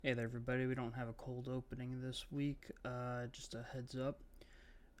Hey there, everybody. We don't have a cold opening this week. Just a heads up.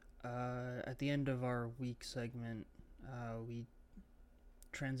 At the end of our week segment, we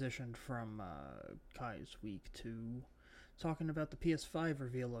transitioned from Kai's week to talking about the PS5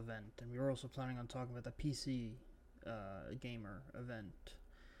 reveal event, and we were also planning on talking about the PC gamer event.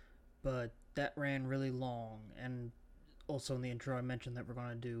 But that ran really long, and also in the intro, I mentioned that we're going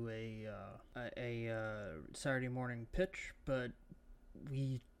to do a Saturday morning pitch, but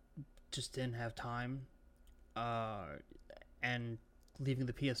we just didn't have time, and leaving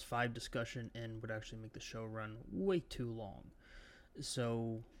the PS5 discussion in would actually make the show run way too long.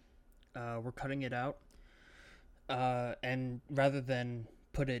 So we're cutting it out, and rather than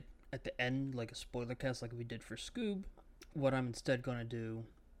put it at the end like a spoiler cast like we did for Scoob, what I'm instead going to do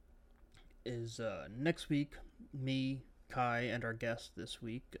is next week, me, Kai, and our guest this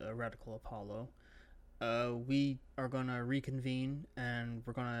week, Radical Apollo, we are going to reconvene and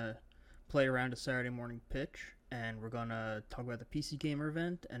we're going to play around a Saturday morning pitch, and we're gonna talk about the PC Gamer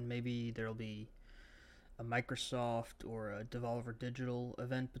event, and maybe there'll be a Microsoft or a Devolver Digital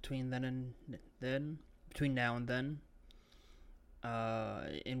event between now and then.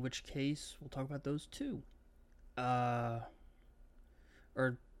 In which case, we'll talk about those too. Or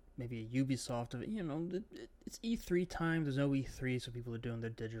maybe a Ubisoft event. It's E3 time. There's no E3, so people are doing their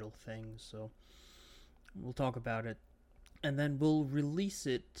digital things. So we'll talk about it, and then we'll release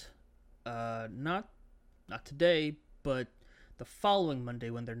it not today, but the following Monday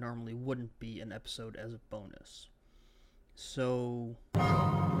when there normally wouldn't be an episode as a bonus. So,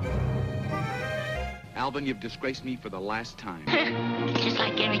 Alvin, you've disgraced me for the last time. Just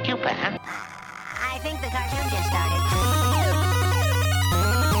like Gary Cooper, huh? I think the cartoon just started.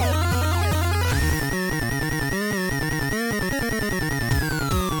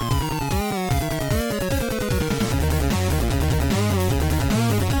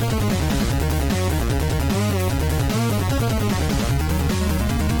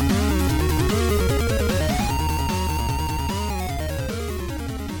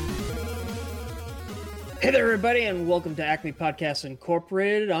 hey there, everybody, and welcome to Acme Podcasts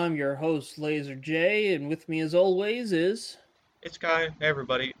Incorporated. I'm your host, Laser J, and with me, as always, is... It's Kai. Hey,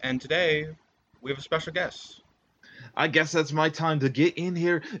 everybody. And today, we have a special guest. I guess that's my time to get in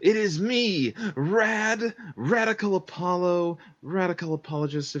here. It is me, Radical Apollo, Radical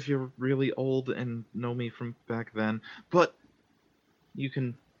Apologist if you're really old and know me from back then. But you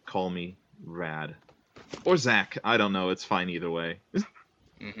can call me Rad. Or Zach. I don't know. It's fine either way.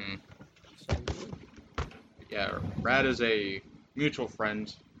 Mm-hmm. Yeah, Rad is a mutual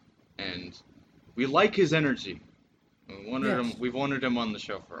friend, and we like his energy. We've wanted him on the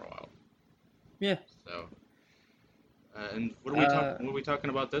show for a while. Yeah. So, and what are we talking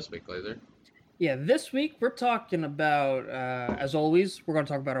about this week, Laser? Yeah, this week we're talking about, as always, we're going to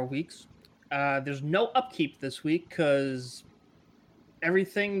talk about our weeks. There's no upkeep this week because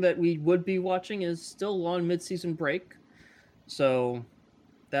everything that we would be watching is still on mid-season break. So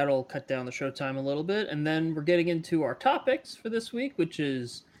that'll cut down the showtime a little bit. And then we're getting into our topics for this week, which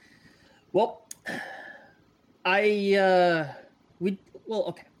is, okay.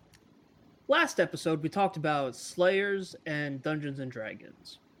 Last episode, we talked about Slayers and Dungeons and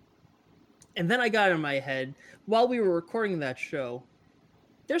Dragons. And then I got in my head, while we were recording that show,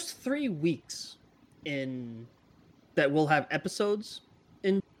 there's 3 weeks that we'll have episodes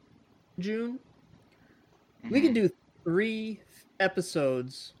in June. Mm-hmm. We can do 3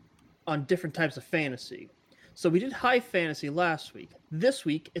 episodes on different types of fantasy. So we did high fantasy last week. This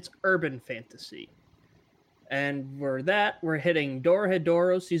week, it's urban fantasy. And we're hitting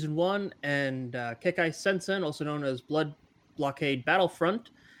Dorohedoro Season 1 and Kekai Sensen, also known as Blood Blockade Battlefront.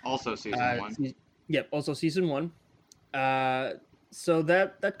 Also Season 1. Yep, also Season 1. So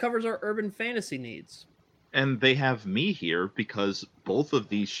that covers our urban fantasy needs. And they have me here because both of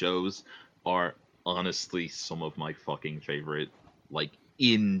these shows are honestly some of my fucking favorite, like,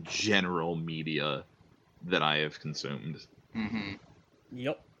 in general media that I have consumed. Mm-hmm.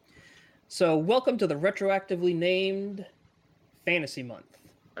 Yep. So welcome to the retroactively named Fantasy Month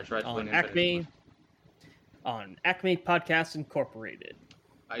on Acme Podcasts Incorporated.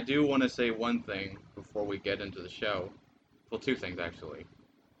 I do want to say one thing before we get into the show. Well, 2 things, actually.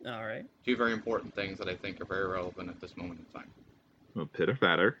 All right. 2 very important things that I think are very relevant at this moment in time. Well, pitter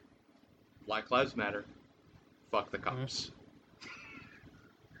patter. Black Lives Matter. Fuck the cops. Mm-hmm.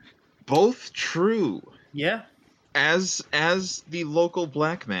 Both true. Yeah. As the local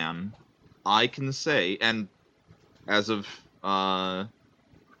black man, I can say, and as of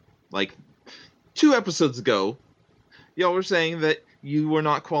like 2 episodes ago, y'all were saying that you were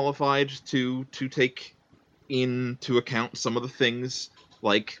not qualified to take into account some of the things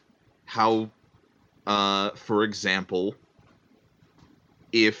Like how, for example,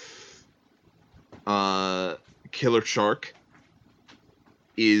 if Killer Shark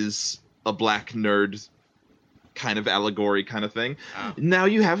is a black nerd kind of allegory kind of thing, now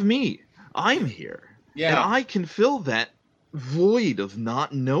you have me. I'm here. Yeah. And I can fill that void of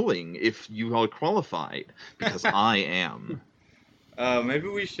not knowing if you are qualified, because I am. Maybe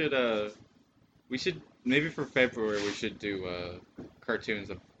we should maybe for February we should do cartoons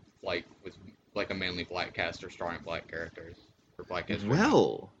of like with like a mainly black cast or starring black characters for Black History Month.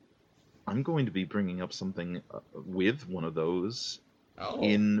 Well, I'm going to be bringing up something with one of those Oh,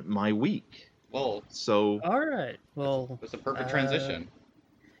 in my week. well, So All right. Well, that's a perfect transition.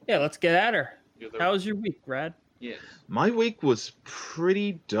 yeah, let's get at her. You're the- How was your week, Brad? Yes. my week was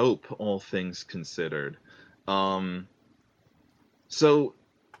pretty dope, all things considered. So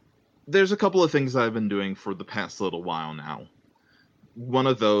there's a couple of things I've been doing for the past little while now. One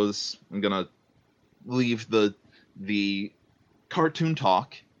of those, I'm gonna leave the cartoon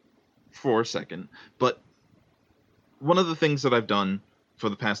talk for a second, but one of the things that I've done for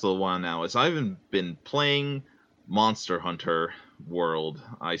the past little while now is I've been playing Monster Hunter World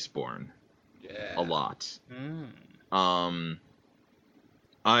Iceborne Yeah. a lot. Mm.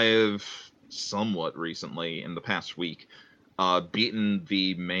 I have somewhat recently, in the past week, beaten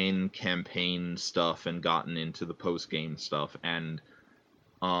the main campaign stuff and gotten into the post-game stuff, and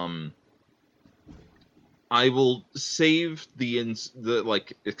I will save the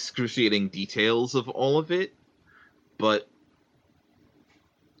like excruciating details of all of it, but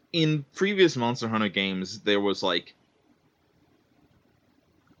in previous Monster Hunter games, there was like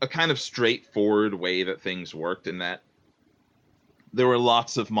a kind of straightforward way that things worked, in that there were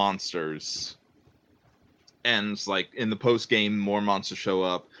lots of monsters, and like in the post game, more monsters show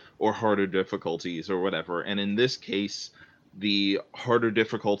up, or harder difficulties, or whatever. And in this case, the harder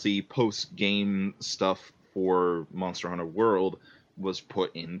difficulty post game stuff for Monster Hunter World was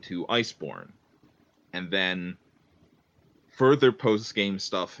put into Iceborne, and then further post game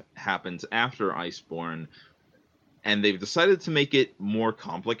stuff happens after Iceborne, and they've decided to make it more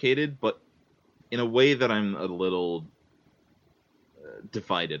complicated, but in a way that I'm a little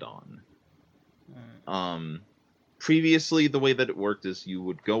divided on. Previously, the way that it worked is you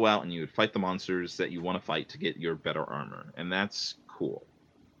would go out and you would fight the monsters that you want to fight to get your better armor, and that's cool.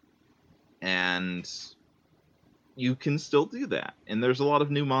 And you can still do that. And there's a lot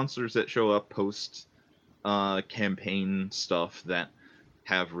of new monsters that show up post campaign stuff that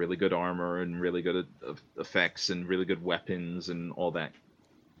have really good armor and really good effects and really good weapons and all that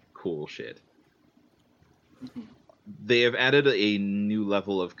cool shit. They have added a new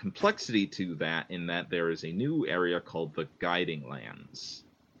level of complexity to that, in that there is a new area called the Guiding Lands.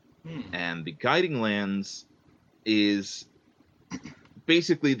 And the Guiding Lands is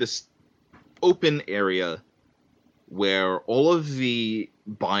basically this open area where all of the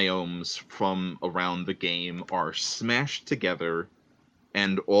biomes from around the game are smashed together,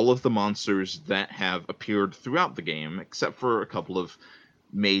 and all of the monsters that have appeared throughout the game, except for a couple of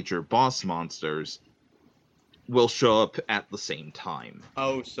major boss monsters, will show up at the same time.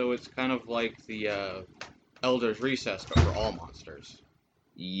 Oh, so it's kind of like the Elder's Recess, but for all monsters.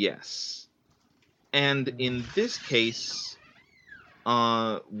 Yes. And in this case,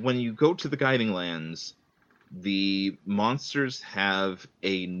 when you go to the Guiding Lands, the monsters have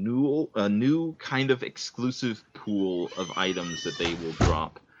a new kind of exclusive pool of items that they will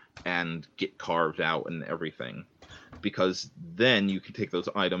drop and get carved out and everything. Because then you can take those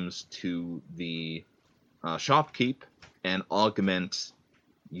items to the shopkeep and augment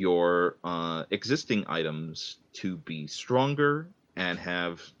your existing items to be stronger and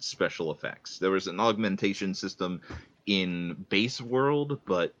have special effects. There was an augmentation system in Base World,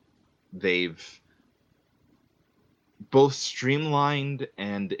 but they've both streamlined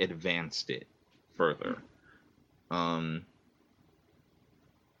and advanced it further.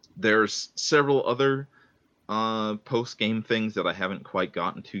 There's several other post-game things that I haven't quite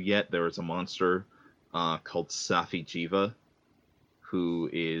gotten to yet. There is a monster called Safi Jiva, who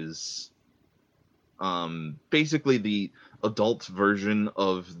is basically the adult version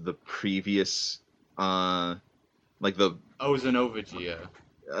of the previous, like the Oh, Xenovagia.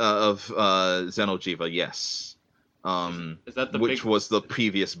 of Xenojiva, yes. Is that the which big... was the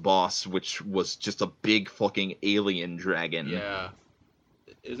previous boss, which was just a big fucking alien dragon. Yeah.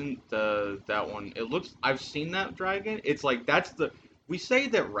 Isn't that one... It looks... I've seen that dragon. It's like, that's the... We say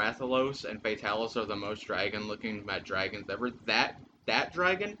that Rathalos and Fatalis are the most dragon-looking dragons ever. That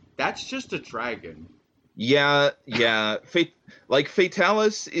dragon, that's just a dragon. Yeah.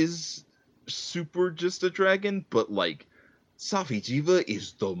 Fatalis is super just a dragon, but like Safi'jiiva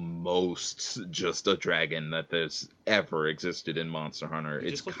is the most just a dragon that there's ever existed in Monster Hunter. He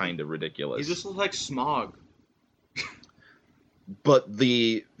It's just looks kind of He ridiculous. just looks like Smog. But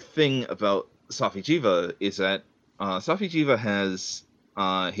the thing about Safi'jiiva is that Safi'jiiva has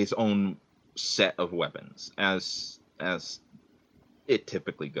his own set of weapons, as it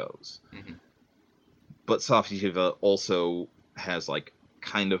typically goes. Mhm. But Safi'jiiva also has like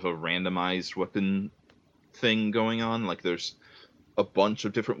kind of a randomized weapon thing going on. Like there's a bunch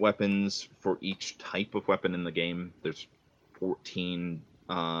of different weapons for each type of weapon in the game. There's 14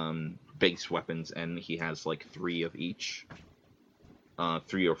 base weapons, and he has like 3 of each.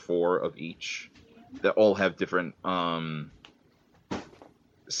 3 or 4 of each that all have different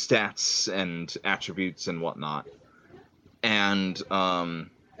stats and attributes and whatnot. And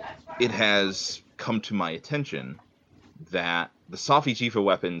it has come to my attention that the Safi'jiiva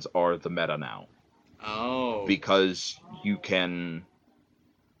weapons are the meta now. Oh. Because you can,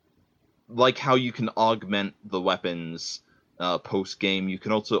 like how you can augment the weapons post-game, you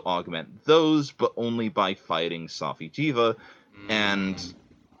can also augment those, but only by fighting Safi'jiiva. And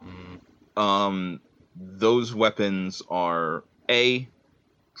those weapons are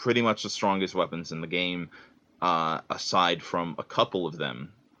pretty much the strongest weapons in the game, aside from a couple of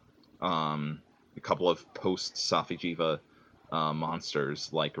them, a couple of post Safi'jiiva monsters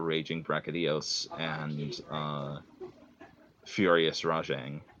like Raging Brachydios and Furious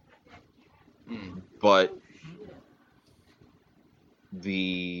Rajang. But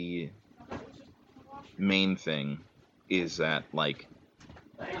the main thing is that, like,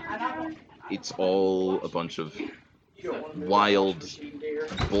 it's all a bunch of wild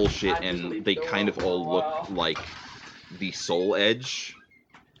bullshit, and they kind of all look like the Soul Edge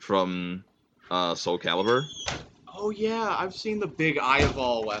from Soul Calibur. Oh yeah, I've seen the big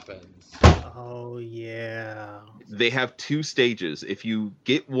eyeball weapons. Oh yeah. They have 2 stages. If you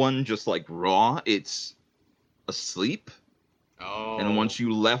get one just like raw, it's asleep. Oh. And once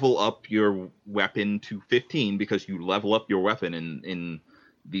you level up your weapon to 15, because you level up your weapon in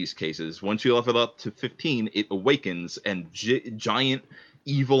these cases, once you level it up to 15, it awakens, and giant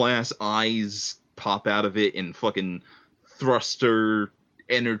evil-ass eyes pop out of it, and fucking thruster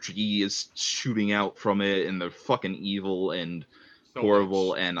energy is shooting out from it, and they're fucking evil and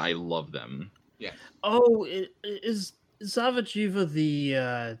horrible, and I love them. Yeah. Oh, is Safi'jiiva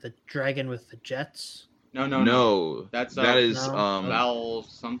the dragon with the jets? No. That's that is no. Val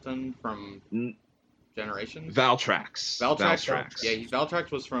something from Generations. Valtrax. Valtrax. Yeah,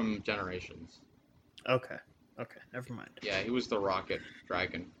 Valtrax was from Generations. Okay, never mind. Yeah, he was the rocket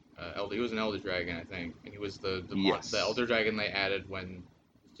dragon. He was an Elder Dragon, I think, and he was the Yes. the Elder Dragon they added when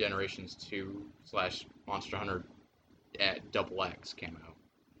Generations 2/Monster Hunter at XX came out.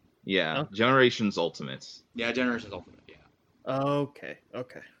 Yeah, Okay. Generations Ultimates. Yeah, Generations Ultimate. Yeah. Okay.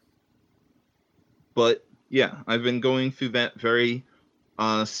 But yeah, I've been going through that very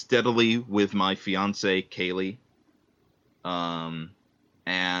steadily with my fiance Kaylee,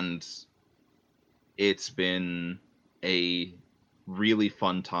 and it's been a really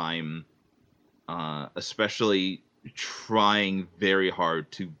fun time, especially trying very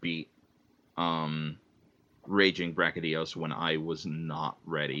hard to beat Raging Brachydios when I was not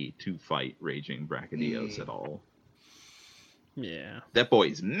ready to fight Raging Brachydios at all. Yeah. That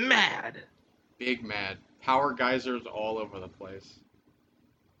boy's mad. Big mad. Power geysers all over the place.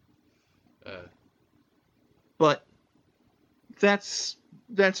 But that's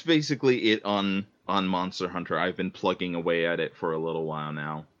basically it on Monster Hunter. I've been plugging away at it for a little while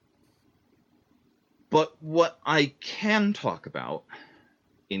now. But what I can talk about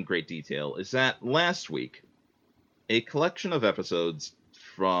in great detail is that last week, a collection of episodes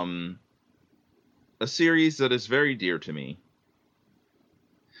from a series that is very dear to me,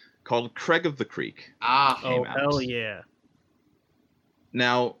 called Craig of the Creek. Ah. Oh, out. hell yeah.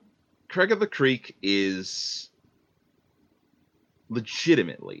 Now, Craig of the Creek is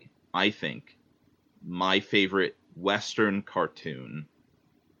legitimately, I think, my favorite Western cartoon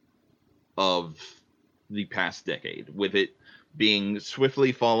of the past decade, with it being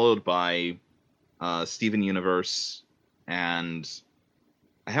swiftly followed by Steven Universe, and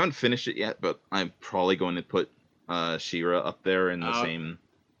I haven't finished it yet, but I'm probably going to put She-Ra up there in the same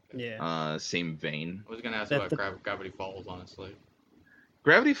same vein. I was gonna ask That- about Gravity Falls, honestly.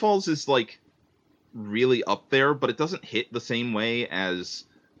 Gravity Falls is like really up there, but it doesn't hit the same way as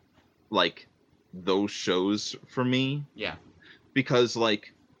like those shows for me. Yeah. Because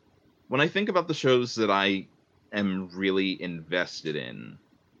like when I think about the shows that I am really invested in,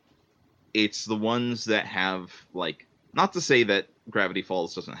 it's the ones that have like, not to say that Gravity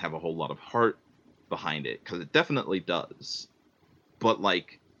Falls doesn't have a whole lot of heart behind it, because it definitely does. but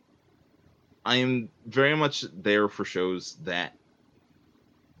like I am very much there for shows that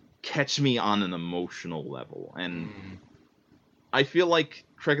catch me on an emotional level, and I feel like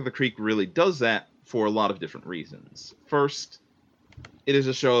Craig of the Creek really does that for a lot of different reasons. First, it is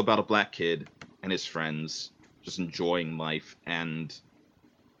a show about a black kid and his friends just enjoying life and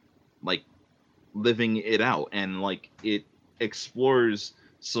like living it out, and like it explores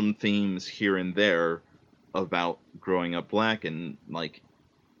some themes here and there about growing up black and like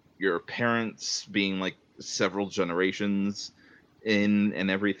your parents being like several generations in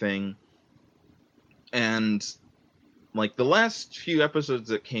and everything. And like the last few episodes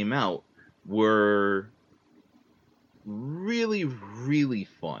that came out were really, really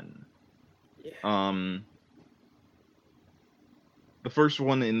fun. The first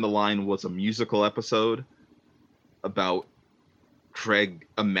one in the line was a musical episode about Craig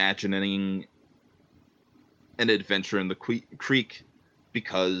imagining an adventure in the creek,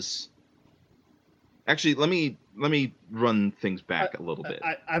 because actually let me run things back a little bit.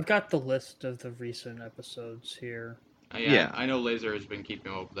 I've got the list of the recent episodes here. Yeah, I know Laser has been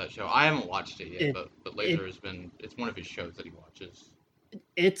keeping up with that show. I haven't watched it yet, but Laser has been. It's one of his shows that he watches.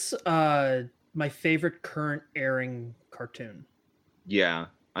 It's my favorite current airing cartoon. Yeah,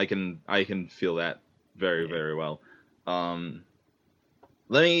 I can feel that very, very well.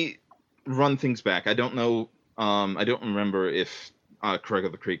 Let me run things back. I don't know. I don't remember if Craig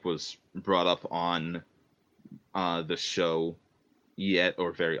of the Creek was brought up on the show yet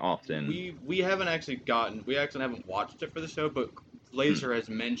or very often. We haven't actually haven't watched it for the show, but Laser has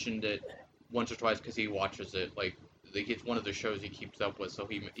mentioned it once or twice because he watches it. Like it's one of the shows he keeps up with, so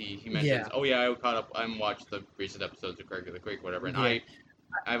he mentions, oh yeah, I caught up. I watched the recent episodes of Craig of the Creek, whatever, and I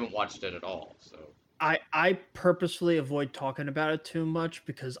haven't watched it at all. So I purposefully avoid talking about it too much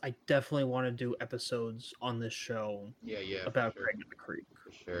because I definitely want to do episodes on this show. About Craig of the Creek.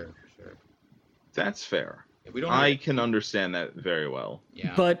 For sure. That's fair. Yeah, I can understand that very well.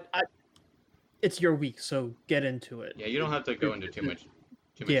 Yeah. But it's your week, so get into it. Yeah, you don't have to go into too much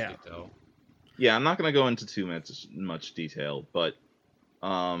detail. Yeah, I'm not going to go into too much detail, but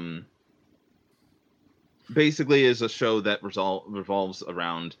basically is a show that revolves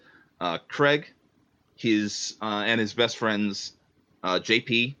around Craig, his and his best friends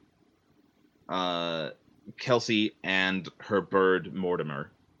JP, Kelsey, and her bird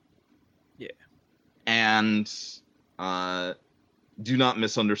Mortimer. Yeah. And do not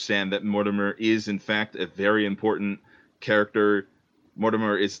misunderstand that Mortimer is in fact a very important character.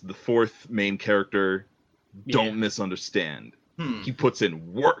 Mortimer is the fourth main character. Don't misunderstand. He puts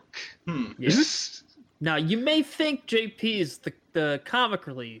in work. Yeah. Now, you may think JP is the comic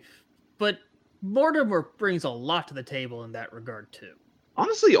relief, but Mortimer brings a lot to the table in that regard, too.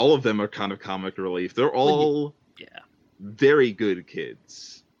 Honestly, all of them are kind of comic relief. They're all very good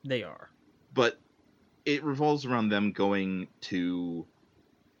kids. They are. But it revolves around them going to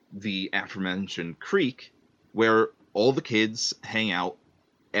the aforementioned creek, where all the kids hang out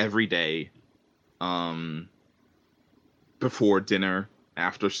every day, before dinner,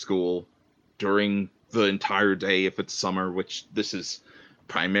 after school, during the entire day if it's summer, which this is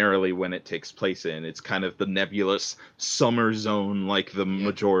primarily when it takes place in. It's kind of the nebulous summer zone, like the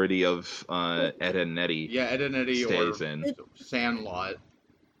majority of Ed and Eddie. Yeah, Ed and Eddie stays or in. Sandlot.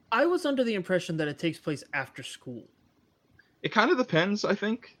 I was under the impression that it takes place after school. It kind of depends, I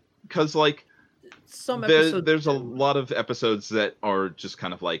think, because like some episodes there's a lot of episodes that are just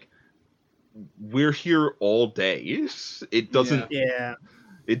kind of like, we're here all day. It doesn't. Yeah.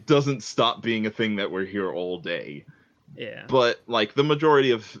 It doesn't stop being a thing that we're here all day. Yeah. But like the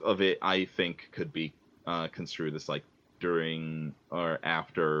majority of it, I think, could be construed as like during or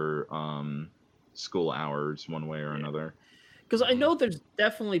after school hours, one way or another. Because I know there's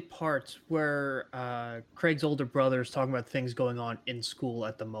definitely parts where Craig's older brother is talking about things going on in school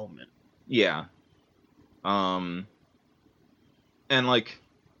at the moment. Yeah. And like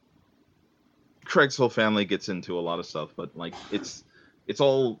Craig's whole family gets into a lot of stuff, but like it's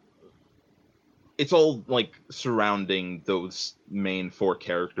all like surrounding those main four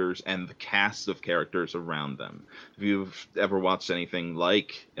characters and the cast of characters around them. If you've ever watched anything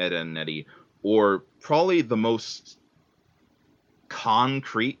like Ed and Eddie, or probably the most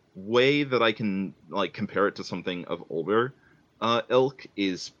concrete way that I can like compare it to something of older ilk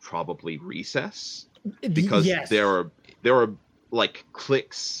is probably Recess, because there are like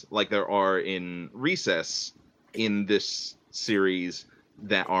cliques like there are in Recess in this series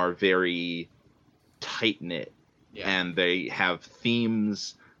that are very tight-knit, and they have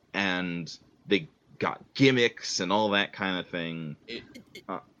themes and they got gimmicks and all that kind of thing.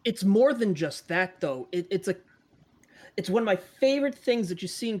 It's more than just that, though. it's one of my favorite things that you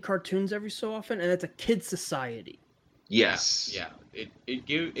see in cartoons every so often, and it's a kid society. Yes. Yeah.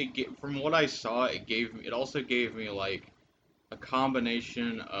 From what I saw, it also gave me like a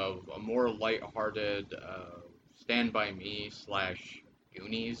combination of a more lighthearted Stand By Me /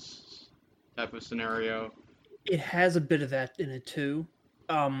 Goonies type of scenario. It has a bit of that in it too.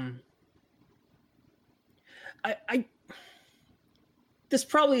 I this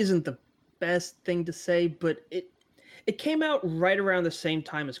probably isn't the best thing to say, but it came out right around the same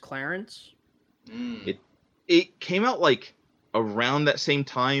time as Clarence. Mm. It came out like around that same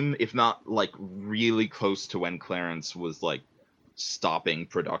time, if not like really close to when Clarence was like stopping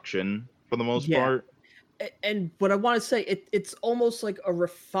production for the most part. And what I want to say, it's almost like a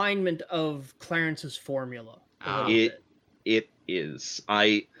refinement of Clarence's formula. It is.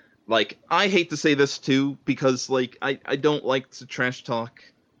 I hate to say this too, because like I don't like to trash talk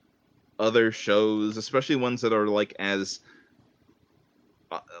other shows, especially ones that are like as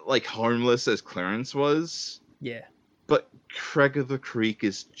like harmless as Clarence was. Yeah. But Craig of the Creek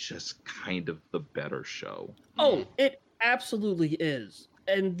is just kind of the better show. Oh, it absolutely is.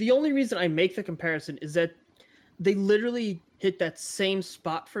 And the only reason I make the comparison is that they literally hit that same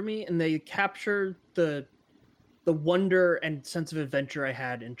spot for me, and they capture the wonder and sense of adventure I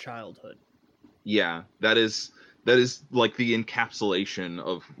had in childhood. Yeah, that is like the encapsulation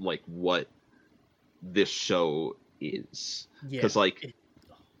of like what this show is. Because like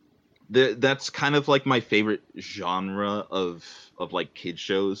that's kind of like my favorite genre of like kid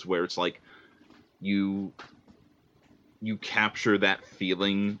shows, where it's like you capture that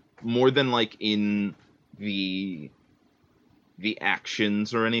feeling more than like in the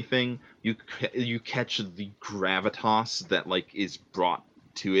actions or anything. You catch the gravitas that like is brought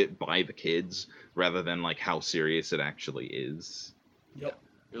to it by the kids, rather than like how serious it actually is. Yep.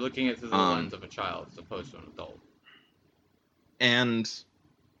 You're looking at it through the lens of a child as opposed to an adult. And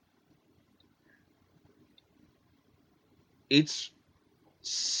it's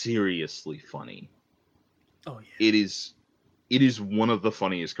seriously funny. Oh yeah. It is one of the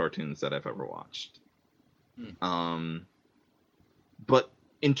funniest cartoons that I've ever watched. But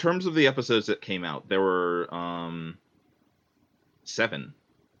in terms of the episodes that came out, there were 7,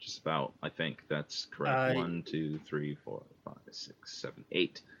 just about. I think that's correct. 1, 2, 3, 4, 5, 6, 7,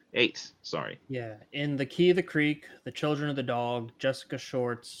 8. 8. Sorry. Yeah, in The Key of the Creek, The Children of the Dog, Jessica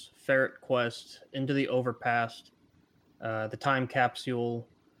Shorts, Ferret Quest, Into the Overpast, The Time Capsule,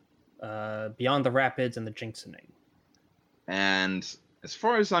 Beyond the Rapids, and The Jinxening. And as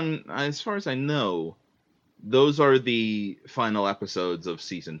far as I know, those are the final episodes of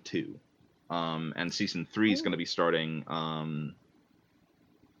season 2. And season 3 is going to be starting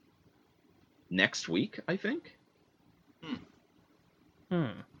next week, I think.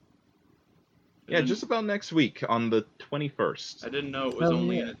 Yeah, just about next week on the 21st. I didn't know it was I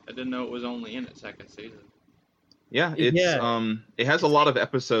didn't know it was only in its second season. Yeah, it has a lot of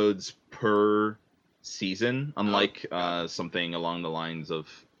episodes per season, unlike something along the lines of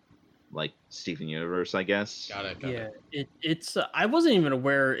like Steven Universe, I guess. Got it. It's I wasn't even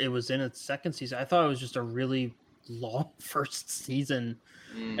aware it was in its second season. I thought it was just a really long first season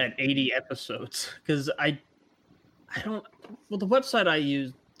at 80 episodes, because I don't, well, the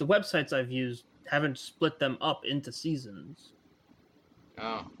websites I've used haven't split them up into seasons.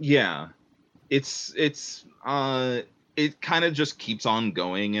 Oh. Yeah. It kind of just keeps on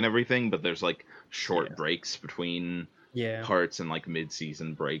going and everything, but there's like short breaks between parts and like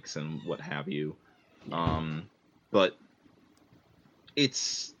mid-season breaks and what have you. But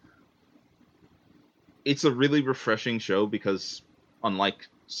it's a really refreshing show, because unlike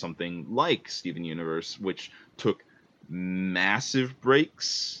something like Steven Universe, which took massive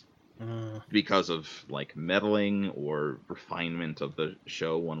breaks because of like meddling or refinement of the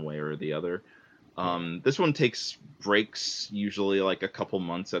show one way or the other, this one takes breaks, usually like a couple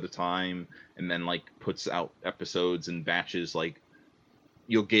months at a time, and then like puts out episodes in batches. Like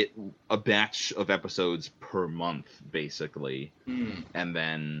you'll get a batch of episodes per month basically, and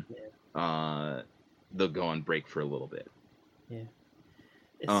then they'll go on break for a little bit.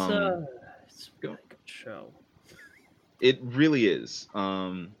 It's a really good show. It really is.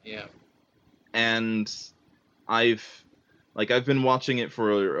 And I've been watching it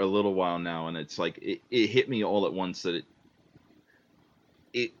for a little while now, and it's like it hit me all at once that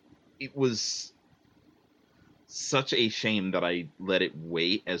it was such a shame that I let it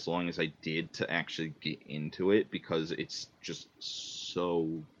wait as long as I did to actually get into it, because it's just so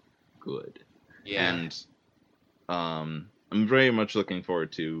good. Yeah. And I'm very much looking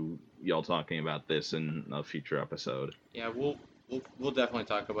forward to y'all talking about this in a future episode. Yeah, we'll definitely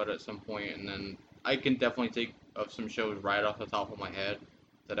talk about it at some point, and then I can definitely of some shows right off the top of my head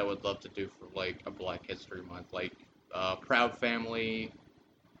that I would love to do for like a Black History Month, like Proud Family,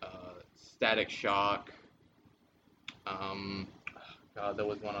 Static Shock. God, there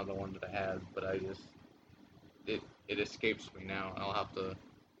was one other one that I had, but it escapes me now. I'll have to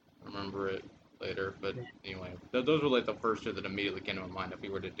remember it later. But anyway, those were like the first two that immediately came to my mind if we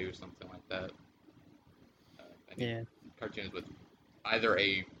were to do something like that. Any cartoons with either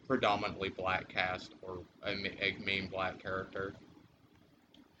a predominantly black cast or a main black character.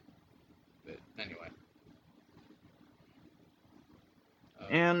 But anyway.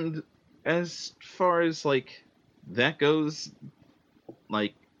 And as far as like that goes,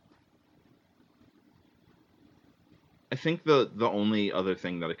 like I think the only other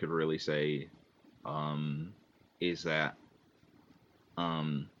thing that I could really say is that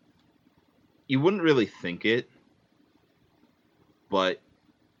you wouldn't really think it, but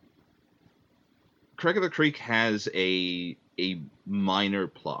Craig of the Creek has a minor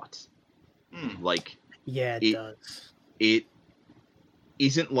plot. Like Yeah, it does. It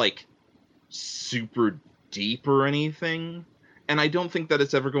isn't like super deep or anything, and I don't think that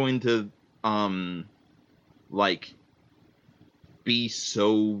it's ever going to like be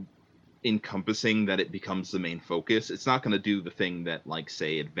so encompassing that it becomes the main focus. It's not going to do the thing that like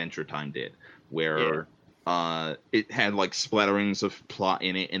say Adventure Time did, where it had like splatterings of plot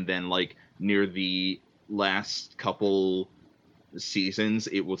in it, and then like near the last couple seasons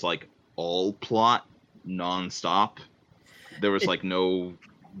it was like all plot non-stop. There was like no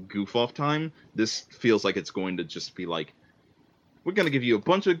goof off time. This feels like it's going to just be like, we're going to give you a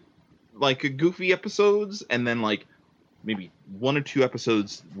bunch of like goofy episodes and then like maybe one or two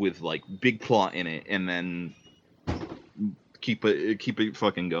episodes with like big plot in it, and then keep it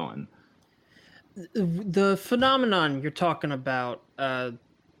fucking going. The phenomenon you're talking about,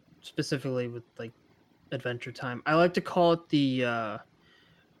 specifically with like Adventure Time, I like to call it the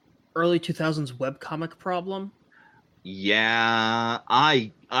early 2000s webcomic problem. Yeah,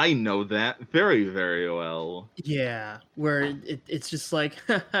 I know that very, very well. Yeah, where it's just like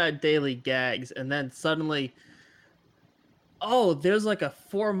daily gags, and then suddenly, oh, there's like a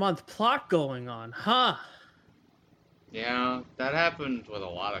 4-month plot going on, huh? Yeah, that happened with a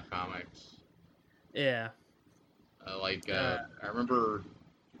lot of comics. Yeah. I remember,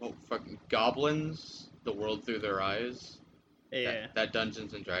 fucking Goblins, The World Through Their Eyes. Yeah. That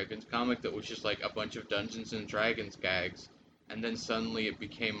Dungeons and Dragons comic that was just like a bunch of Dungeons and Dragons gags, and then suddenly it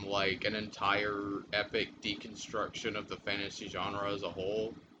became like an entire epic deconstruction of the fantasy genre as a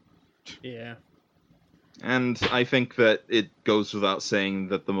whole. Yeah. And I think that it goes without saying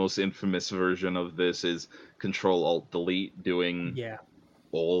that the most infamous version of this is Control-Alt-Delete doing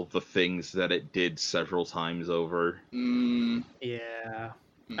all the things that it did several times over. Yeah.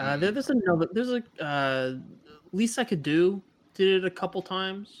 There's Least I Could Do did it a couple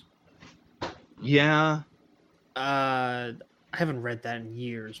times. Yeah. I haven't read that in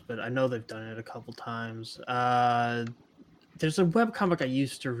years, but I know they've done it a couple times. There's a webcomic I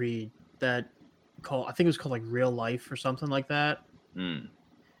used to read that I think it was called like Real Life or something like that.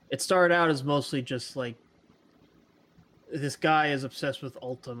 It started out as mostly just like this guy is obsessed with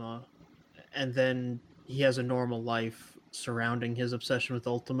Ultima, and then he has a normal life surrounding his obsession with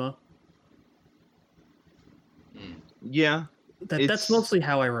Ultima. Yeah. That's mostly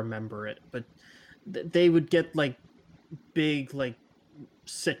how I remember it, but they would get like big like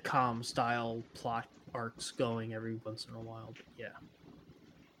sitcom style plot arcs going every once in a while. But yeah.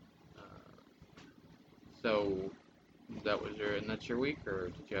 So that's your week, or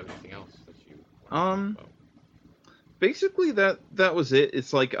did you have anything else that you basically that was it.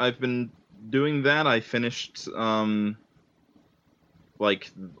 It's like I've been doing that. I finished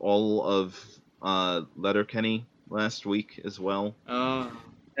like all of Letterkenny last week as well.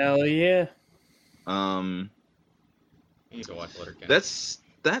 Hell yeah. You need to watch Letterkenny. That's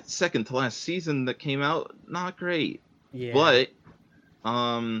that second to last season that came out, not great. Yeah. But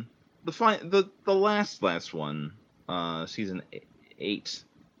the last one, season 8.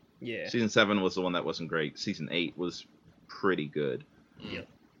 Yeah. Season 7 was the one that wasn't great. Season 8 was pretty good. Yep.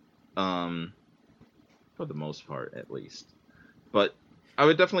 For the most part, at least. But I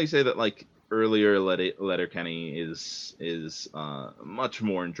would definitely say that like earlier Letterkenny is much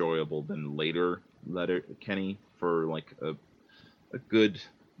more enjoyable than later Letterkenny for like a good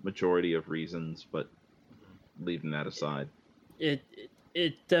majority of reasons. But leaving that aside, it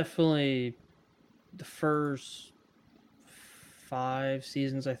definitely, the first 5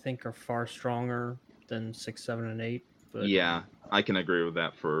 seasons I think are far stronger than 6, 7, and 8. But yeah, I can agree with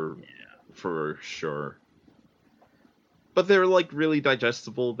that for sure. But they're like really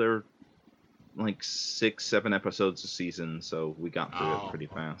digestible. like 6-7 episodes a season, so we got through it pretty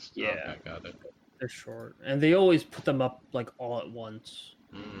Oh. fast. Yeah. Okay, got it. They're short, and they always put them up like all at once.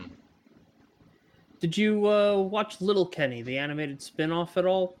 Mm. Did you watch Little Kenny, the animated spin-off at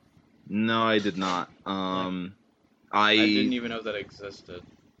all? No, I did not. I didn't I even know that existed.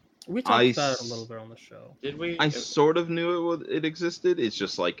 We talked I about it a s- little bit on the show. Did we? I sort of knew it existed. It's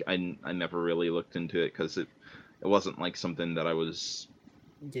just like I never really looked into it because it wasn't like something that I was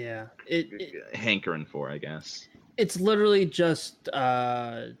Yeah, hankering for, I guess. it's literally just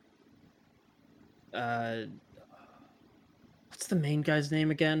what's the main guy's name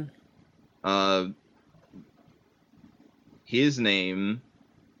again? His name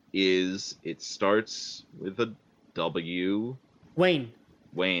is, it starts with a W. Wayne.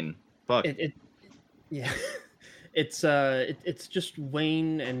 Wayne. Fuck. Yeah, it's just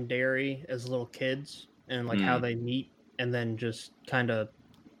Wayne and Derry as little kids, and like how they meet, and then just kind of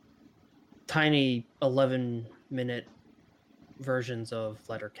tiny 11-minute versions of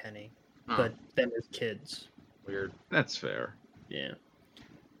Letterkenny, Huh, but then as kids. weird. That's fair. Yeah,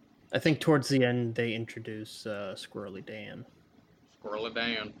 I think towards the end they introduce Squirrely Dan. Squirrel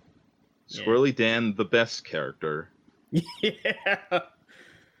Dan. Yeah. Squirrely Dan, the best character. Yeah.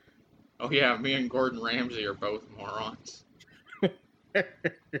 Oh yeah, me and Gordon Ramsay are both morons.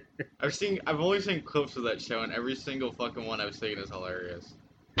 I've only seen clips of that show, and every single fucking one I've seen is hilarious.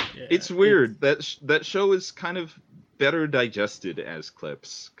 Yeah. It's weird that show is kind of better digested as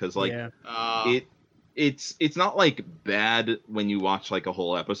clips because like Yeah. it's not like bad when you watch like a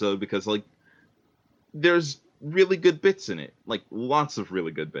whole episode because like there's really good bits in it, like lots of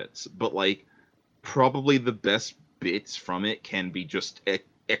really good bits, but like probably the best bits from it can be just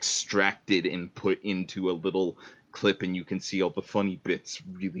extracted and put into a little clip, and you can see all the funny bits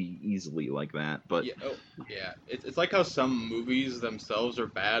really easily like that. But Yeah, yeah. It's like how some movies themselves are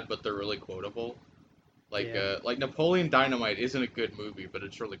bad, but they're really quotable. Like Napoleon Dynamite isn't a good movie, but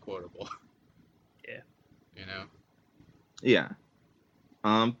it's really quotable. Yeah. You know. yeah.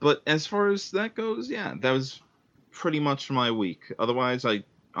 But as far as that goes, yeah, that was pretty much my week. Otherwise, I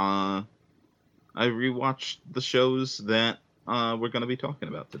rewatched the shows that we're going to be talking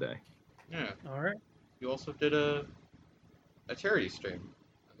about today. Yeah. All right. You also did a charity stream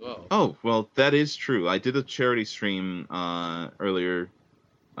as well. Oh, well, that is true. I did a charity stream earlier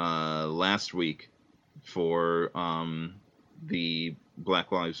last week for the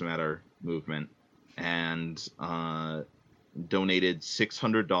Black Lives Matter movement, and donated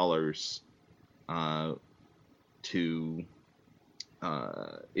 $600 to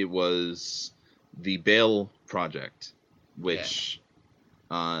it was the Bail Project, which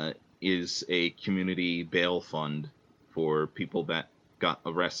is a community bail fund for people that got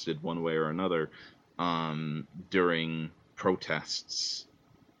arrested one way or another during protests.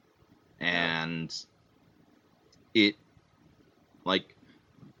 And it, like,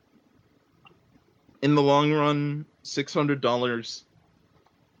 in the long run, $600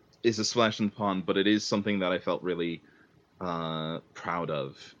 is a splash in the pond, but it is something that I felt really proud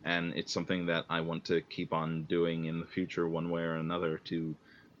of, and it's something that I want to keep on doing in the future one way or another to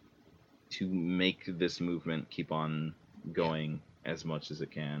make this movement keep on going as much as it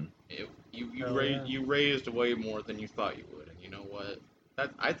can. You raised way more than you thought you would, and you know what?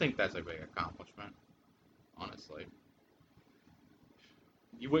 I think that's a big accomplishment, honestly.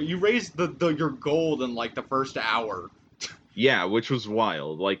 You raised your goal in like the first hour. Yeah, which was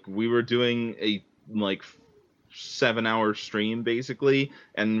wild. Like, we were doing a like 7-hour stream basically,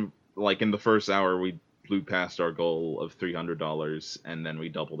 and like in the first hour we blew past our goal of $300, and then we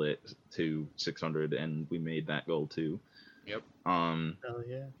doubled it to 600, and we made that goal too. Yep. Oh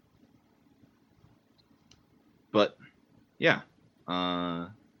yeah. But yeah, that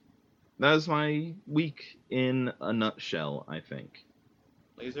was my week in a nutshell, I think.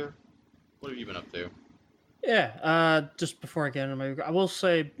 Laser, what have you been up to? Yeah, just before I get into my, I will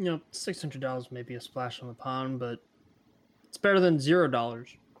say, $600 may be a splash on the pond, but it's better than $0.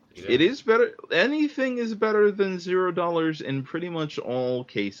 It is better. Anything is better than $0 in pretty much all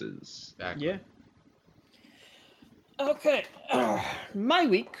cases. Exactly. Yeah. Okay, my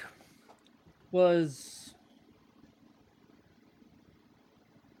week was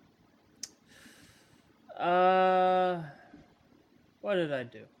what did I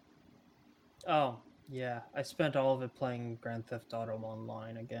do? Oh, yeah, I spent all of it playing Grand Theft Auto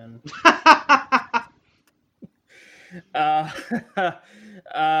Online again.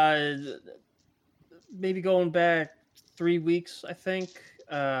 Maybe going back 3 weeks, I think.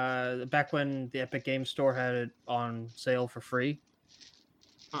 Back when the Epic Games Store had it on sale for free.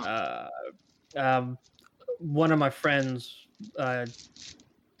 One of my friends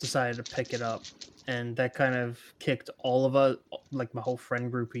decided to pick it up, and that kind of kicked all of us, like my whole friend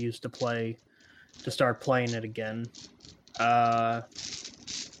group who used to play, to start playing it again.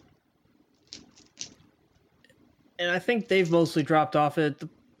 And I think they've mostly dropped off it.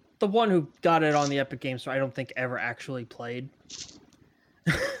 The one who got it on the Epic Games Store, I don't think ever actually played.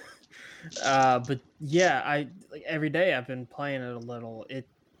 But yeah, I like every day I've been playing it a little.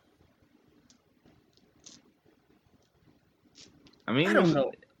 I mean, I don't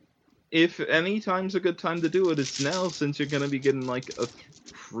know. if any time's a good time to do it, it's now, since you're gonna be getting like a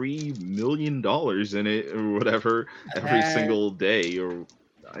 $3 million in it or whatever every single day, or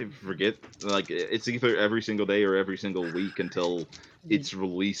I forget. Like, it's either every single day or every single week until it's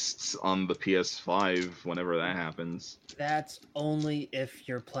released on the PS5, whenever that happens. That's only if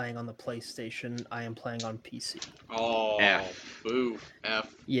you're playing on the PlayStation. I am playing on PC. Oh, F. boo,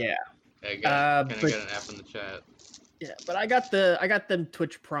 F. Yeah, Hey, can I but- get an F in the chat? yeah, but I got them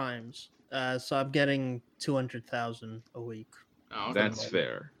Twitch Primes, so I'm getting 200,000 a week. Oh, okay. That's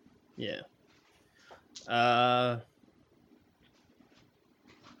fair. Yeah.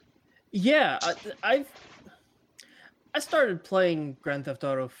 Yeah, I started playing Grand Theft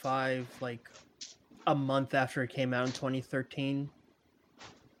Auto 5 like a month after it came out in 2013.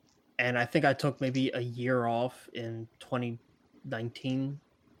 And I think I took maybe a year off in 2019.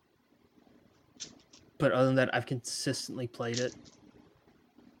 But other than that, I've consistently played it.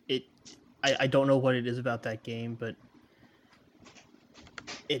 I don't know what it is about that game, but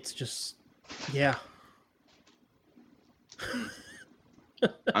it's just, yeah.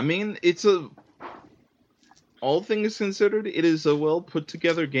 I mean, all things considered, it is a well put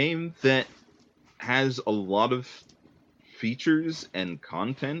together game that has a lot of features and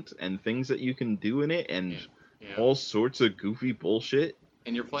content and things that you can do in it, and Yeah. all sorts of goofy bullshit.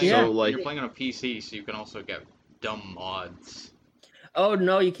 And you're playing, Yeah. So, like- you're playing on a PC, so you can also get dumb mods. Oh,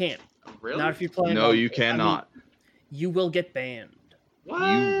 no, you can't. Really? Not if you're playing. No, on- you I mean, cannot. you will get banned. What?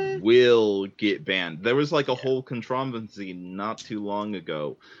 You will get banned. There was like a whole controversy not too long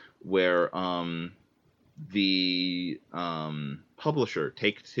ago where the publisher,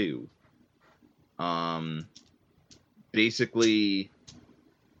 Take-Two, basically,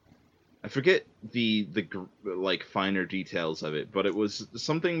 I forget the like finer details of it, but it was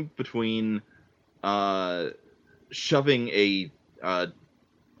something between shoving a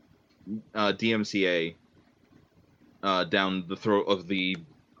DMCA down the throat of the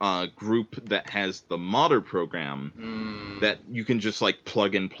group that has the modder program that you can just like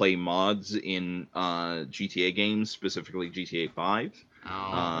plug and play mods in GTA games, specifically GTA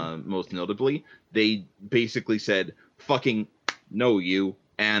 5. Most notably, they basically said, "Fucking no, you,"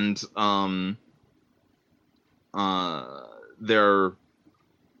 and their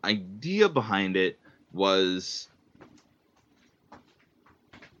idea behind it was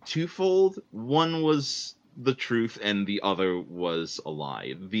twofold. One was the truth, and the other was a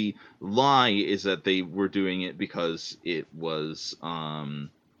lie. The lie is that they were doing it because it was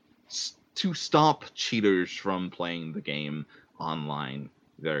to stop cheaters from playing the game online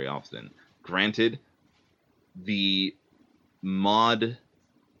very often. Granted, the mod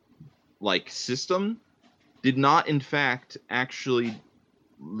system did not in fact actually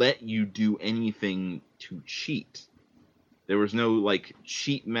let you do anything to cheat. There was no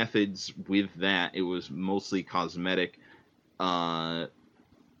cheat methods with that. It was mostly cosmetic, or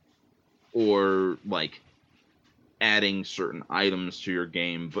adding certain items to your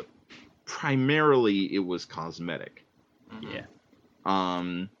game, but primarily it was cosmetic. Yeah.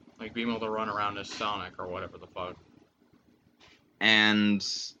 Like being able to run around as Sonic or whatever the fuck. And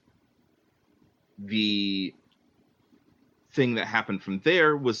the thing that happened from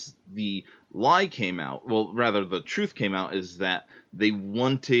there was the lie came out. Well, rather, the truth came out, is that they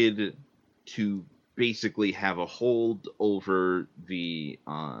wanted to basically have a hold over the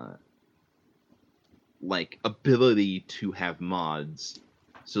ability to have mods,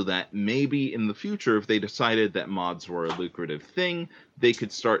 so that maybe in the future, if they decided that mods were a lucrative thing, they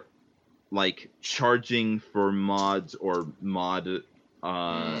could start charging for mods or modability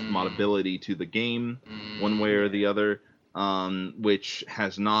to the game, one way or the other, which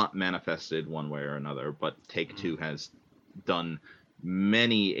has not manifested one way or another, but Take-Two has done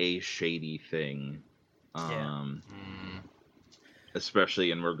many a shady thing,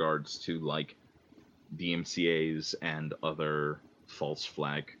 especially in regards to DMCAs and other false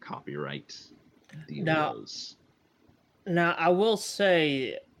flag copyright deals. Now, I will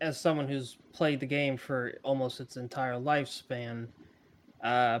say, as someone who's played the game for almost its entire lifespan,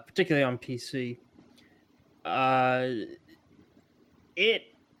 particularly on PC,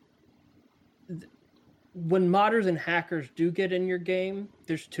 when modders and hackers do get in your game,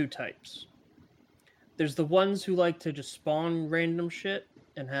 there's two types. There's the ones who like to just spawn random shit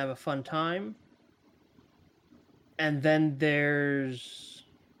and have a fun time. And then there's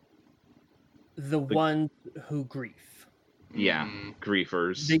the ones who grief. Yeah,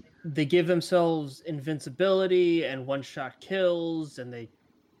 griefers. They give themselves invincibility and one-shot kills, and they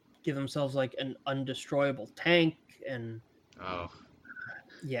give themselves like an undestroyable tank, and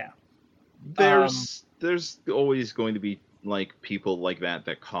yeah. There's always going to be like people like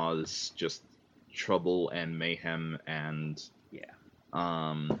that cause just trouble and mayhem and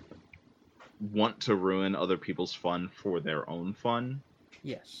want to ruin other people's fun for their own fun.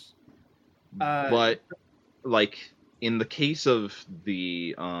 Yes. But like in the case of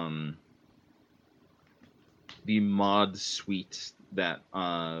the mod suite that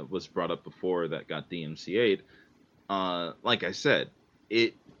was brought up before that got DMCA'd, like I said,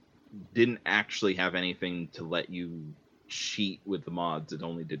 it didn't actually have anything to let you cheat with the mods. It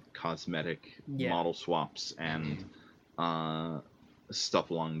only did cosmetic model swaps and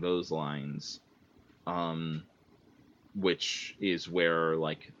stuff along those lines, which is where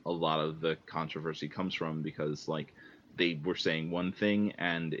like a lot of the controversy comes from, because like they were saying one thing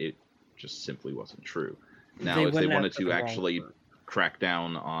and it just simply wasn't true. Now if they wanted to actually crack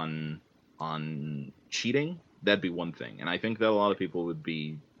down on cheating, that'd be one thing, and I think that a lot of people would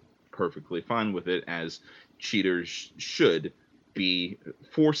be perfectly fine with it, as cheaters should be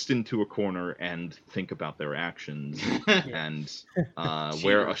forced into a corner and think about their actions and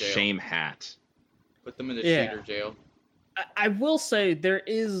wear a shame hat. Put them in the cheater jail. I will say there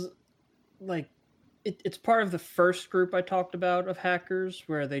is like it's part of the first group I talked about of hackers,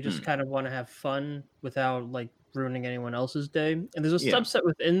 where they just kind of want to have fun without like ruining anyone else's day. And there's a subset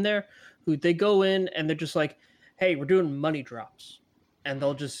within there who they go in and they're just like, hey, we're doing money drops, and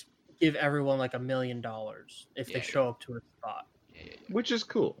they'll just give everyone like $1 million if they show up to a spot. Which is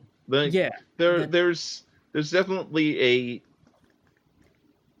cool. There's definitely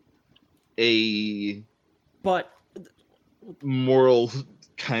a but moral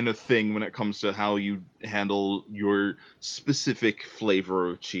kind of thing when it comes to how you handle your specific flavor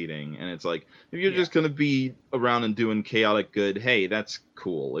of cheating. And it's like, if you're just going to be around and doing chaotic good, hey, that's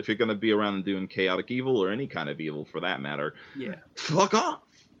cool. If you're going to be around and doing chaotic evil, or any kind of evil for that matter, fuck off.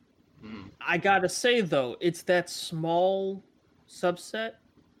 I gotta say though, it's that small subset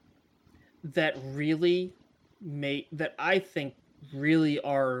that really that I think really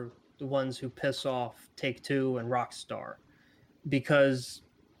are the ones who piss off Take-Two and Rockstar, because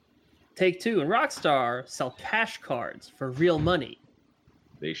Take-Two and Rockstar sell cash cards for real money.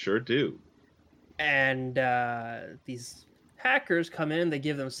 They sure do. And these hackers come in, they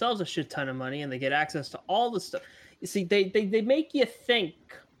give themselves a shit ton of money, and they get access to all the stuff. You see, they make you think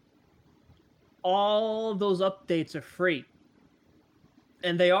all those updates are free.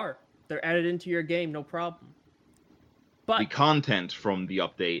 And they are. They're added into your game, no problem. But the content from the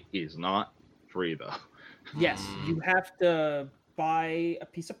update is not free, though. Yes, you have to buy a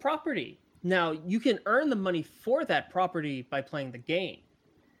piece of property. Now, you can earn the money for that property by playing the game.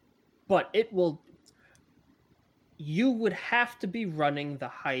 But you would have to be running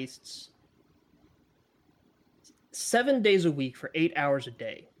the heists 7 days a week for 8 hours a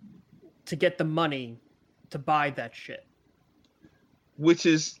day to get the money to buy that shit. Which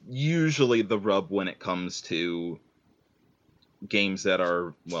is usually the rub when it comes to games that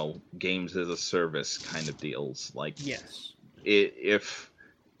are, well, games as a service kind of deals. Like, yes, if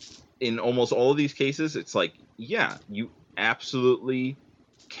in almost all of these cases, it's like, yeah, you absolutely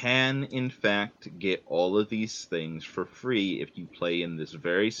can in fact get all of these things for free if you play in this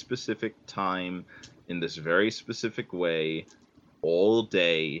very specific time, in this very specific way, all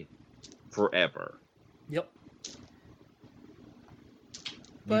day, forever. Yep.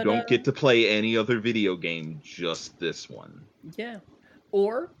 You don't get to play any other video game, just this one. Yeah.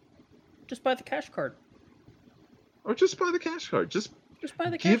 Or just buy the cash card. Or just buy the cash card. Just buy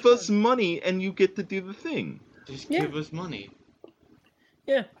the cash give card. us money and you get to do the thing. Just give us money.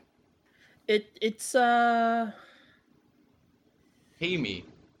 Yeah. It's Pay me.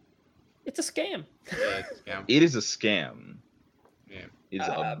 It's a scam. Yeah, it's a scam. It is a scam. Yeah. It's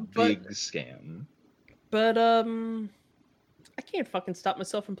a big scam. But I can't fucking stop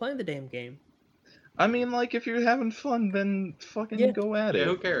myself from playing the damn game. I mean, like, if you're having fun, then fucking go at it.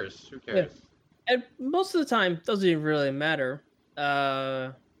 Who cares? Who cares? Yeah. And most of the time, it doesn't even really matter.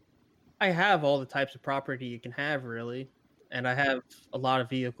 I have all the types of property you can have, really. And I have a lot of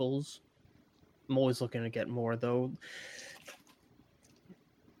vehicles. I'm always looking to get more, though.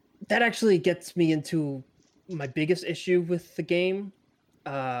 That actually gets me into my biggest issue with the game.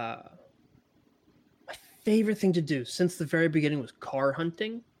 My favorite thing to do since the very beginning was car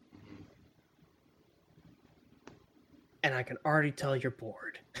hunting. And I can already tell you're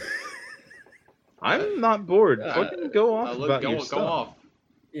bored. I'm not bored. Fucking go off about your Go stuff. off.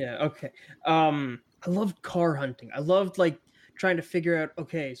 Yeah, okay. I loved car hunting. I loved like trying to figure out,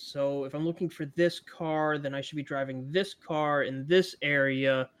 okay, so if I'm looking for this car, then I should be driving this car in this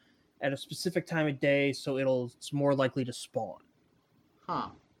area at a specific time of day so it's more likely to spawn. Huh.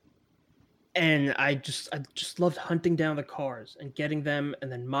 And I just loved hunting down the cars and getting them and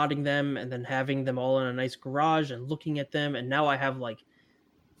then modding them and then having them all in a nice garage and looking at them. And now I have like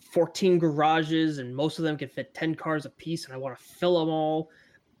 14 garages and most of them can fit 10 cars a piece and I want to fill them all.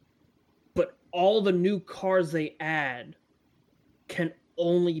 But all the new cars they add can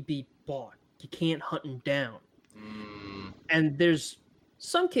only be bought. You can't hunt them down. And there's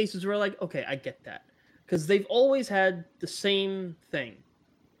some cases where like, okay, I get that. Because they've always had the same thing.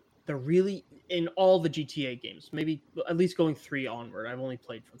 They're really, in all the GTA games, maybe at least going 3 onward. I've only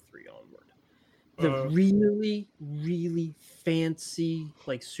played from 3 onward. The really, really fancy,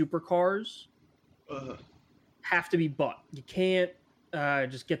 like, supercars have to be bought. You can't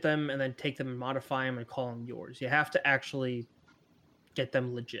just get them and then take them and modify them and call them yours. You have to actually get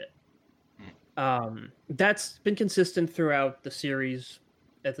them legit. That's been consistent throughout the series,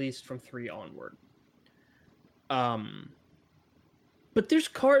 at least from 3 onward. But there's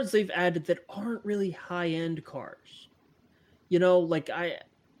cars they've added that aren't really high-end cars. You know, like I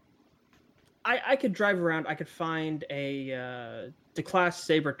could drive around. I could find the class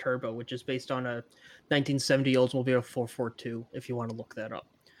Sabre Turbo, which is based on a 1970 Oldsmobile 442. If you want to look that up,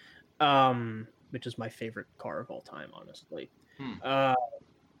 which is my favorite car of all time, honestly.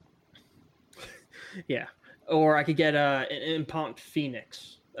 Yeah, or I could get an Impont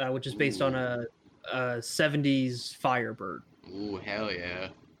Phoenix, which is based on a 70s Firebird. Ooh, hell yeah.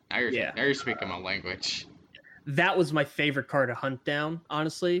 Now you're speaking my language. That was my favorite car to hunt down,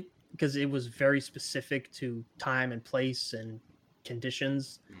 honestly, because it was very specific to time and place and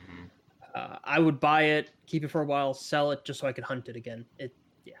conditions. I would buy it, keep it for a while, sell it just so I could hunt it again.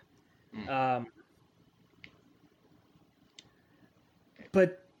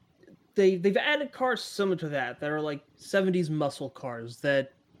 But they've added cars similar to that are like 70s muscle cars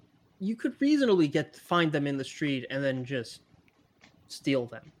that you could reasonably find them in the street and then just steal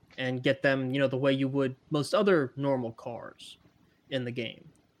them and get them, the way you would most other normal cars in the game.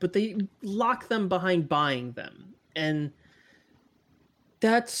 But they lock them behind buying them, and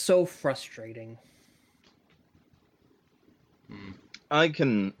that's so frustrating. I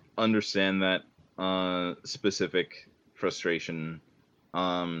can understand that specific frustration.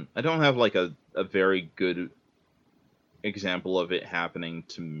 I don't have like a very good example of it happening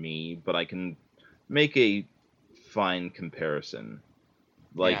to me, but I can make a fine comparison.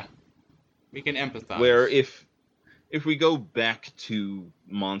 Like, yeah. We can empathize. Where if we go back to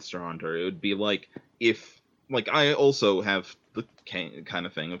Monster Hunter, it would be like if, like, I also have the kind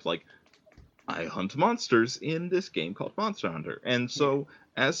of thing of like, I hunt monsters in this game called Monster Hunter, and so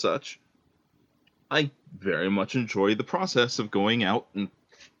as such, I very much enjoy the process of going out and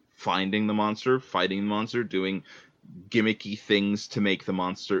finding the monster, fighting the monster, doing gimmicky things to make the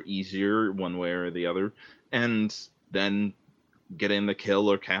monster easier one way or the other, and then getting the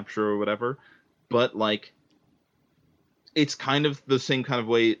kill or capture or whatever. But like, it's kind of the same kind of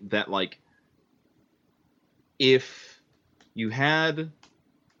way that, like, if you had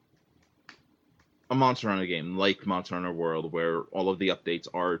a Monster Hunter game like Monster Hunter World, where all of the updates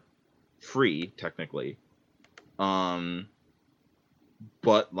are free technically, but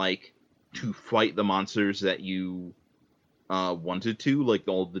like, to fight the monsters that you wanted to, like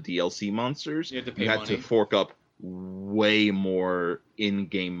all the DLC monsters, you had to fork up way more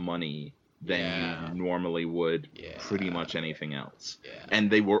in-game money than you normally would pretty much anything else.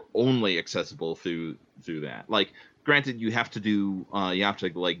 And they were only accessible through that. Like, granted, you have to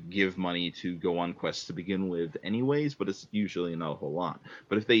like give money to go on quests to begin with anyways, but it's usually not a whole lot.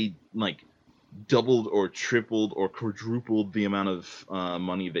 But if they like doubled or tripled or quadrupled the amount of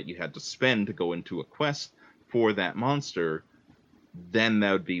money that you had to spend to go into a quest for that monster, then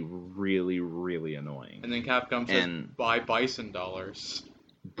that would be really, really annoying. And then Capcom says, buy Bison dollars.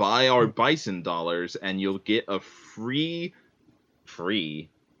 Buy our Bison dollars, and you'll get a free,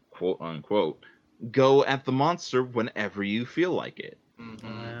 quote unquote, go at the monster whenever you feel like it.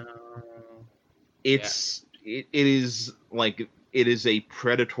 It is like, it is a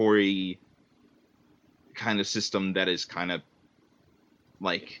predatory kind of system that is kind of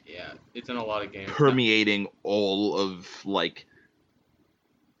like, it's in a lot of games permeating all of, like,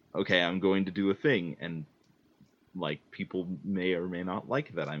 okay, I'm going to do a thing, and like people may or may not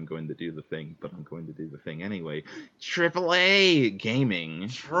like that I'm going to do the thing, but I'm going to do the thing anyway. AAA gaming.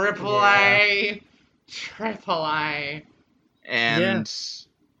 Triple A, Triple A. And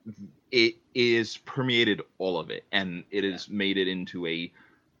it is permeated all of it, and it has made it into a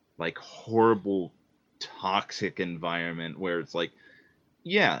like horrible toxic environment where it's like,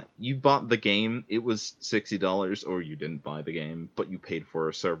 yeah, you bought the game, it was $60, or you didn't buy the game, but you paid for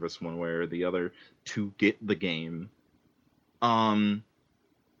a service one way or the other to get the game.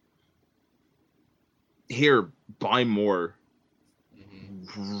 Here, buy more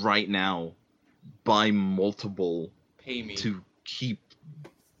right now. Buy multiple Pay me. to keep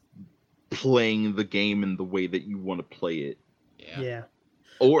playing the game in the way that you want to play it. Yeah.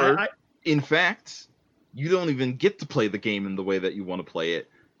 Or, in fact, you don't even get to play the game in the way that you want to play it.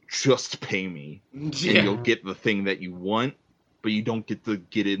 Just pay me. And you'll get the thing that you want, but you don't get to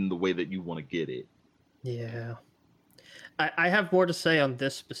get it in the way that you want to get it. Yeah. I have more to say on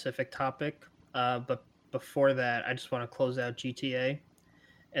this specific topic, but before that, I just want to close out GTA.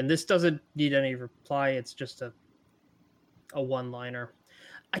 And this doesn't need any reply, it's just a one-liner.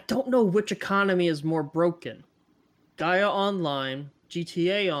 I don't know which economy is more broken. Gaia Online,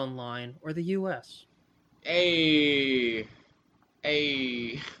 GTA Online, or the US? Hey.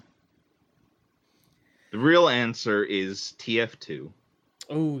 The real answer is TF2.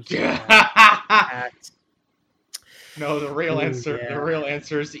 Oh, yeah. No, the real Ooh, answer. yeah. The real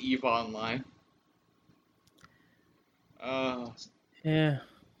answer is EVE Online. Yeah.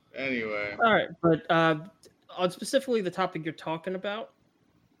 Anyway. All right, but on specifically the topic you're talking about,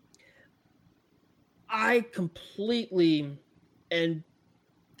 I completely, and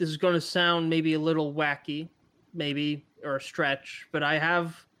this is going to sound maybe a little wacky, maybe, or a stretch, but I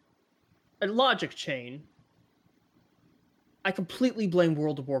have a logic chain. I completely blame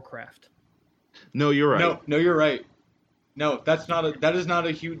World of Warcraft. No, you're right. No, you're right. No, that is not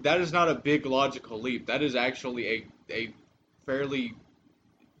a big logical leap. That is actually a fairly,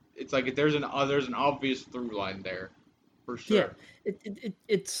 it's like there's an obvious through line there, for sure. Yeah,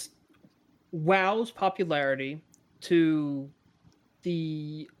 it's WoW's popularity to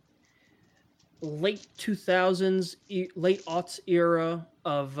the late 2000s, late aughts era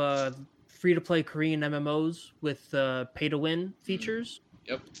of free-to-play Korean MMOs with pay-to-win features.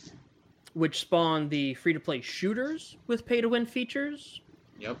 Yep. Which spawned the free-to-play shooters with pay-to-win features.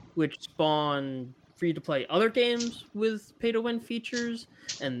 Yep. Which spawned free-to-play other games with pay-to-win features,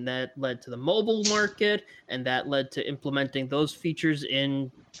 and that led to the mobile market, and that led to implementing those features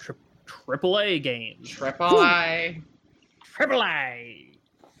in AAA games. Triple A.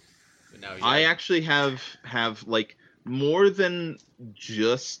 No, I actually have like more than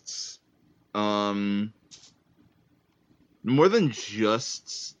just like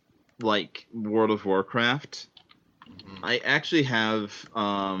World of Warcraft. I actually have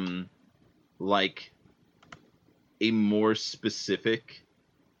like a more specific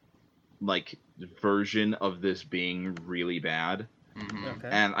like version of this being really bad. Okay.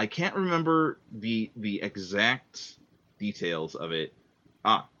 And I can't remember the exact details of it.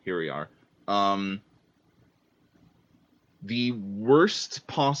 Here we are. The worst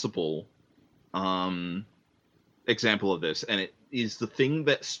possible example of this, and it is the thing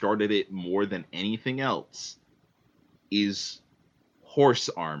that started it more than anything else, is horse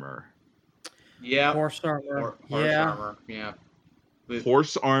armor. Yeah. Horse armor. Horse armor. Yeah.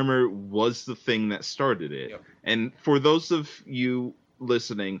 Horse armor was the thing that started it. Yep. And for those of you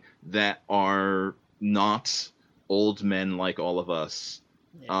listening that are not old men like all of us,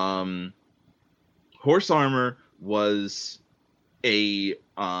 horse armor was a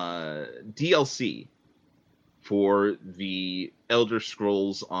DLC for the Elder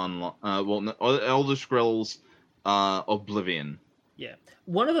Scrolls Elder Scrolls Oblivion. Yeah.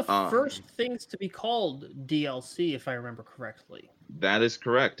 One of the first things to be called DLC, if I remember correctly. That is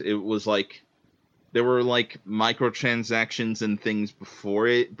correct. It was like there were like microtransactions and things before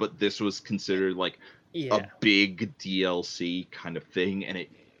it, but this was considered like a big DLC kind of thing, and it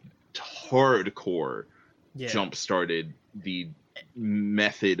hardcore jump started the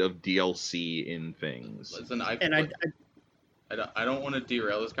method of DLC in things. Listen, I don't want to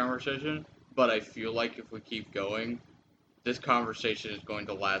derail this conversation, but I feel like if we keep going, this conversation is going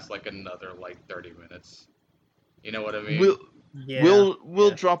to last like another 30 minutes. You know what I mean?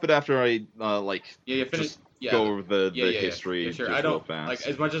 We'll drop it after I finish. Go over the history. Yeah, sure. Just I don't real fast. like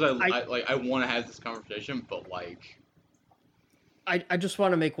as much as I want to have this conversation, but like I just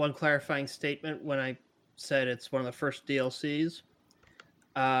want to make one clarifying statement when I said it's one of the first DLCs.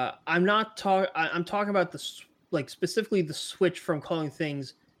 I'm talking about specifically the switch from calling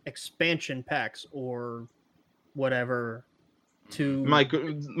things expansion packs or whatever to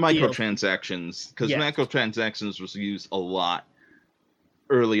microtransactions, because Yes. microtransactions was used a lot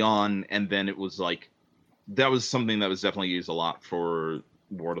early on, and then it was like that was something that was definitely used a lot for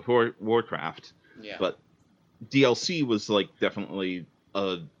World of Warcraft. Yeah. But DLC was like definitely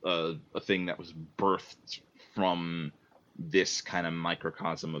a thing that was birthed from this kind of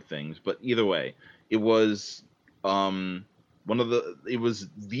microcosm of things. But either way, it was it was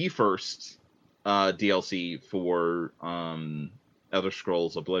the first DLC for Elder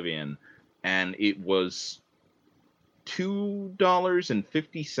Scrolls Oblivion, and it was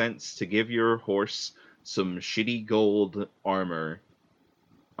 $2.50 to give your horse some shitty gold armor.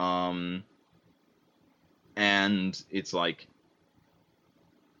 And it's like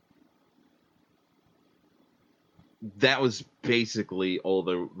that was basically all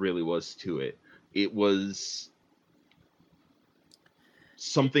there really was to it. It was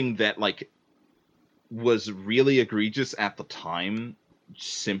something that like was really egregious at the time,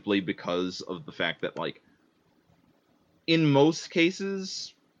 simply because of the fact that like in most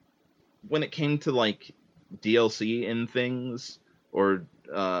cases when it came to like DLC and things or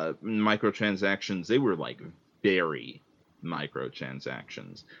microtransactions, they were like very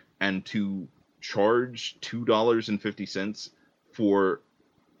microtransactions, and to charge $2.50 for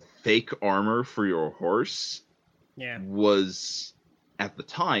fake armor for your horse was, at the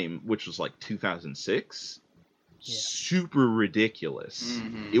time, which was like 2006, super ridiculous.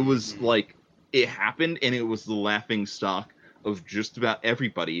 Mhm. It was like it happened, and it was the laughing stock of just about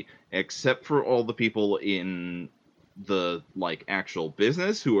everybody, except for all the people in the like actual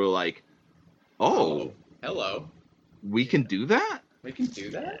business who were like, "Oh, hello, we can do that? we can do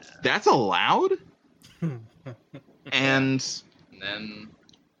that." That's allowed?" And And then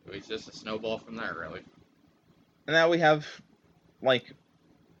it was just a snowball from there, really. now we have like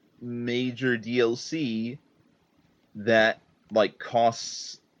major DLC that like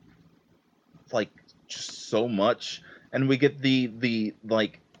costs like just so much, and we get the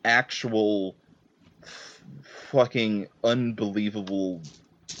like actual fucking unbelievable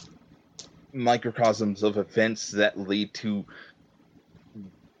microcosms of events that lead to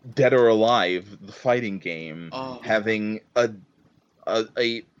Dead or Alive, the fighting game, having a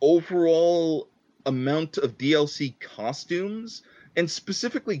overall amount of DLC costumes, and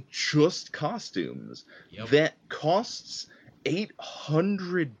specifically just costumes, that costs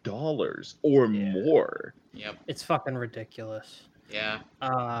 $800 or more. Yep. It's fucking ridiculous. Yeah.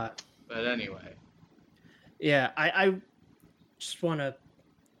 But anyway. Yeah, I just want to...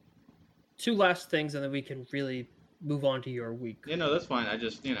 Two last things, and then we can really move on to your week. Yeah, no, that's fine. I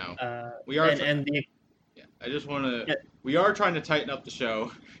just, we are... I just want to... Yeah. We are trying to tighten up the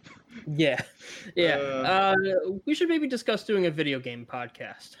show. Yeah. We should maybe discuss doing a video game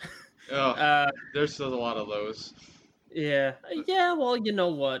podcast. There's still a lot of those. Yeah. Yeah, well, you know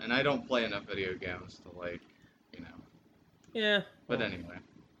what? And I don't play enough video games to, like, Yeah. But anyway.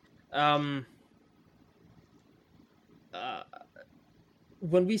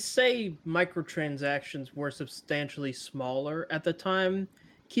 When we say microtransactions were substantially smaller at the time,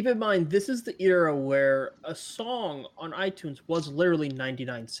 keep in mind this is the era where a song on iTunes was literally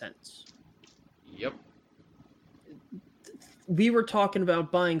 99 cents. Yep. We were talking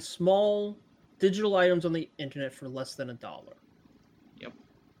about buying small digital items on the internet for less than $1. Yep.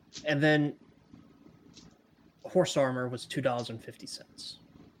 And then horse armor was $2.50.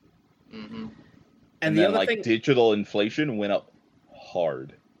 Mm-hmm. And the then, other thing, digital inflation went up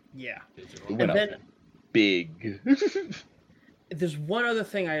hard. Yeah. It went up big. There's one other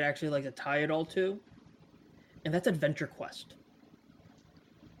thing I'd actually like to tie it all to, and that's Adventure Quest.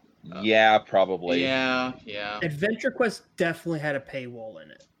 Yeah, probably. Yeah. Adventure Quest definitely had a paywall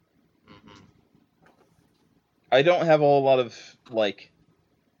in it. Mm-hmm. I don't have a whole lot of,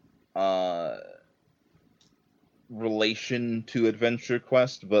 relation to Adventure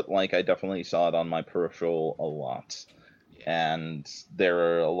Quest, but, I definitely saw it on my peripheral a lot. And there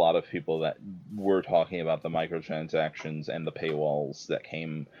are a lot of people that were talking about the microtransactions and the paywalls that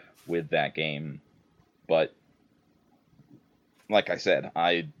came with that game. But, like I said,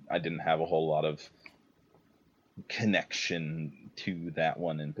 I didn't have a whole lot of connection to that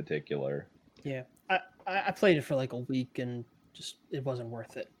one in particular. Yeah, I played it for a week and just it wasn't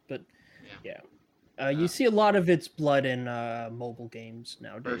worth it. But yeah. You see a lot of its blood in mobile games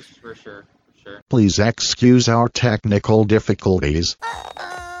nowadays. For sure. Please excuse our technical difficulties.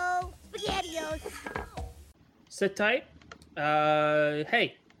 Uh-oh, SpaghettiOs. Sit tight.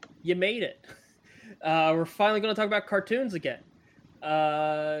 Hey, you made it. We're finally going to talk about cartoons again.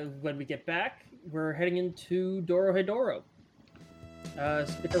 When we get back, we're heading into Dorohedoro.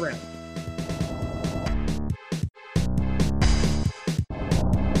 Stick around.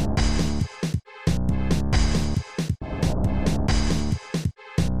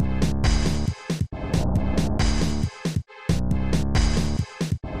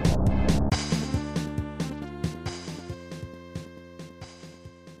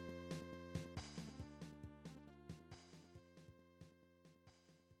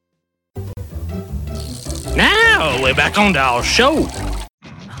 we're back on our show.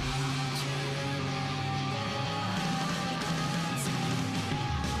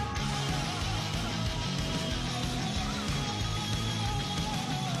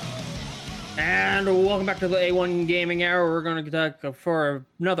 And welcome back to the A1 Gaming Hour. We're going to talk for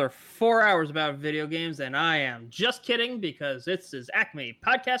another 4 hours about video games, and I am just kidding because this is Acme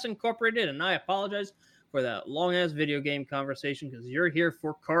Podcast Incorporated, and I apologize for that long-ass video game conversation because you're here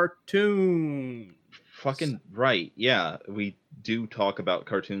for cartoons. Fucking right. Yeah, we do talk about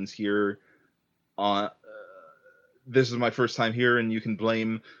cartoons here. This is my first time here, and you can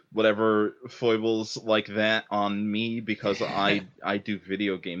blame whatever foibles like that on me because I do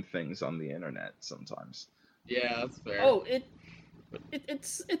video game things on the internet sometimes. Yeah, that's fair. Oh,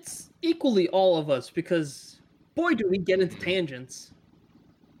 it's equally all of us because boy do we get into tangents.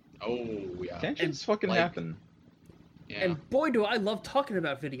 Oh yeah. Tangents fucking happen. Yeah. And boy do I love talking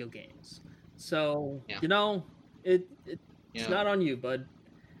about video games. So Yeah. you know, it's Yeah. not on you, bud.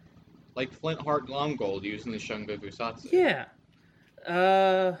 Like Flint Heart Glomgold using the Shungoku Satsu. Yeah.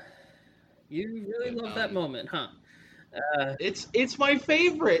 You really love that moment, huh? It's my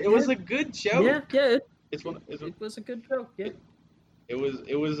favorite. It was a good joke. Yeah. It was a good joke. Yeah. It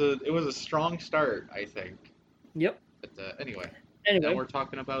was a strong start, I think. Yep. But anyway. Anyway, Now we're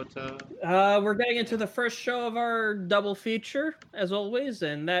talking about. We're getting into the first show of our double feature, as always,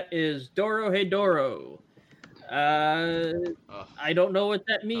 and that is Doro Hey Doro. I don't know what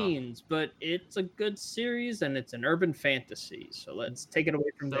that means, but it's a good series and it's an urban fantasy. So let's take it away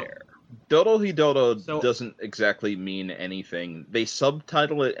from there. Dorohedoro doesn't exactly mean anything. They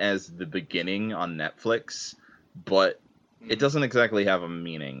subtitle it as The Beginning on Netflix, but it doesn't exactly have a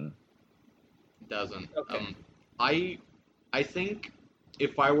meaning. It doesn't. Okay. I think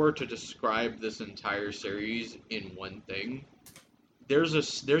if I were to describe this entire series in one thing, there's a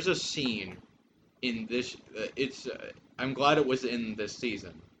scene in this. I'm glad it was in this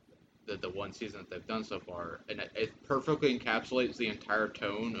season, the one season that they've done so far, and it perfectly encapsulates the entire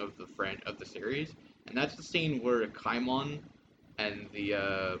tone of the series. And that's the scene where Kaimon and the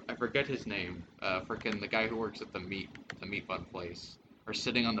I forget his name, the guy who works at the meat bun place, are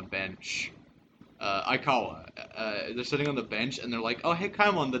sitting on the bench. Aikawa. They're sitting on the bench and they're like, "Oh, hey,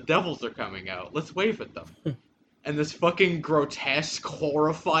 Kaimon, the devils are coming out. Let's wave at them." And this fucking grotesque,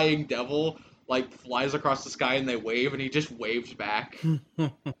 horrifying devil like flies across the sky and they wave and he just waves back.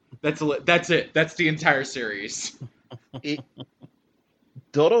 That's it. That's the entire series.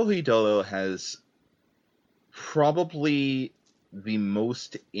 Dorohedoro has probably the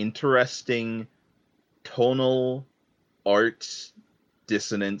most interesting tonal art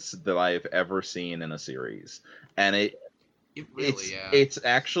dissonance that I have ever seen in a series, and it's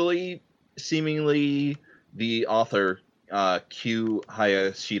actually seemingly the author Q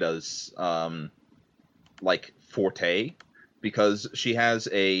Hayashida's forte, because she has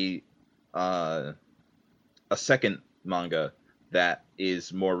a second manga that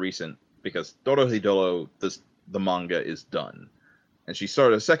is more recent, because Dorohedoro, the manga is done, and she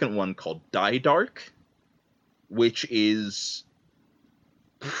started a second one called Die Dark, which is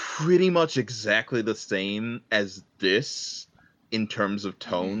pretty much exactly the same as this in terms of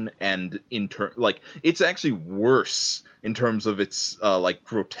tone, and it's actually worse in terms of its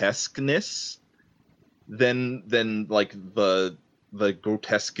grotesqueness than the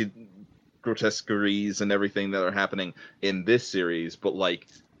grotesqueries and everything that are happening in this series, but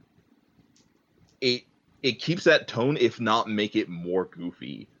it keeps that tone, if not make it more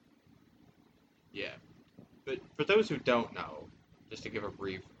goofy. Yeah, but for those who don't know, just to give a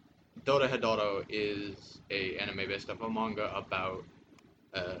brief, Dorohedoro is a anime based off a manga about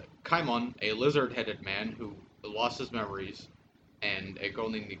Kaimon, a lizard-headed man who lost his memories, and a girl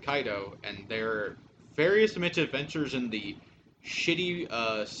named Nikaido, and their various adventures in the shitty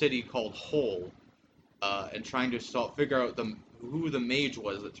city called Hole, and trying to figure out who the mage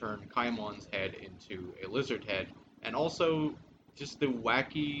was that turned Kaimon's head into a lizard head, and also just the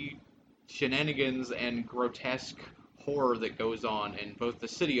wacky shenanigans and grotesque horror that goes on in both the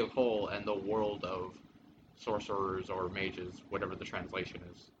city of Hole and the world of sorcerers or mages, whatever the translation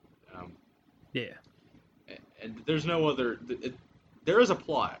is. Yeah. And there's no other. There is a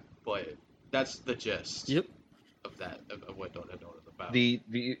plot, but that's the gist. Yep. Of that, of what Dorohedoro is about.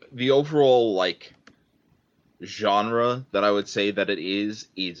 The overall genre that I would say that it is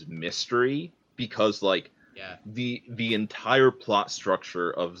mystery, because the entire plot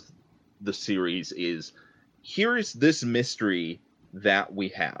structure of the series is, here is this mystery that we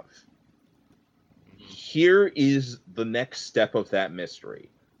have. Here is the next step of that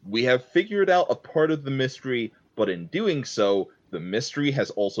mystery. We have figured out a part of the mystery, but in doing so, the mystery has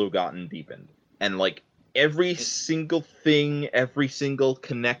also gotten deepened. And every single thing, every single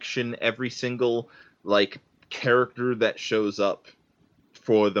connection, every single like character that shows up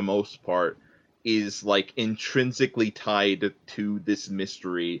for the most part is like intrinsically tied to this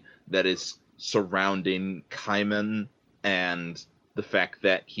mystery that is surrounding Kaiman and the fact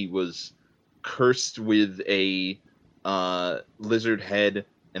that he was cursed with a lizard head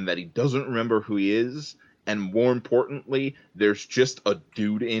and that he doesn't remember who he is, and more importantly, there's just a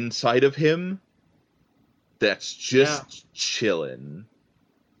dude inside of him that's just chilling.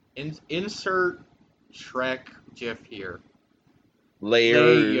 Insert Shrek GIF here.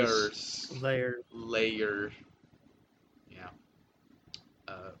 Layers. Layer. Yeah.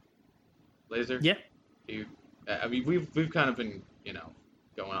 Laser. Yeah. I mean, we've kind of been,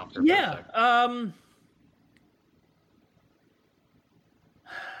 going off here. Yeah. For a second.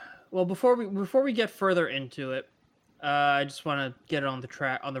 Well, before we get further into it, I just want to get it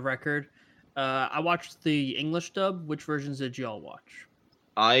on the record. I watched the English dub. Which versions did y'all watch?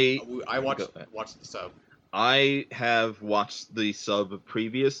 I watched the sub. I have watched the sub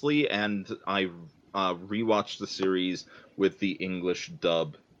previously, and I rewatched the series with the English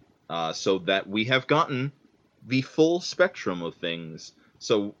dub, so that we have gotten the full spectrum of things.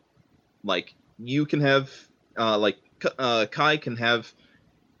 So, like, you can have, Kai can have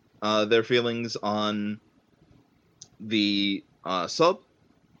their feelings on the sub.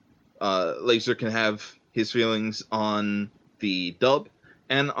 Laser can have his feelings on the dub,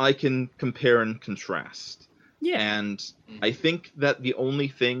 and I can compare and contrast. Yeah. And I think that the only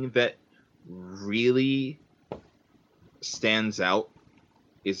thing that really stands out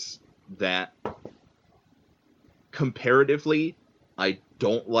is that comparatively, I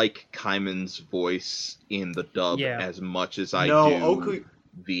don't like Kaiman's voice in the dub as much as I do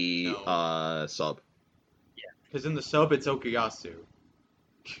the sub. Yeah, because in the sub it's Okuyasu,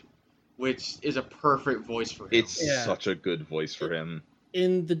 which is a perfect voice for him. It's such a good voice for him.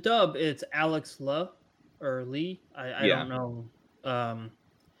 In the dub, it's Alex Lee. I don't know. And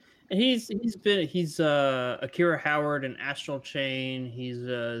he's Akira Howard in Astral Chain. He's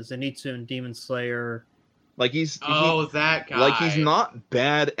Zenitsu in Demon Slayer. Like that guy. Like he's not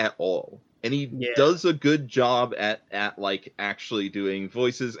bad at all, and he does a good job at like actually doing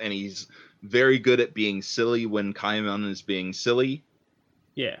voices, and he's very good at being silly when Kaiman is being silly.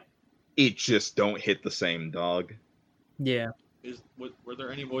 Yeah. It just don't hit the same, dog. Yeah. Were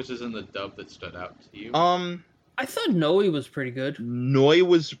there any voices in the dub that stood out to you? I thought Noi was pretty good. Noi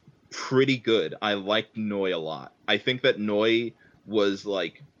was pretty good. I liked Noi a lot. I think that Noi was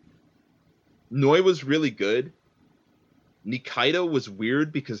really good. Nikaido was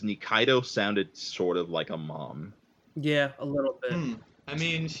weird because Nikaido sounded sort of like a mom. Yeah, a little bit. I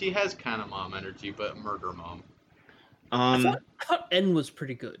mean, she has kind of mom energy, but murder mom. I thought N was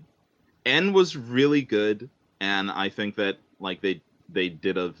pretty good. N was really good, and I think that like they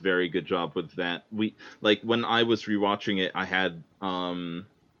did a very good job with that. When I was rewatching it, I had a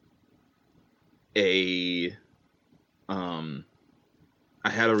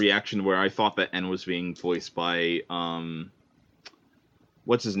reaction where I thought that N was being voiced by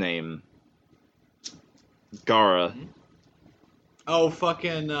what's his name? Gara. Oh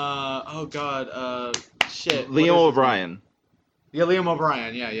fucking oh god, shit. Liam O'Brien. Yeah, Liam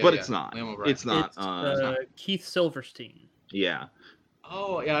O'Brien, yeah. But it's not. Liam O'Brien. It's not. Keith Silverstein. Yeah.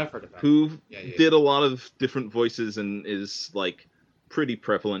 Oh, yeah, I've heard of that. Who did a lot of different voices and is like pretty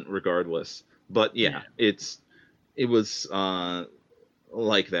prevalent regardless. But yeah. it was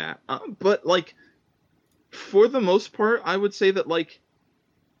like that. But like for the most part, I would say that like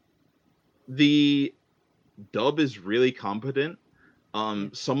the dub is really competent.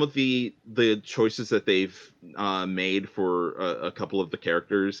 Some of the choices that they've made for a couple of the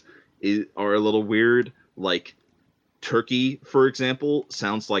characters are a little weird. Like Turkey, for example,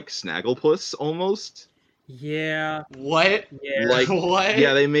 sounds like Snagglepuss almost. Yeah. What? Yeah. Like what?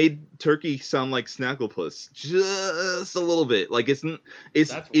 Yeah, they made Turkey sound like Snagglepuss just a little bit. Like it's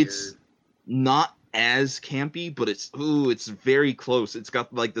not as campy, but it's very close. It's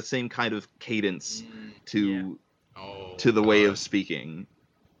got like the same kind of cadence to the way of speaking.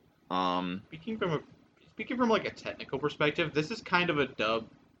 Speaking from like a technical perspective, this is kind of a dub,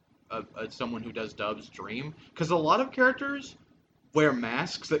 someone who does dubs dream, because a lot of characters wear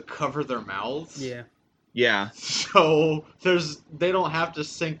masks that cover their mouths. Yeah. Yeah. So they don't have to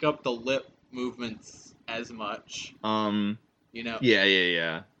sync up the lip movements as much. You know.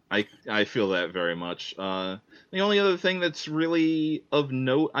 Yeah. I feel that very much. The only other thing that's really of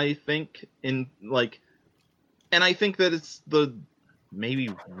note, I think, and I think that it's the maybe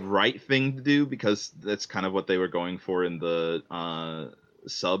right thing to do because that's kind of what they were going for in the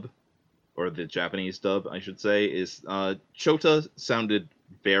sub or the Japanese dub, I should say, is Chota sounded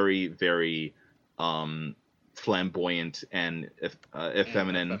very, very flamboyant and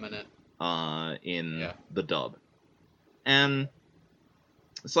effeminate in the dub. And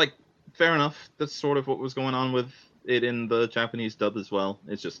it's like, fair enough. That's sort of what was going on with it in the Japanese dub as well.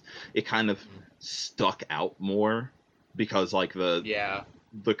 It's just, it kind of stuck out more because like the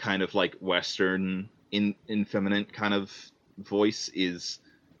kind of like Western effeminate kind of voice is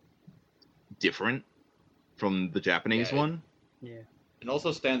different from the Japanese one. It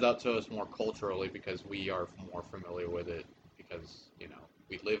also stands out to us more culturally because we are more familiar with it because, you know,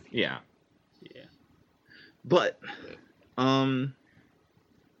 we live here. Yeah. But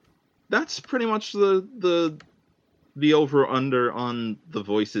that's pretty much the over under on the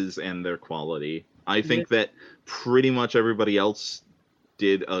voices and their quality. I think that pretty much everybody else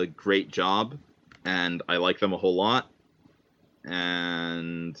did a great job, and I like them a whole lot.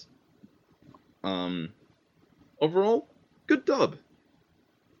 And overall, good dub.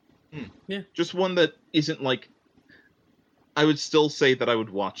 Yeah. Just one that isn't like. I would still say that I would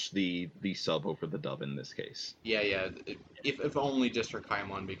watch the sub over the dub in this case. Yeah. If only just for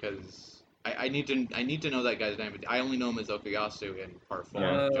Kaimon, because I need to know that guy's name. I only know him as Okuyasu in Part 4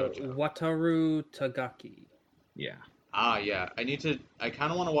 of JoJo. Wataru Tagaki. Yeah. Yeah. I kind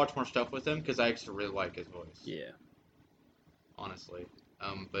of want to watch more stuff with him because I actually really like his voice. Yeah. Honestly.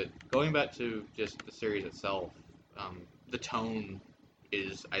 But going back to just the series itself, the tone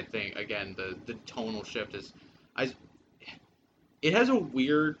is, I think, again, the tonal shift is... It has a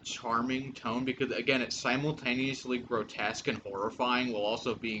weird, charming tone because, again, it's simultaneously grotesque and horrifying while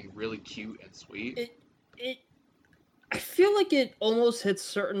also being really cute and sweet. I feel like it almost hits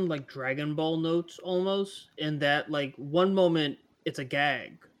certain, like, Dragon Ball notes, almost, in that, like, one moment, it's a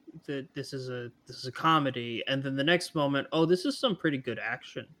gag, that this is a comedy, and then the next moment, oh, this is some pretty good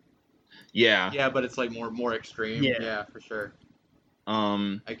action. Yeah. Yeah, but it's, like, more extreme. Yeah, for sure.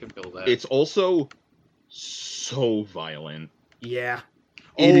 I can feel that. It's also so violent. Yeah.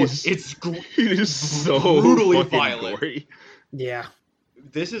 It is so brutally violent. Gory. Yeah.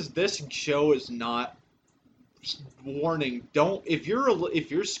 This show is not warning. Don't if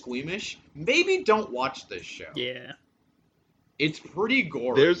you're squeamish, maybe don't watch this show. Yeah. It's pretty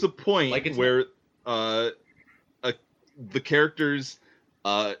gory. There's a point like where the characters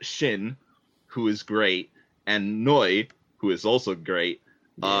Shin, who is great, and Noi, who is also great,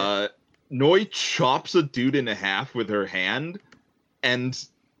 Noi chops a dude in half with her hand, and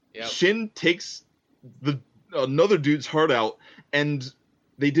Shin takes another dude's heart out, and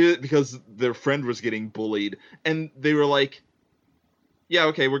they did it because their friend was getting bullied, and they were like, yeah,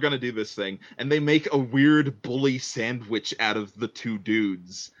 okay, we're gonna do this thing. And they make a weird bully sandwich out of the two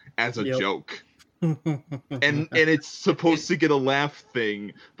dudes as a joke. and it's supposed to get a laugh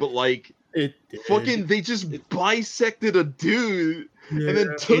thing, but like, they just bisected a dude and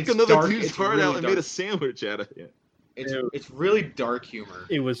then took another dude's heart out and made a sandwich out of it. It's really dark humor.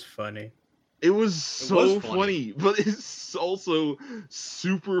 It was funny. It was so funny, but it's also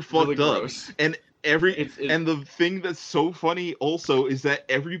super fucked up. Gross. And and the thing that's so funny also is that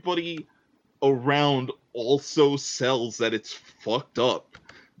everybody around also sells that it's fucked up.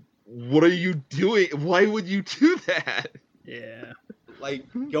 What are you doing? Why would you do that? Yeah. Like,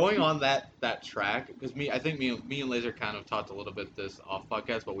 going on that track, because I think me and Laser kind of talked a little bit this off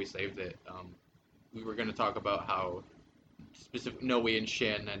podcast, but we saved it. We were going to talk about how specific Noe and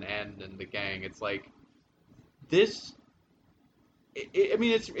Shin and End and the gang, it's like, this,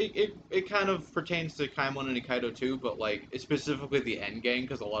 it kind of pertains to Kaimon and Nikaido too, but like, it's specifically the End gang,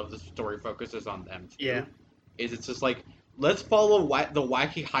 because a lot of the story focuses on them too. Yeah. It's just like, let's follow the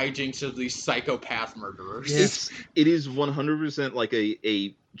wacky hijinks of these psychopath murderers. Yes. It is 100% like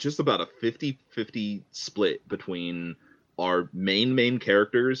a just about a 50-50 split between our main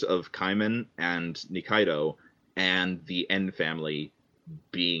characters of Kaiman and Nikaido and the N family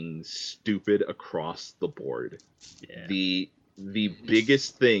being stupid across the board. Yeah. The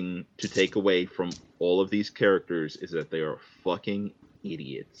biggest thing to take away from all of these characters is that they are fucking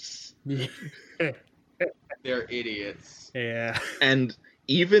idiots. They're idiots. Yeah. And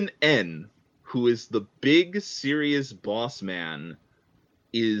even N, who is the big, serious boss man,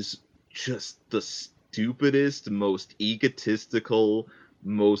 is just the stupidest, most egotistical,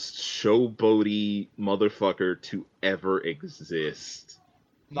 most showboaty motherfucker to ever exist.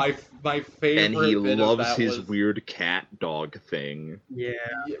 My favorite and he bit loves of that his was... weird cat dog thing. Yeah.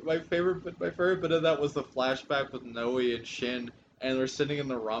 My favorite bit of that was the flashback with Noe and Shin, and they're sitting in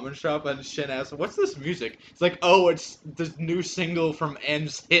the ramen shop, and Shin asks, "What's this music?" It's like, "Oh, it's the new single from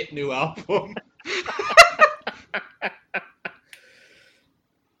N's hit new album."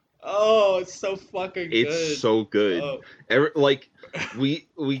 Oh, it's so fucking good. It's so good. Oh. Like we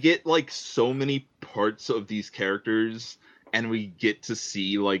get like so many parts of these characters, and we get to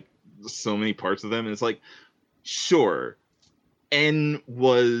see like so many parts of them, and it's like, sure, N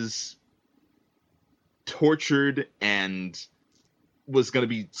was tortured and was gonna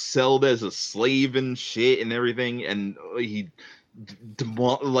be sold as a slave and shit and everything, and he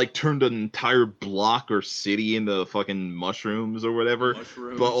like turned an entire block or city into fucking mushrooms or whatever.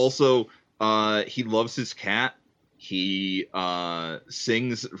 Mushrooms. But also, he loves his cat. He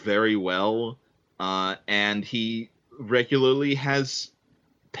sings very well, and he regularly has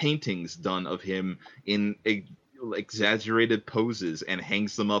paintings done of him in exaggerated poses and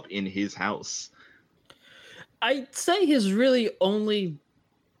hangs them up in his house. I'd say his really only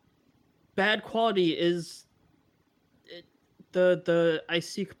bad quality is the I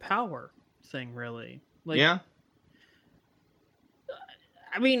seek power thing, really. Like, Yeah,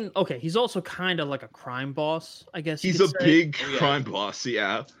 I mean, okay, he's also kind of like a crime boss, I guess. you he's a could say. big Oh, yeah. crime boss.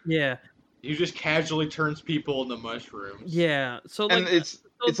 Yeah, Yeah, He just casually turns people into mushrooms. yeah. So like, and it's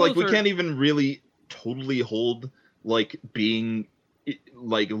those like we are- can't even really totally hold like being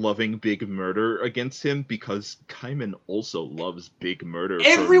like loving big murder against him, because Kaiman also loves big murder.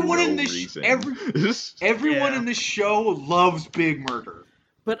 Everyone for no in this reason. everyone Yeah. in the show loves big murder.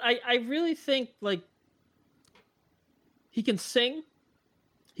 But I really think like he can sing,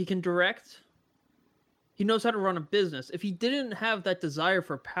 he can direct, he knows how to run a business. If he didn't have that desire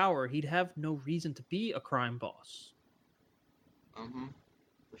for power, he'd have no reason to be a crime boss.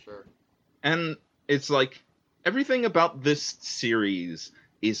 For sure. And it's like everything about this series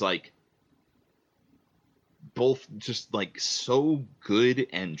is like both just like so good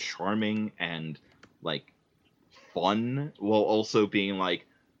and charming and like fun, while also being like,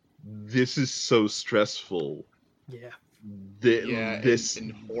 this is so stressful. Yeah. Yeah, This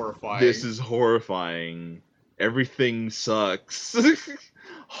and horrifying. this is horrifying. Everything sucks.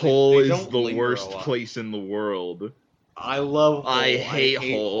 Hole they is don't the linger a worst lot. place in the world. I love Hole. I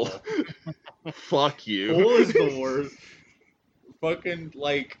hate Hole. Fuck you. Hole is the worst. Fucking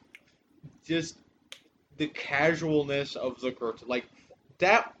like, just the casualness of the like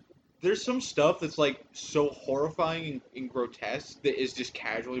that. There's some stuff that's like so horrifying and grotesque that is just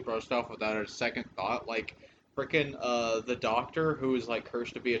casually brushed off without a second thought. Like frickin' the doctor who is like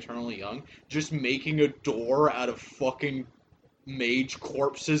cursed to be eternally young, just making a door out of fucking mage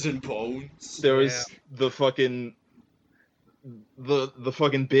corpses and bones. There was the fucking the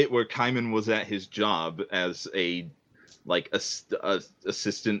fucking bit where Kaiman was at his job as a like a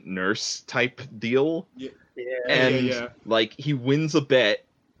assistant nurse type deal, and yeah. like he wins a bet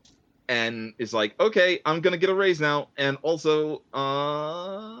and is like, okay, I'm gonna get a raise now, and also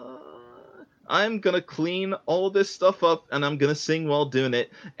I'm gonna clean all this stuff up, and I'm gonna sing while doing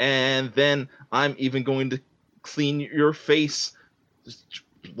it, and then I'm even going to clean your face,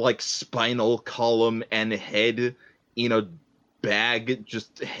 like spinal column and head in a bag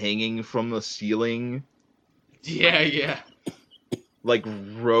just hanging from the ceiling, Yeah. like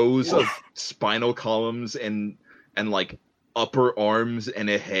rows of spinal columns and like upper arms and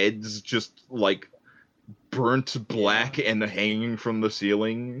heads just like burnt black and hanging from the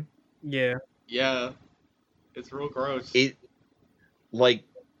ceiling. Yeah. Yeah. It's real gross. It like,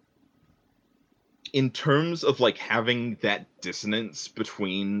 in terms of like having that dissonance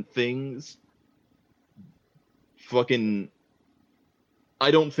between things, fucking I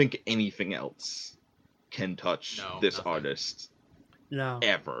don't think anything else can touch No, this nothing. artist No.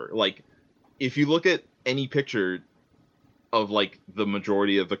 ever. Like, if you look at any picture of like the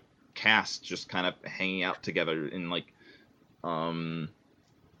majority of the cast just kind of hanging out together in like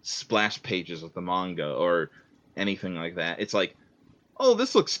splash pages of the manga or anything like that, it's like, oh,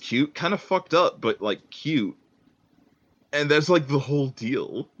 this looks cute, kind of fucked up, but like cute, and that's like the whole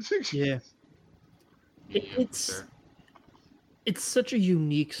deal. Yeah. It's sure. it's such a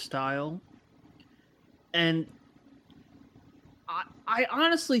unique style, and I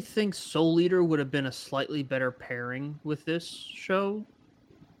honestly think Soul Eater would have been a slightly better pairing with this show.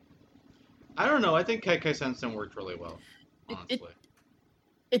 I don't know. I think Kei Sensen worked really well. Honestly.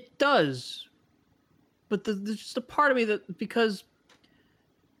 It does, but there's just a part of me that, because,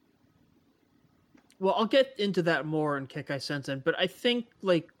 well, I'll get into that more in Kekai Sensen, but I think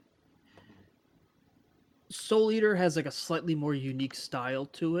like Soul Eater has like a slightly more unique style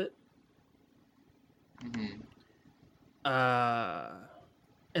to it. Mhm.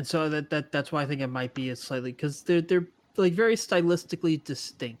 And so that's why I think it might be a slightly, because they're like very stylistically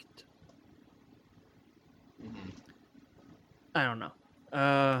distinct. Mhm. I don't know.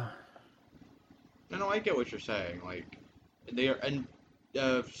 No, I get what you're saying. Like, they are, and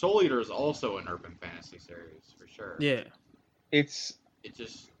Soul Eater is also an urban fantasy series for sure. Yeah, It's It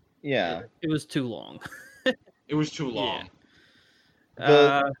just yeah. it was too long. it was too long.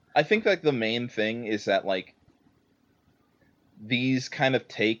 I think like the main thing is that like these kind of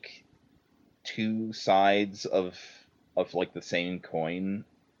take two sides of like the same coin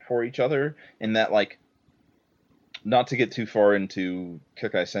for each other, in that like, not to get too far into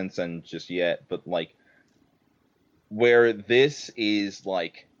Kekai Sensen just yet, but like where this is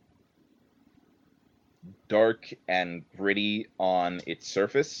like dark and gritty on its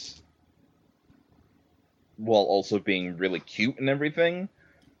surface while also being really cute and everything,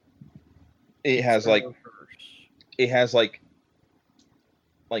 it has like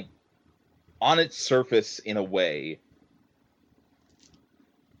on its surface, in a way,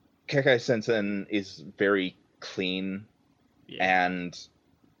 Kekai Sensen is very clean and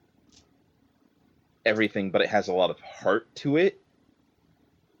everything, but it has a lot of heart to it.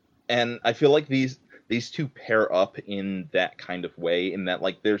 And I feel like these two pair up in that kind of way, in that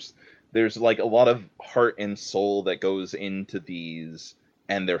like there's like a lot of heart and soul that goes into these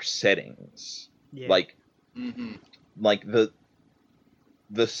and their settings. Yeah. Like Mm-hmm. like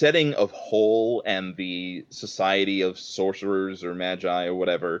the setting of Hole and the society of sorcerers or magi or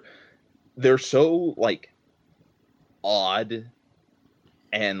whatever, they're so like odd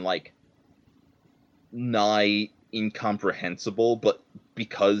and like nigh incomprehensible, but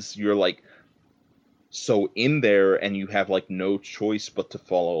because you're like so in there and you have like no choice but to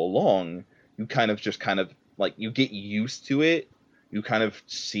follow along, you kind of like you get used to it. You kind of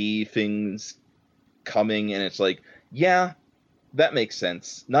see things coming and it's like, yeah, that makes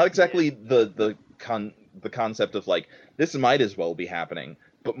sense. Not exactly the concept of like this might as well be happening,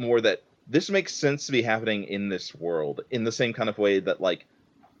 but more that this makes sense to be happening in this world, in the same kind of way that like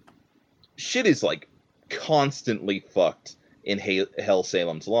shit is like constantly fucked in Hell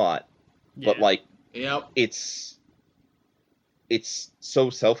Salem's Lot, but like Yep. it's so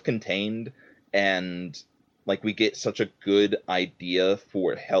self-contained, and like we get such a good idea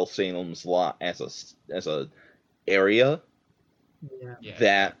for Hell Salem's Lot as a area Yeah,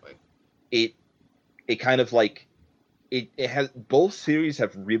 that exactly. it kind of like it has, both series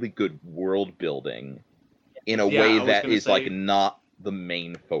have really good world building in a Yeah, I way was that gonna is say- like not the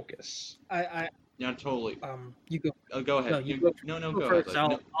main focus. I Yeah, totally. you go. Go ahead. No, you go. No, Go go first.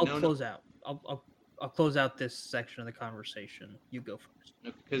 ahead. I'll close out. I'll close out this section of the conversation. You go first.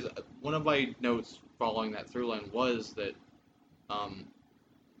 Because one of my notes following that through line was that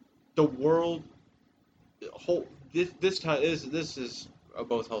the world whole this is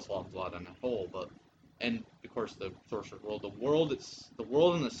both Hell's Lot and a whole, but and of course the Sorcerer's World. The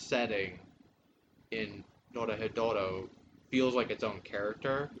world and the setting in Dorohedoro feels like its own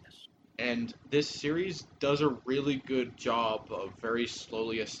character. Yes. And this series does a really good job of very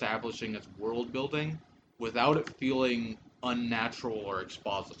slowly establishing its world building without it feeling unnatural or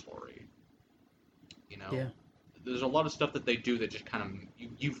expository. You know, Yeah. There's a lot of stuff that they do that just kind of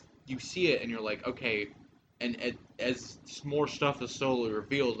you see it and you're like, okay, and as more stuff is slowly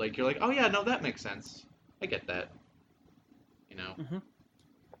revealed, like you're like, oh yeah, no, that makes sense. I get that. You know. Mm-hmm.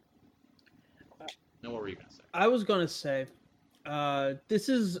 No, what were you gonna say? I was gonna say, this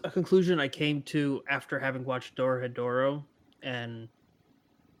is a conclusion I came to after having watched Dorohedoro, and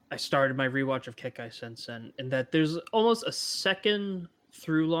I started my rewatch of Kekai Sensen, and that there's almost a second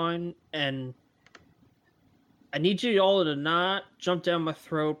through line, and I need you all to not jump down my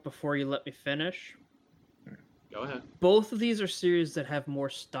throat before you let me finish. Go ahead. Both of these are series that have more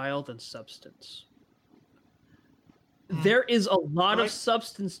style than substance. There is a lot of Right.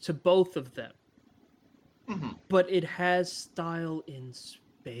 substance to both of them, Mm-hmm. but it has style in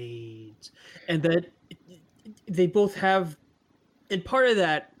spades, and that they both have. And part of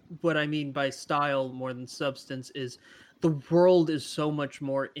that, what I mean by style more than substance, is the world is so much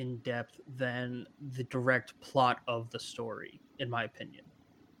more in depth than the direct plot of the story, in my opinion.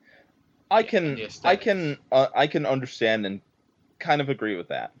 I and can the I aesthetics. can understand and kind of agree with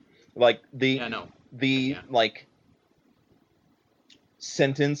that. Like Yeah, no. the Yeah. like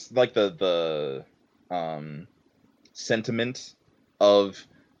sentence, like the sentiment of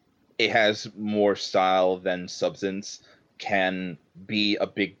it has more style than substance can be a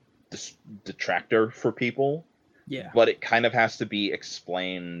big detractor for people, Yeah. but it kind of has to be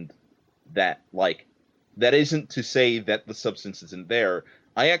explained that like that isn't to say that the substance isn't there.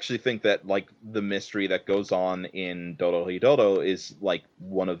 I actually think that like the mystery that goes on in Dorohedoro is like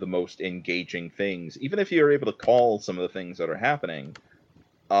one of the most engaging things, even if you're able to call some of the things that are happening.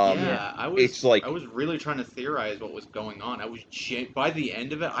 Yeah, it's like I was really trying to theorize what was going on. By the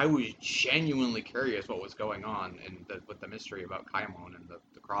end of it, I was genuinely curious what was going on with the mystery about Kaimon and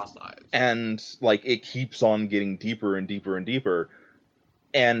the cross eyes. and like it keeps on getting deeper and deeper and deeper.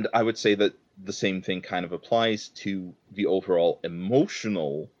 And I would say that the same thing kind of applies to the overall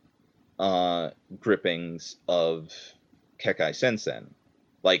emotional grippings of Kekai Sensen.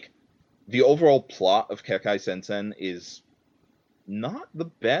 Like, the overall plot of Kekai Sensen is not the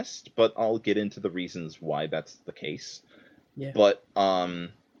best, but I'll get into the reasons why that's the case. Yeah. But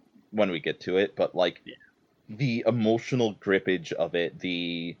when we get to it, but like the emotional grippage of it,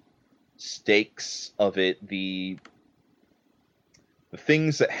 the stakes of it, the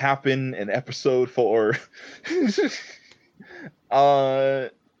things that happen in episode 4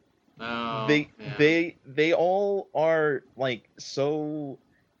 they all are like so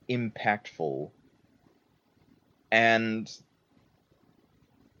impactful, and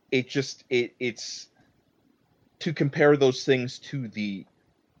it's to compare those things to the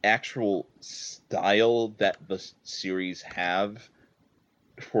actual style that the series have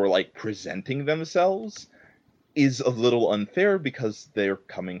for like presenting themselves is a little unfair, because they're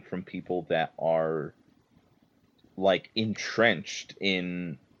coming from people that are like entrenched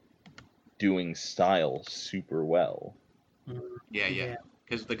in doing style super well. Yeah.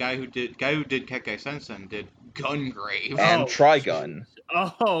 Because the guy who did Kekai Sensen did Gungrave. And Trigun.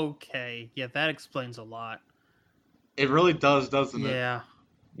 Oh, okay. Yeah, that explains a lot. It really does, doesn't it? Yeah.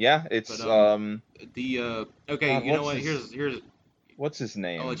 Yeah, it's But, God, you know what? what's Here's what's his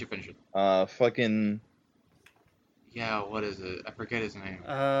name? I'll let you finish it. Fucking Yeah, what is it? I forget his name.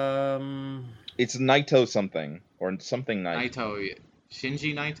 it's Naito something or something Naito. Naito,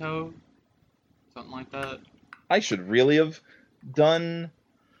 Shinji Naito, something like that. I should really have done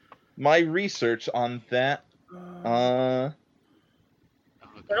my research on that. Oh,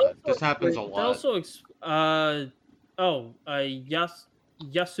 God. This happens a lot. That also,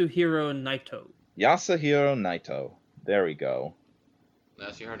 Yasuhiro Naito. Yasuhiro Naito. There we go.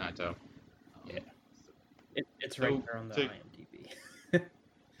 That's your Naito. Yeah. It's right there on the IMDb.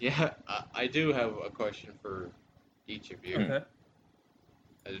 Yeah, I do have a question for each of you. Okay.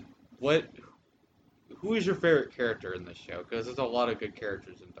 Who is your favorite character in this show? Because there's a lot of good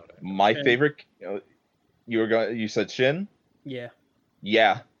characters in Dota. My Shin. favorite. You said Shin? Yeah.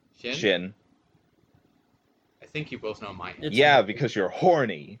 Yeah, Shin? Shin. I think you both know mine. It's Yeah, okay. because you're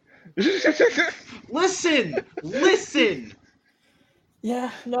horny. Listen!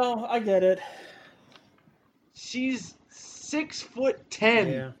 Yeah, no, I get it. She's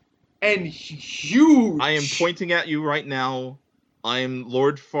 6'10" Yeah. and huge. I am pointing at you right now. I am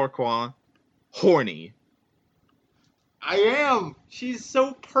Lord Farquaad. Horny. I am. She's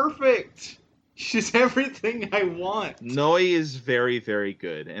so perfect. She's everything I want. Noe is very, very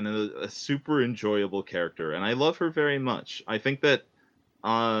good and a super enjoyable character, and I love her very much. I think that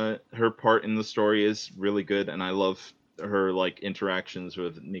her part in the story is really good, and I love her like interactions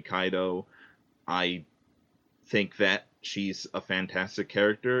with Nikaido. I think that she's a fantastic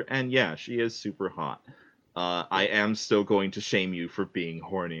character, and yeah, she is super hot. I am still going to shame you for being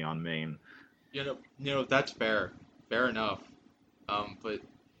horny on main. You know that's fair. Fair enough. But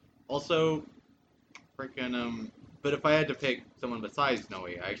also, freaking But if I had to pick someone besides Noe,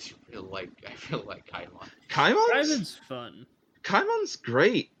 I feel like Kaimon. Kaiman's fun. Kaimon's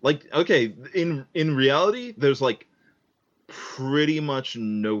great. Like, okay, in reality, there's like pretty much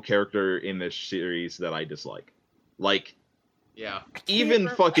no character in this series that I dislike. Like, Yeah. even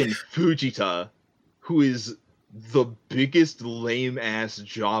fucking Fujita, who is the biggest lame ass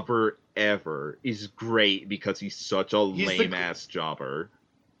jobber ever, is great because he's such a lame ass jobber.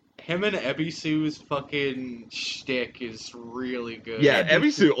 Him and Ebisu's fucking shtick is really good. Yeah,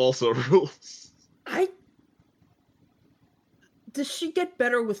 Ebisu also rules. Does she get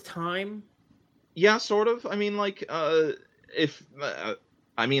better with time? Yeah, sort of. I mean, like, if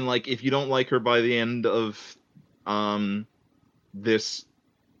you don't like her by the end of this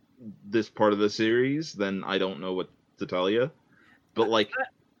part of the series, then I don't know what to tell you. But like,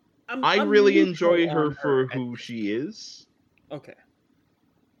 I really enjoy her for who she is. Okay.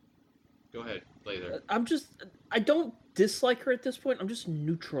 Go ahead, Laser. I don't dislike her at this point. I'm just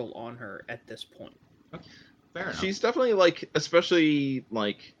neutral on her at this point. Fair enough. She's definitely like, especially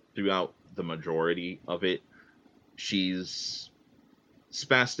like throughout the majority of it, she's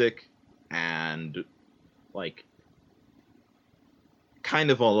spastic and like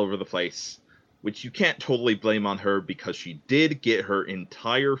kind of all over the place, which you can't totally blame on her because she did get her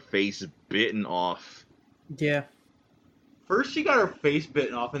entire face bitten off. Yeah. First she got her face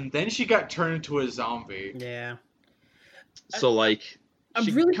bitten off, and then she got turned into a zombie. Yeah. So like, I'm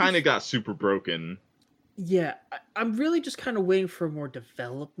she really kind of just- got super broken. Yeah, I'm really just kind of waiting for more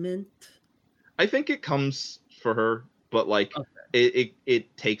development. I think it comes for her, but like Okay.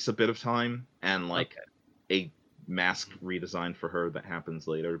 it takes a bit of time and like Okay. a mask redesign for her that happens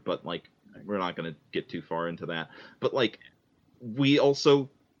later. But like we're not gonna get too far into that. But like we also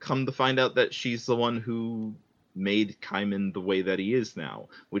come to find out that she's the one who made Kaiman the way that he is now,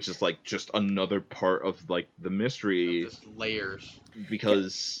 which is like just another part of like the mystery Just layers.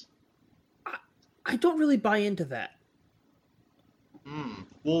 because I don't really buy into that.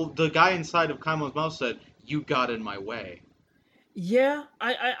 Well, the guy inside of Kaimon's mouth said, "You got in my way." Yeah,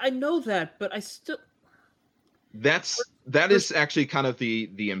 I know that, but I still that is actually kind of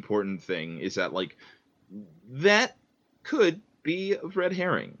the important thing is that like that could be a red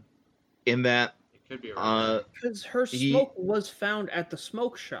herring in that It could be a because her smoke was found at the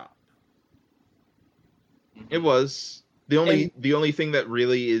smoke shop. it was the only thing that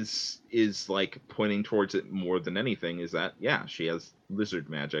really is like pointing towards it more than anything is that yeah, she has lizard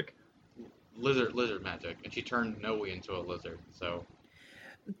magic. lizard magic, and she turned Noe into a lizard. So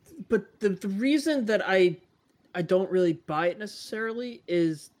But the reason that I don't really buy it necessarily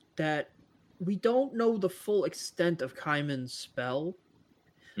is that we don't know the full extent of Kaiman's spell.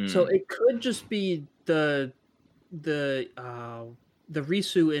 So it could just be the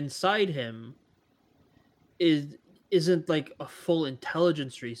Risu inside him isn't like a full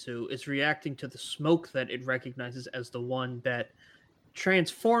intelligence Risu. It's reacting to the smoke that it recognizes as the one that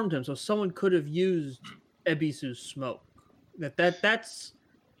transformed him. So someone could have used Ebisu's smoke. That's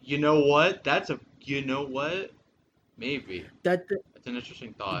you know what? Maybe that's an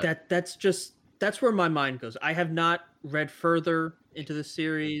interesting thought. that's where my mind goes. I have not read further into the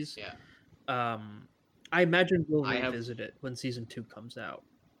series. Yeah. I imagine we'll I have- revisit it when season 2 comes out.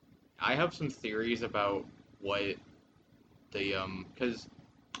 I have some theories about what the because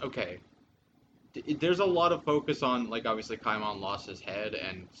okay, there's a lot of focus on like obviously Kaimon lost his head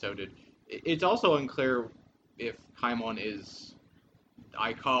and so did. It's also unclear if Kaimon is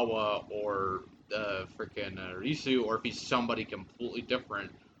Aikawa or freaking Risu, or if he's somebody completely different,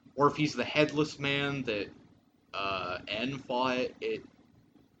 or if he's the headless man that En fought it,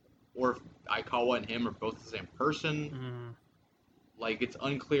 or if Aikawa and him are both the same person. Like it's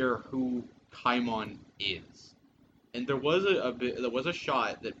unclear who Kaimon is, and there was a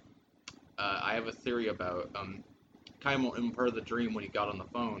shot that I have a theory about. Kaimon in part of the dream when he got on the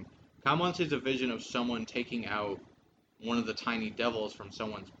phone, Kaimon sees a vision of someone taking out one of the tiny devils from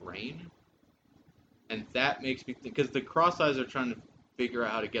someone's brain, and that makes me think because the Cross Eyes are trying to figure out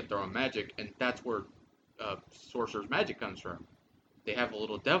how to get their own magic, and that's where Sorcerer's magic comes from. They have a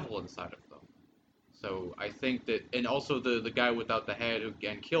little devil inside of them. So I think that, and also the guy without the head who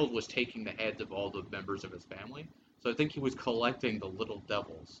again killed was taking the heads of all the members of his family. So I think he was collecting the little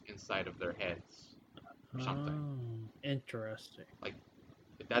devils inside of their heads or something. Oh, interesting. Like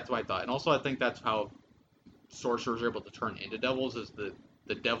that's what I thought, and also I think that's how sorcerers are able to turn into devils is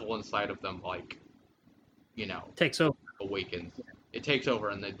the devil inside of them Takes over. awakens. It takes over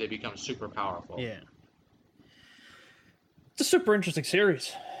and they become super powerful. Yeah. It's a super interesting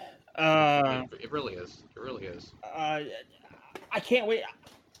series. It really is. It really is. I can't wait.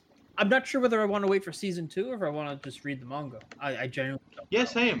 I'm not sure whether I want to wait for season 2 or if I want to just read the manga. I genuinely don't Yeah, know.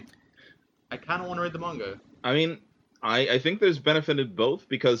 same. I kind of want to read the manga. I mean, I think there's benefit in both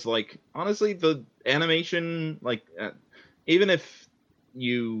because, like, honestly, the animation, like, even if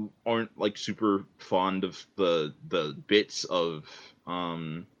you aren't like super fond of the bits of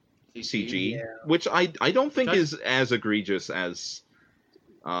CG, Yeah. which I don't think That's- is as egregious as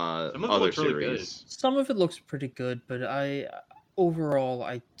Some of it other looks really good. series. Some of it looks pretty good, but overall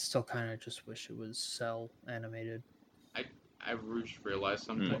I still kind of just wish it was cell animated. I just realized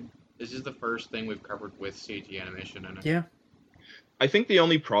something. This is the first thing we've covered with CG animation in it. Yeah. I think the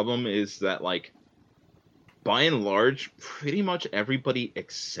only problem is that, like, by and large, pretty much everybody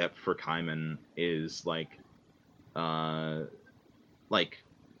except for Kaiman is like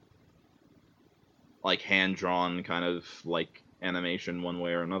hand drawn kind of like animation one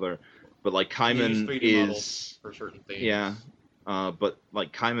way or another. But like They use Kaiman 3D is models for certain things. yeah, but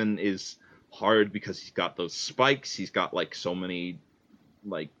like Kaiman is hard because he's got those spikes. He's got like so many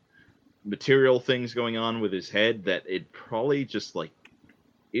like material things going on with his head that it probably just like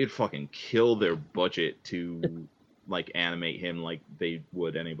it'd fucking kill their budget to like animate him like they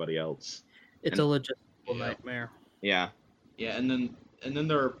would anybody else. It's And- a logistical Yeah. nightmare. Yeah. Yeah, and then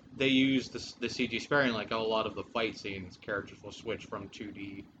they use the CG sparing, like a lot of the fight scenes. Characters will switch from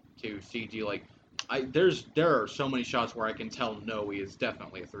 2D to CG. Like, there are so many shots where I can tell Noe is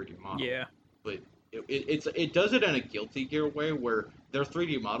definitely a 3D model. Yeah. But it does it in a Guilty Gear way where they're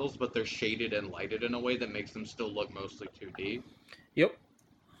 3D models, but they're shaded and lighted in a way that makes them still look mostly 2D. Yep.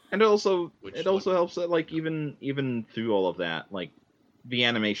 And also, Which it also helps that like even through all of that, like the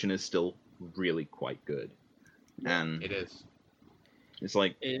animation is still really quite good, and It is. it's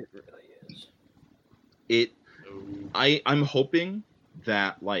like It really is. it. Ooh. I'm hoping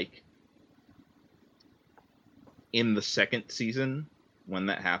that like in the second season when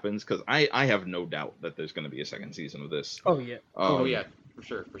that happens, because I have no doubt that there's going to be a second season of this. Oh yeah. Oh yeah, for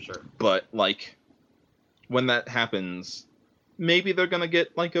sure. But like when that happens, maybe they're gonna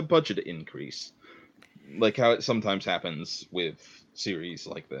get like a budget increase, like how it sometimes happens with series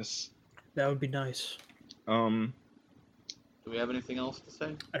like this. That would be nice. Do we have anything else to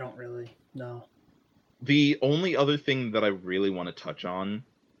say? I don't really. No. The only other thing that I really want to touch on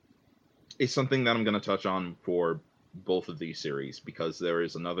is something that I'm going to touch on for both of these series, because there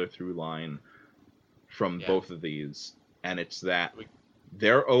is another through line from both of these, and it's that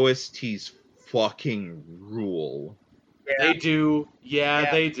their OSTs fucking rule. They do.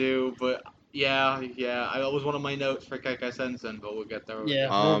 Yeah. They do. But yeah. That was one of my notes for Keikai Sensen, but we'll get there. Yeah.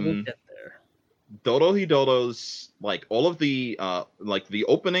 We'll get there. Dorohedoro's, like, all of the, like, the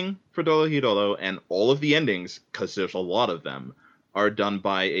opening for Dorohedoro and all of the endings, because there's a lot of them, are done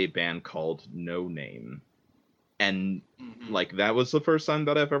by a band called No Name. And, like, that was the first time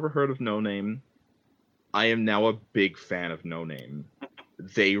that I've ever heard of No Name. I am now a big fan of No Name.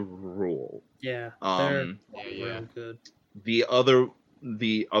 They rule. Yeah. They're yeah. really good.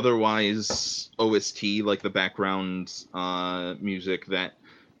 The otherwise OST, like the background music that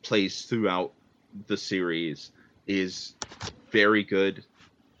plays throughout the series, is very good.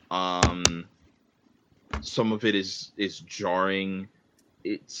 Some of it is jarring.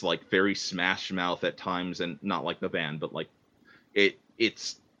 It's like very Smash Mouth at times, and not like the band, but like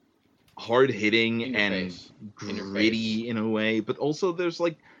it's hard hitting and gritty in a way, but also there's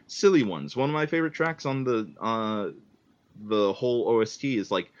like silly ones. One of my favorite tracks on the whole OST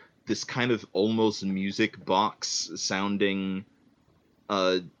is like this kind of almost music box sounding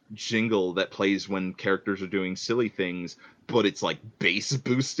jingle that plays when characters are doing silly things, but it's like bass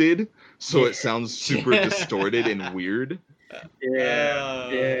boosted, so it sounds super distorted and weird. Yeah.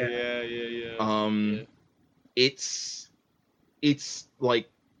 It's like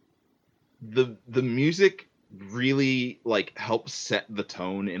the music really like helps set the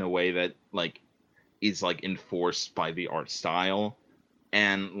tone in a way that like is like enforced by the art style,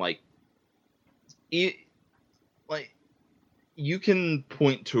 and like it, like you can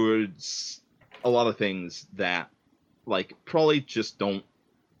point towards a lot of things that like probably just don't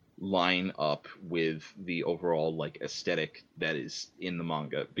line up with the overall like aesthetic that is in the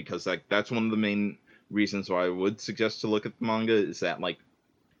manga, because like that's one of the main reasons why I would suggest to look at the manga, is that like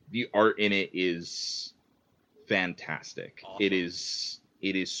the art in it is fantastic. Awesome. It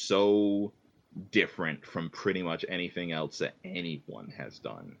is so different from pretty much anything else that anyone has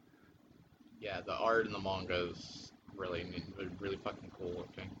done. Yeah, the art in the manga is really fucking cool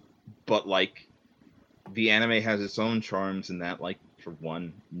looking. But like the anime has its own charms in that, like, for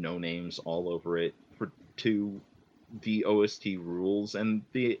one, No Names all over it. For two, the OST rules, and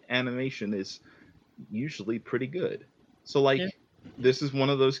the animation is usually pretty good. So like this is one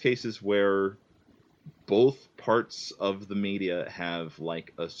of those cases where both parts of the media have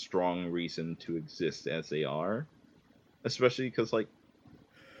like a strong reason to exist as they are, especially because like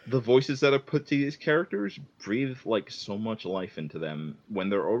the voices that are put to these characters breathe like so much life into them when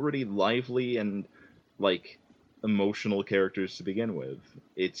they're already lively and like emotional characters to begin with.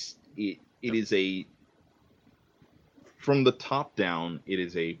 It is a, from the top down, it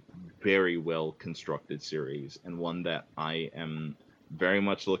is a very well constructed series, and one that I am very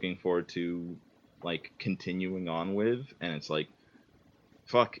much looking forward to like continuing on with. And it's like,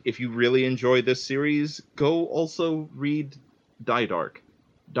 fuck, if you really enjoy this series, go also read Die Dark.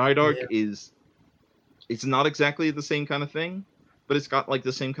 Die Dark is, it's not exactly the same kind of thing, but it's got like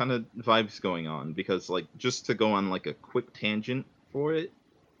the same kind of vibes going on, because like, just to go on like a quick tangent for it,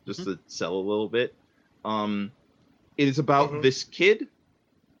 just to sell a little bit, it is about this kid,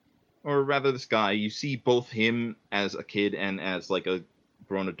 or rather this guy. You see both him as a kid and as like a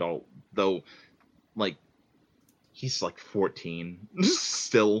grown adult, though like he's like 14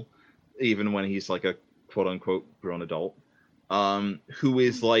 still, even when he's like a quote unquote grown adult, who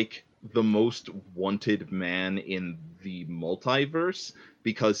is like the most wanted man in the multiverse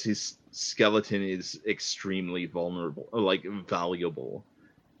because his skeleton is extremely vulnerable, like valuable.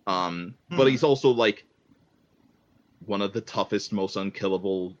 But he's also like one of the toughest, most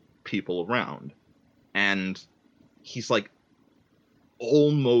unkillable people around. And he's like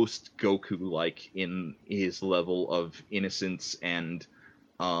almost Goku-like in his level of innocence and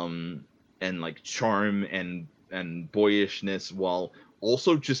like charm and boyishness, while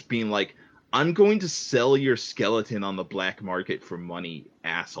also just being like, I'm going to sell your skeleton on the black market for money,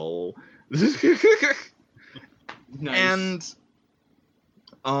 asshole. Nice.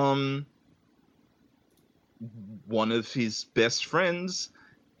 And one of his best friends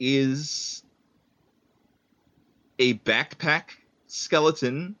is a backpack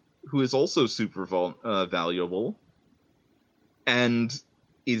skeleton who is also super valuable and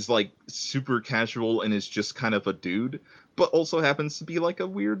is like super casual and is just kind of a dude, but also happens to be like a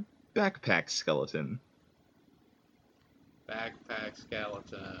weird backpack skeleton. Backpack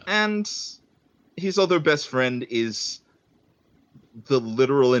skeleton. And his other best friend is the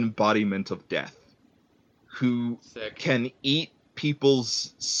literal embodiment of death, who Sick. can eat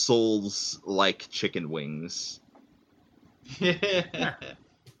people's souls like chicken wings. Yeah.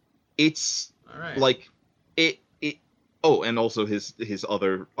 It's All right. like it. Oh, and also his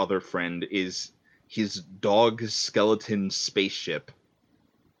other friend is his dog skeleton spaceship.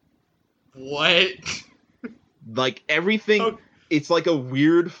 What? Like everything, Oh. it's like a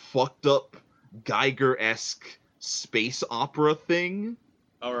weird, fucked up Geiger-esque space opera thing.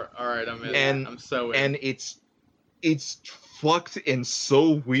 All right. I'm in. And- I'm so in. And it's fucked and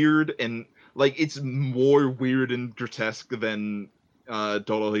so weird, and like it's more weird and grotesque than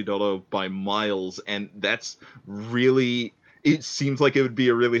Dorohedoro by miles, and that's really, it seems like it would be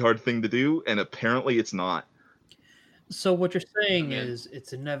a really hard thing to do, and apparently it's not. So what you're saying I'm in. is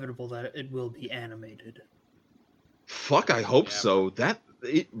it's inevitable that it will be animated. Fuck, I hope Yeah. so. That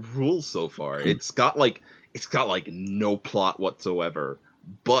it rules so far. It's got like no plot whatsoever,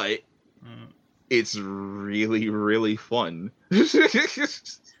 but it's really, really fun.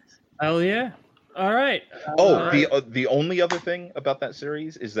 Oh yeah. All right. The only other thing about that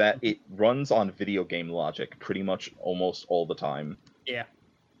series is that it runs on video game logic pretty much almost all the time.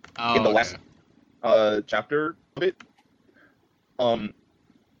 Oh, in the okay. last chapter of it,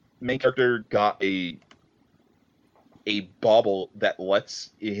 main character got a bauble that lets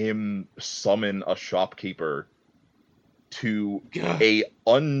him summon a shopkeeper to Gah. a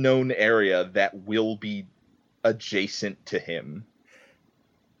unknown area that will be adjacent to him.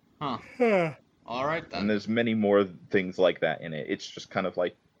 Huh. All right And then. there's many more things like that in it. It's just kind of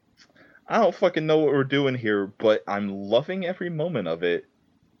like, I don't fucking know what we're doing here, but I'm loving every moment of it.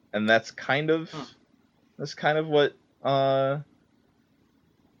 And that's kind of what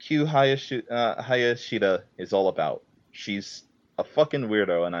Q Hayashida is all about. She's a fucking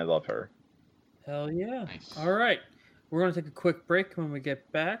weirdo and I love her. Hell yeah. Nice. All right. We're going to take a quick break. When we get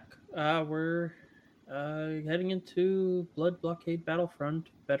back, we're heading into Blood Blockade Battlefront,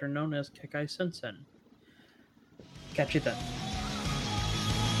 better known as Kekai Sensen. Catch you then.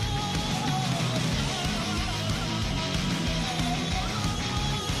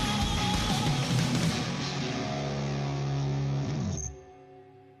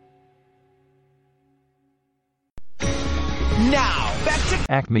 Now, back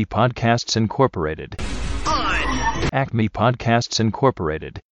to Acme Podcasts Incorporated. Acme Podcasts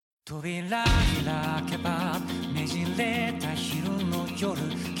Incorporated. 扉開けばねじれた昼の夜昨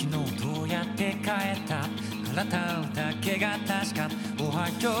日どうやって帰った体だけが確かおは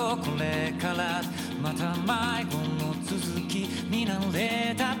ようこれからまた迷子の続き見慣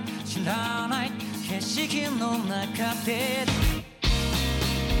れた知らない景色の中で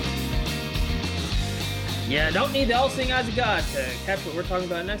Yeah, don't need the all-seeing eyes of God to catch what we're talking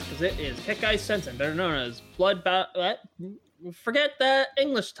about next, because it is Kekai Sensen, better known as Forget the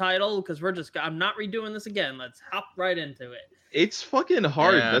English title, because I'm not redoing this again. Let's hop right into it. It's fucking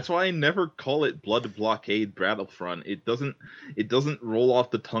hard. Yeah. That's why I never call it Blood Blockade Battlefront. It doesn't roll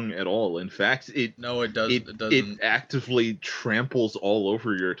off the tongue at all. In fact, No, it doesn't. It doesn't. it actively tramples all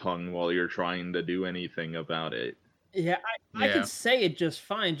over your tongue while you're trying to do anything about it. Yeah, I Yeah. can say it just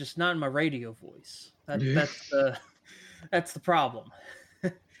fine, just not in my radio voice. That's the problem.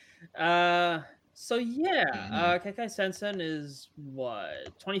 So yeah, Kekai Sensen is what,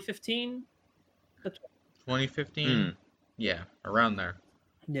 2015? 2015. Mm. Yeah, around there.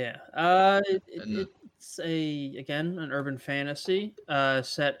 Yeah. And It's an urban fantasy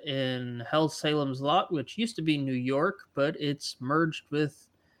set in Hell Salem's Lot, which used to be New York, but it's merged with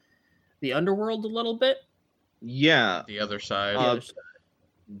the underworld a little bit. Yeah, The other side.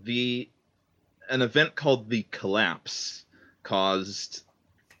 An event called the Collapse caused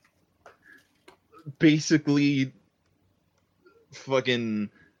basically fucking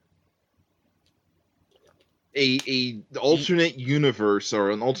a alternate universe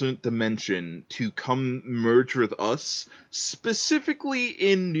or an alternate dimension to come merge with us, specifically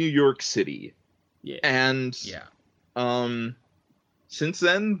in New York City. Yeah. And since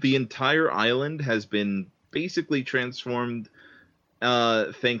then, the entire island has been basically transformed.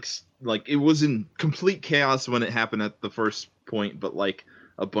 Thanks, like, it was in complete chaos when it happened at the first point, but like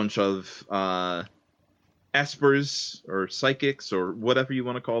a bunch of espers or psychics or whatever you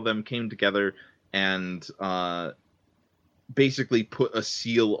want to call them came together and basically put a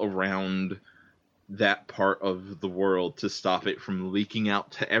seal around that part of the world to stop it from leaking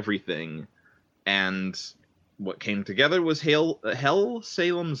out to everything. And what came together was Hell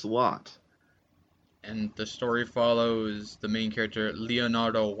Salem's Lot. And the story follows the main character,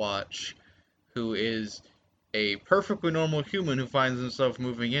 Leonardo Watch, who is a perfectly normal human who finds himself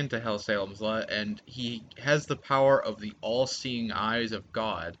moving into Hell Salem's Lot, and he has the power of the all-seeing eyes of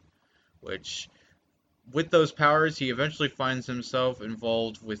God, which, with those powers, he eventually finds himself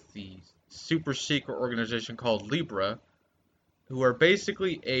involved with the super secret organization called Libra, who are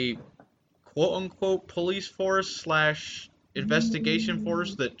basically a quote-unquote police force / investigation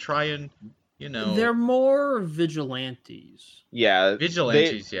force that try and, you know... They're more vigilantes. Yeah.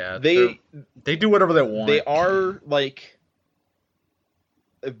 Vigilantes, They do whatever they want. They are, like...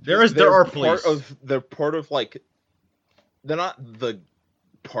 There are police. They're part of, like... They're not the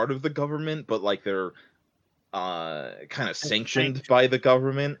part of the government, but, like, they're kind of sanctioned by the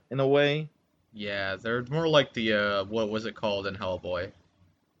government, in a way. Yeah, they're more like the, what was it called in Hellboy?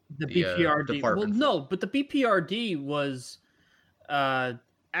 The BPRD. Well, no, but the BPRD was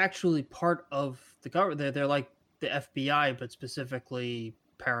actually part of the government. They're like the FBI, but specifically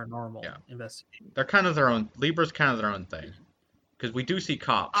paranormal investigation. They're kind of their own. Libra's kind of their own thing, because we do see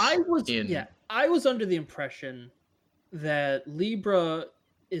cops. I was under the impression that Libra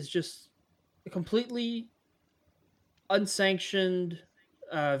is just a completely unsanctioned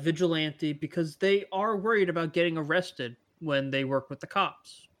vigilante because they are worried about getting arrested when they work with the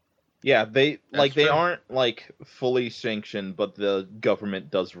cops. Yeah, they aren't like fully sanctioned, but the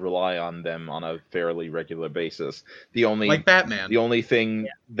government does rely on them on a fairly regular basis. Like Batman. The only thing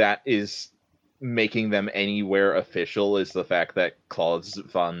that is making them anywhere official is the fact that Klaus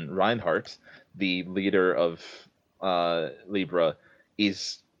von Reinhardt, the leader of Libra,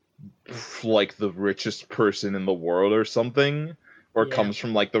 is like the richest person in the world or something, or comes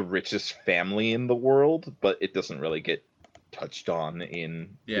from like the richest family in the world, but it doesn't really get touched on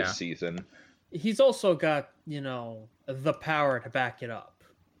in this season. He's also got, the power to back it up.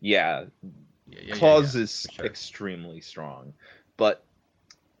 Klaus is extremely strong. But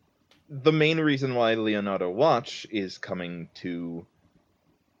the main reason why Leonardo Watch is coming to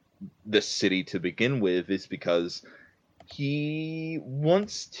this city to begin with is because he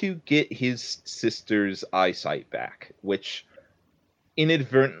wants to get his sister's eyesight back, which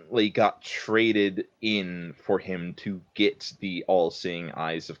inadvertently got traded in for him to get the all-seeing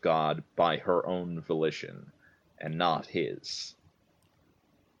eyes of God by her own volition, and not his.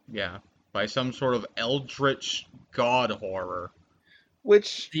 Yeah, by some sort of eldritch god horror.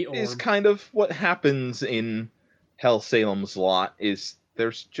 Which is kind of what happens in Hell Salem's Lot, is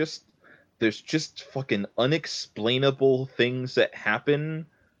there's just fucking unexplainable things that happen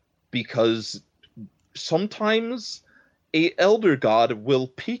because sometimes a elder god will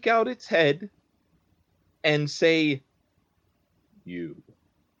peek out its head and say, "You."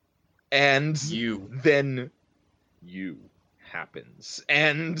 And then you happens.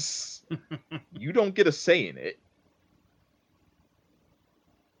 And you don't get a say in it.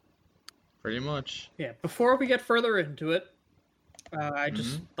 Pretty much. Yeah, before we get further into it, I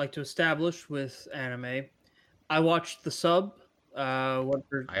just like to establish with anime, I watched the sub. I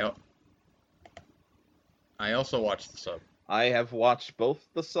also watched the sub. I have watched both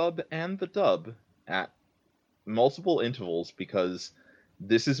the sub and the dub at multiple intervals because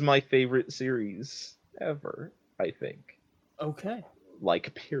this is my favorite series ever, I think. Okay.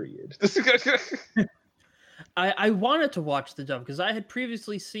 Like, period. I wanted to watch the dub because I had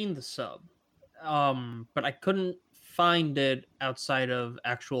previously seen the sub, but I couldn't find it outside of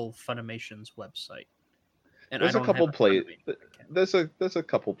actual Funimation's website. And there's a couple there's a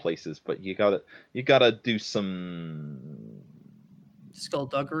couple places, but you gotta do some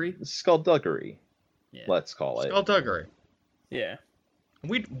skullduggery. Yeah. Let's call it skullduggery. Yeah.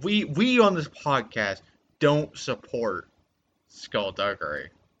 We on this podcast don't support skullduggery.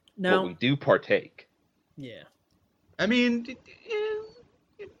 No, but we do partake. Yeah. I mean,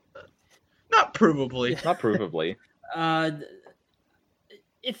 not provably. Not provably.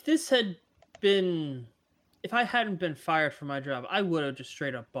 If this had been if I hadn't been fired from my job, I would have just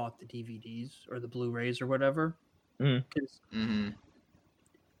straight up bought the DVDs or the Blu-rays or whatever. Mhm. 'Cause Mm-hmm.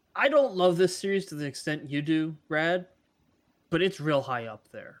 I don't love this series to the extent you do, Brad, but it's real high up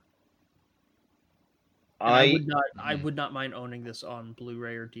there. And I would not mind owning this on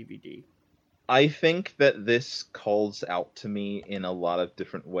Blu-ray or DVD. I think that this calls out to me in a lot of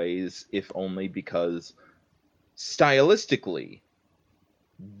different ways, if only because stylistically,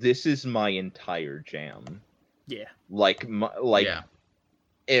 this is my entire jam. Yeah. Like Yeah.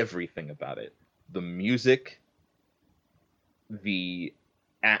 everything about it. The music, the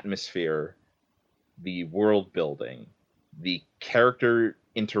atmosphere, the world building, the character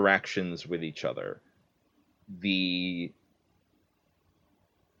interactions with each other, the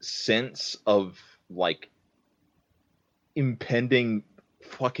sense of like impending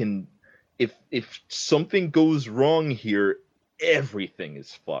fucking if something goes wrong here, everything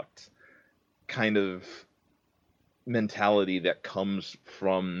is fucked kind of mentality that comes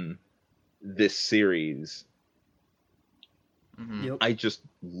from this series. Mm-hmm. Yep. I just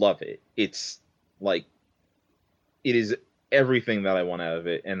love it. It's like it is everything that I want out of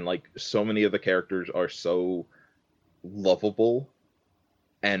it, and like so many of the characters are so lovable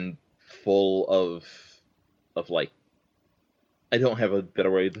and full of like, I don't have a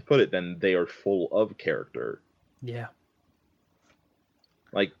better way to put it than they are full of character. Yeah.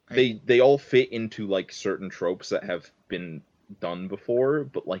 Like they all fit into like certain tropes that have been done before,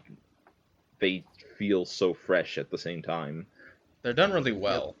 but like they feel so fresh at the same time. They're done really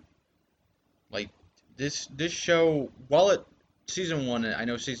well. Like this show, while season 1, I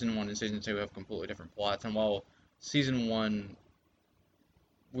know season 1 and season 2 have completely different plots, and while season 1,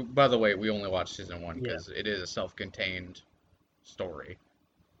 by the way, we only watched season 1 because it is a self-contained story.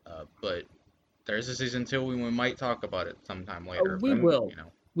 But there's a season 2, we might talk about it sometime later. We will. You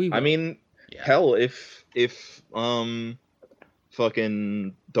know. We will. I mean, hell, if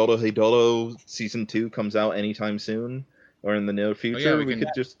fucking Dodo Hey Dodo season 2 comes out anytime soon or in the near future, we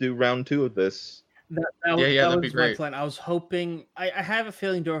could just do round 2 of this. That that'd be was great. my plan. I was hoping. I have a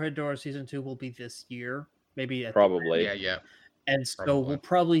feeling Dorohedoro season 2 will be this year, maybe at Probably. Yeah. And so we'll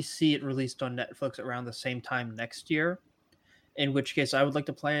probably see it released on Netflix around the same time next year. In which case, I would like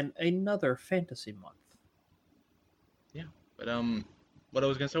to plan another fantasy month. Yeah, but what I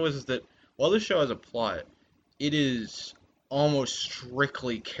was gonna say was that while this show has a plot, it is almost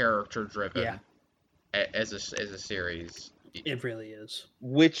strictly character driven. Yeah. As a series. It really is.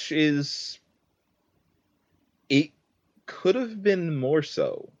 Which is, it could have been more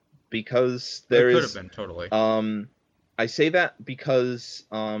so because there It could is have been totally. I say that because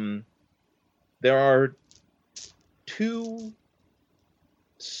there are two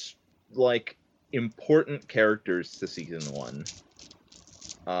like important characters to season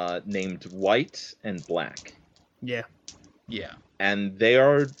 1, named White and Black. Yeah. Yeah. And they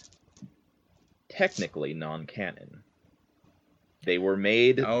are technically non-canon. They were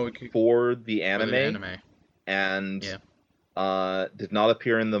made for the anime, and did not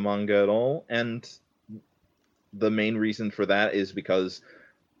appear in the manga at all. And the main reason for that is because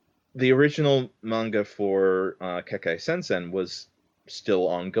the original manga for Kekkei Sensen was still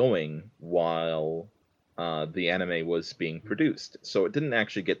ongoing while the anime was being produced. So it didn't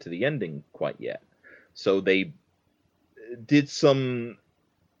actually get to the ending quite yet. So they did some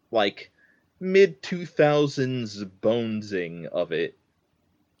like mid-2000s bonesing of it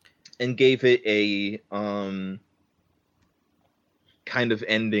and gave it a kind of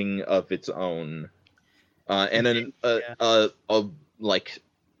ending of its own. And a like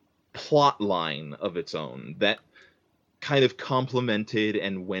plot line of its own that kind of complemented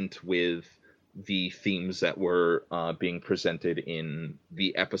and went with the themes that were being presented in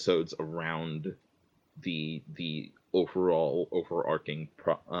the episodes around the overall overarching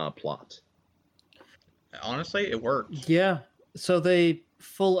plot. Honestly, it worked. Yeah. So they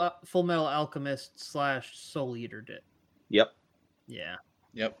Full Metal Alchemist / Soul Eater did. Yep. Yeah.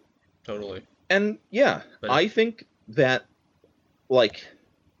 Yep. Totally. And yeah, I think that like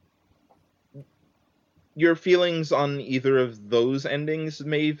your feelings on either of those endings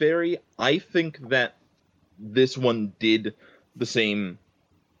may vary. I think that this one did the same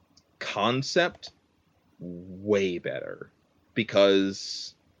concept way better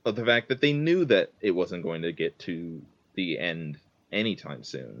because of the fact that they knew that it wasn't going to get to the end anytime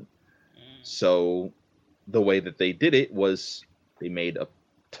soon. So the way that they did it was they made a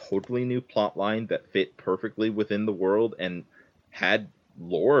totally new plot line that fit perfectly within the world and had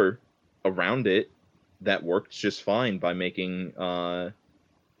lore around it that worked just fine by making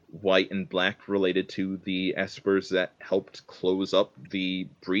White and Black related to the espers that helped close up the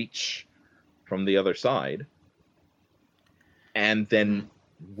breach from the other side. and then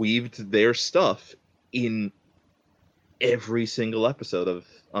weaved their stuff in every single episode of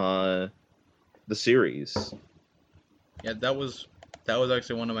the series. Yeah, that was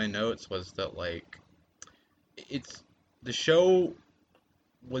actually one of my notes, was that like it's the show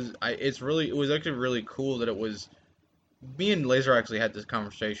was it was actually really cool that it was. Me and Laser actually had this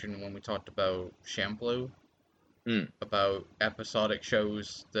conversation when we talked about Shampoo, about episodic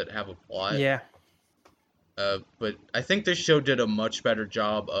shows that have a plot. Yeah. But I think this show did a much better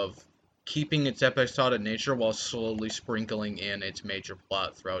job of keeping its episodic nature while slowly sprinkling in its major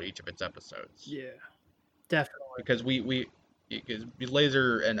plot throughout each of its episodes. Yeah. Definitely. Because because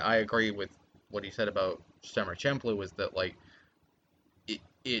Laser and I agree with what he said about Samurai Champloo, was that like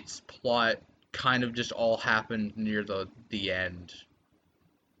its plot kind of just all happened near the end,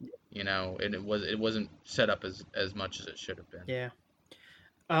 you know, and it wasn't set up as much as it should have been. Yeah.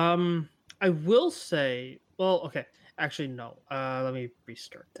 I will say, well, okay, actually no. Let me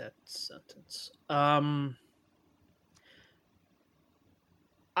restart that sentence. Have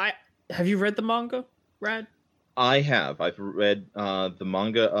you read the manga, Rad? I have. I've read the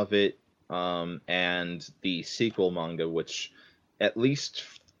manga of it, and the sequel manga, which at least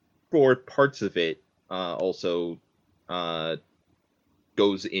for parts of it also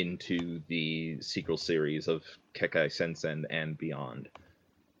goes into the sequel series of Kekai Sensen and beyond.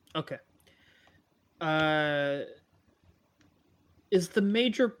 Okay. Is the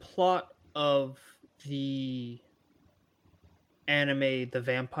major plot of the anime the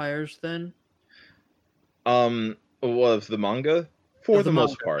vampires then? Of the manga? For the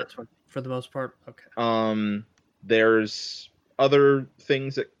most part. For the most part? Okay. There's other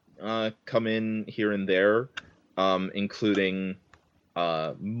things that come in here and there, including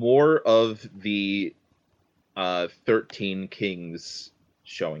more of the 13 Kings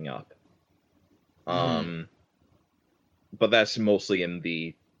showing up. But that's mostly in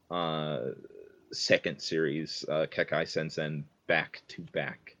the second series, Kekai Sensen Back to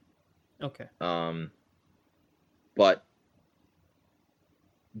Back. Okay. But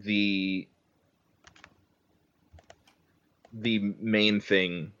the main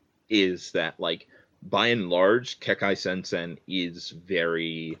thing is that, like, by and large, Kekai Sensen is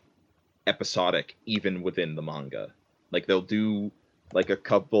very episodic, even within the manga. Like, they'll do like a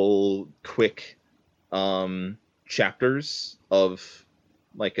couple quick chapters of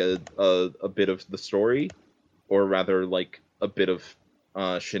like a bit of the story, or rather like a bit of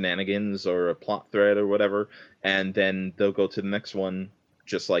shenanigans or a plot thread or whatever, and then they'll go to the next one,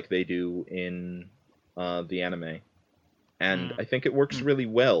 just like they do in the anime. And I think it works really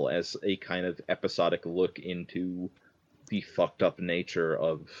well as a kind of episodic look into the fucked up nature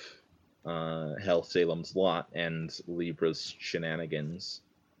of Hell Salem's Lot and Libra's shenanigans.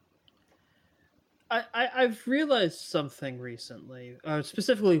 I've realized something recently,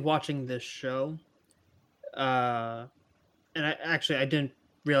 specifically watching this show, and I didn't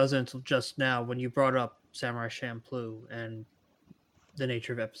realize it until just now when you brought up Samurai Champloo and the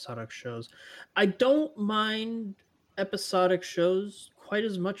nature of episodic shows. I don't mind episodic shows quite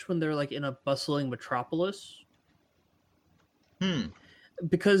as much when they're like in a bustling metropolis.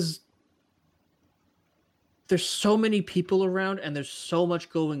 Because there's so many people around and there's so much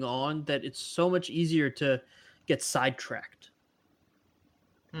going on that it's so much easier to get sidetracked.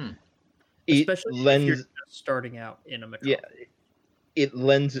 Especially if you're just starting out in a metropolis. Yeah, it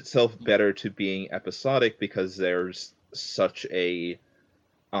lends itself better to being episodic because there's such a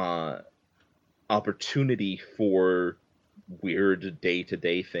opportunity for weird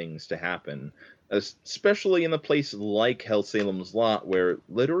day-to-day things to happen, especially in a place like Hell Salem's Lot, where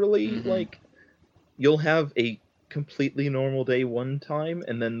literally like you'll have a completely normal day one time,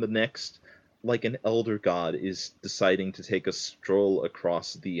 and then the next, like, an elder god is deciding to take a stroll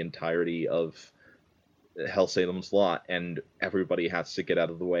across the entirety of Hell Salem's Lot, and everybody has to get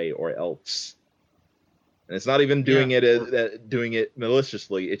out of the way or else. And it's not even doing it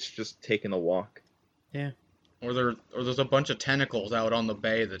maliciously, it's just taking a walk. Yeah. Or there's a bunch of tentacles out on the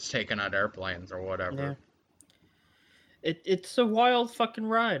bay that's taking out airplanes or whatever. Yeah. It's a wild fucking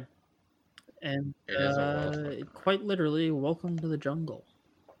ride. And It is a wild fucking ride. Quite literally, welcome to the jungle.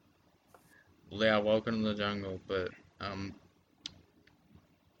 Yeah, welcome to the jungle. But I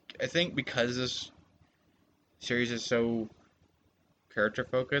think because this series is so character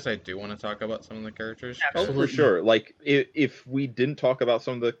focused, I do want to talk about some of the characters. Oh, for sure. Like, if we didn't talk about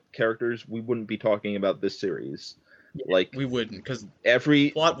some of the characters, we wouldn't be talking about this series. Like, we wouldn't, because every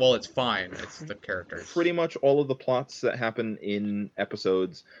plot, well, it's fine. It's the characters. Pretty much all of the plots that happen in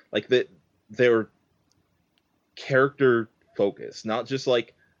episodes, like, they're character focused, not just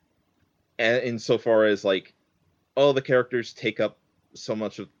like insofar as like all the characters take up so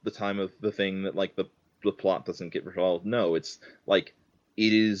much of the time of the thing that like the plot doesn't get resolved. No, it's like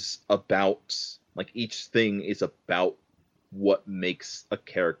it is about like each thing is about what makes a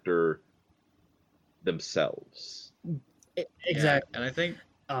character themselves. Exactly. Yeah, and I think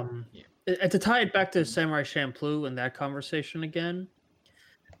to tie it back to Samurai Champloo and that conversation again,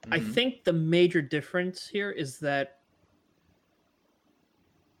 I think the major difference here is that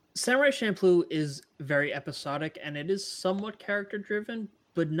Samurai Champloo is very episodic and it is somewhat character driven,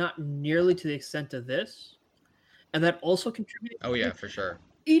 but not nearly to the extent of this. And that also contributes. Oh yeah, for sure.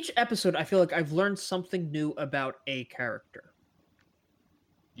 Each episode, I feel like I've learned something new about a character.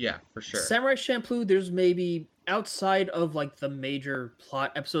 Yeah, for sure. Samurai Champloo, there's maybe outside of like the major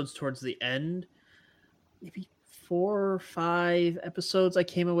plot episodes towards the end, maybe 4 or 5 episodes I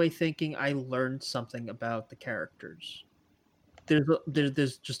came away thinking I learned something about the characters.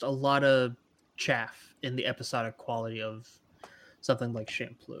 There's just a lot of chaff in the episodic quality of something like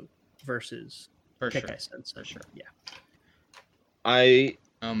Champloo versus Kekai Sensei. For sure. Yeah. I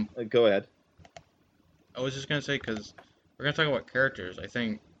go ahead. I was just gonna say, because we're gonna talk about characters, I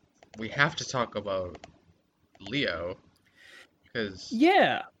think we have to talk about Leo, because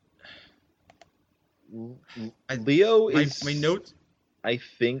yeah, Leo is my notes. I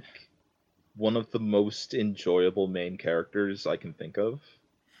think one of the most enjoyable main characters I can think of.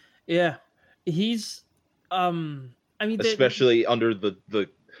 Yeah, he's I mean, especially under the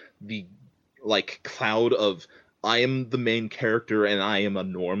like cloud of I am the main character and I am a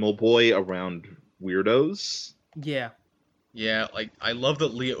normal boy around weirdos. Yeah. Yeah, like I love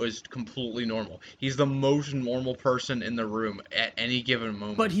that Leo is completely normal. He's the most normal person in the room at any given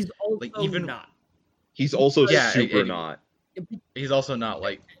moment. But he's also like, even not. He's also super not. He's also not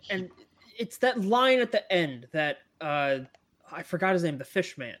like. And it's that line at the end that I forgot his name, the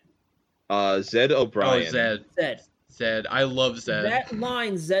fish man. Zed O'Brien. Oh, Zed. I love Zed. That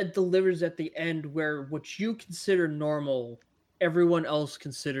line Zed delivers at the end, where what you consider normal, everyone else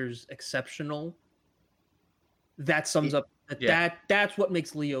considers exceptional. That sums up that's what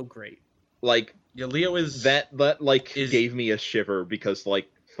makes Leo great. Like, yeah, Leo is that gave me a shiver because like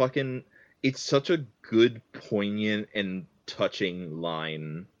fucking it's such a good, poignant and touching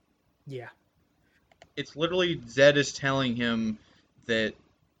line. Yeah. It's literally Zed is telling him that,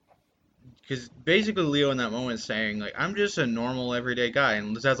 because basically Leo in that moment is saying like, I'm just a normal everyday guy,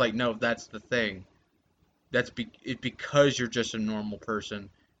 and Zed's like, no, that's the thing. It's because you're just a normal person.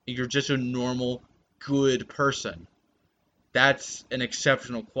 You're just a normal, good person. That's an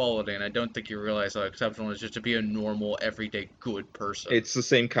exceptional quality, and I don't think you realize how exceptional it is just to be a normal, everyday, good person. It's the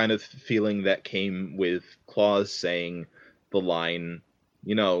same kind of feeling that came with Claus saying the line,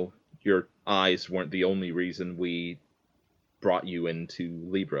 you know, your eyes weren't the only reason we brought you into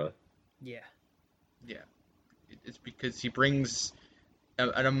Libra. Yeah. Yeah. It's because he brings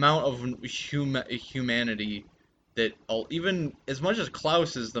an amount of humanity that even as much as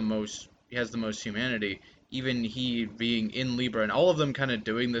Klaus is he has the most humanity, even he being in Libra and all of them kind of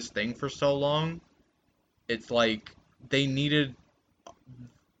doing this thing for so long, it's like they needed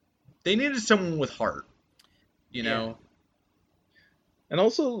someone with heart, you know? And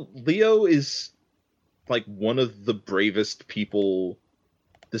also, Leo is like one of the bravest people,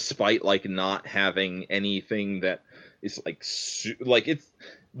 despite like not having anything that is like it's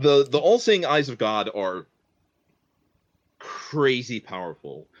the all-seeing eyes of God are crazy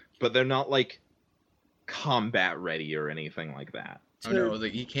powerful, but they're not like combat ready or anything like that. Oh no,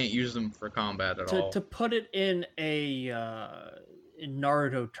 like he can't use them for combat at all. To put it in in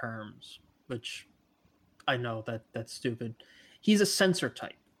Naruto terms, which I know that's stupid. He's a sensor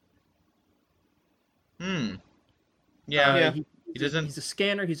type. Yeah. He doesn't. He's a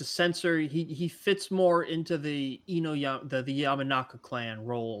scanner. He's a sensor. He fits more into the the Yamanaka clan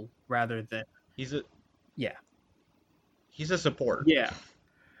role rather than he's a support. Yeah.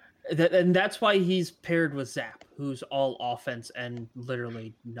 And that's why he's paired with Zap, who's all offense and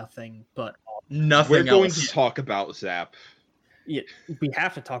literally nothing but nothing. We're going to talk about Zap. Yeah, we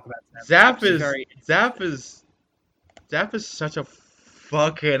have to talk about Zap. Zap is such a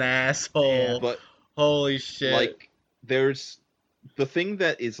fucking asshole. Yeah, but holy shit! Like, there's the thing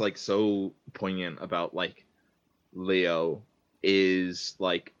that is like so poignant about like Leo is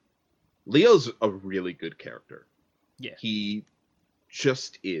like Leo's a really good character. Yeah, he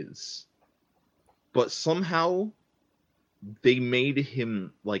just is. But somehow they made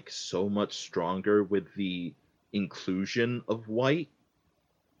him like so much stronger with the inclusion of White.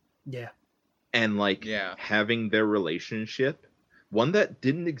 Yeah. And like having their relationship, one that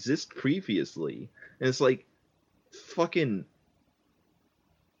didn't exist previously. And it's like fucking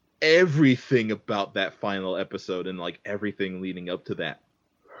everything about that final episode and like everything leading up to that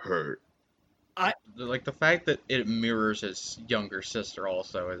hurt. Like the fact that it mirrors his younger sister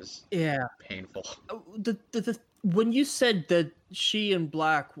also is painful. When you said that she and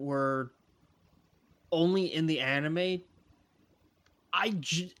Black were only in the anime, I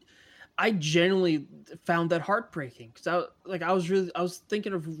genuinely found that heartbreaking because I was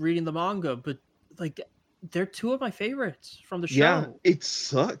thinking of reading the manga, but like they're two of my favorites from the show. Yeah, it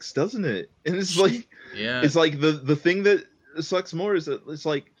sucks, doesn't it? And it's like, it's like the thing that sucks more is that it's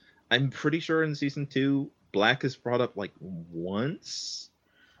like, I'm pretty sure in season 2, Black is brought up like once,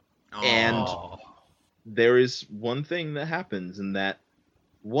 and there is one thing that happens, and that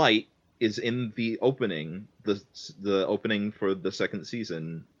White is in the opening, the opening for the second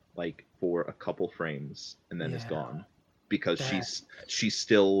season, like for a couple frames, and then is gone because she's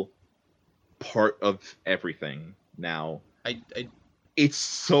still part of everything now. It's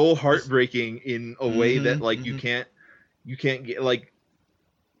so heartbreaking in a way that like you can't get like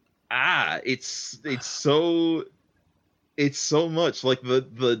it's so much like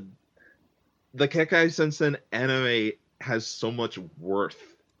the Kekai Sensen anime has so much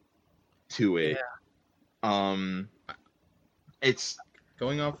worth to it. It's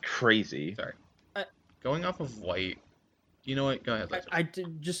going off crazy. Sorry. Going off of White. You know what? Go ahead. I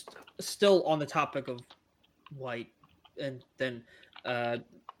did just still on the topic of White, and then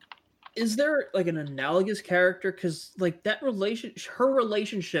is there like an analogous character? Because like her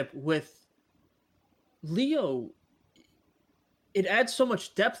relationship with Leo, it adds so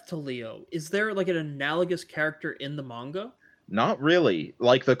much depth to Leo. Is there like an analogous character in the manga? Not really.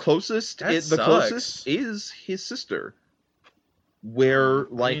 Like the closest is his sister. Where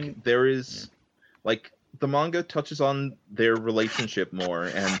there is like the manga touches on their relationship more,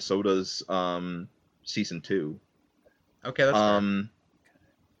 and so does season 2. Okay, that's fair.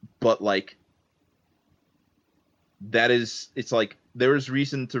 But like it's like there is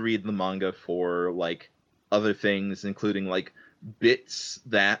reason to read the manga for like other things, including like bits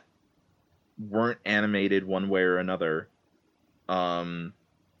that weren't animated one way or another,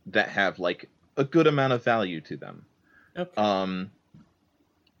 that have like a good amount of value to them. Okay.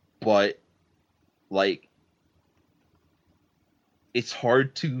 But like it's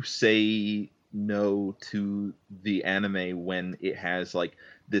hard to say no to the anime when it has like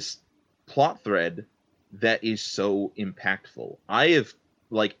this plot thread that is so impactful. I have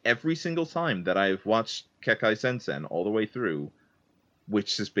like every single time that I've watched Kekai Sensen all the way through,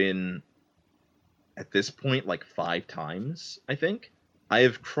 which has been at this point like 5 times, I think, I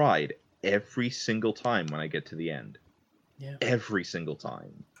have cried every single time when I get to the end. Yeah. Every single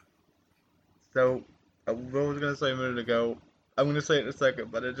time. So, what I was going to say a minute ago, I'm going to say it in a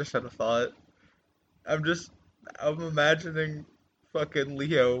second, but I just had a thought. I'm imagining fucking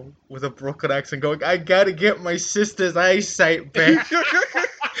Leo with a Brooklyn accent going, I gotta get my sister's eyesight back.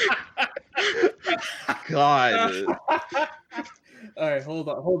 God. Alright, hold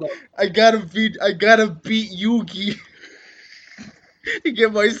on. I gotta beat Yugi to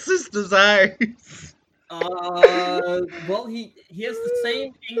get my sister's eyes. Well, he has the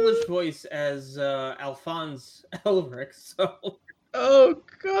same English voice as Alphonse Elric, so. Oh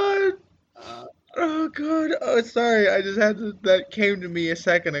god. Oh, sorry. I just had to. That came to me a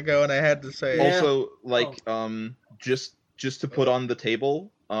second ago, and I had to say it. Also, like, just to put on the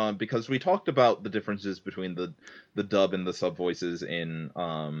table, because we talked about the differences between the dub and the sub voices in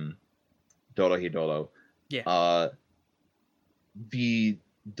Dorohedoro. Yeah. The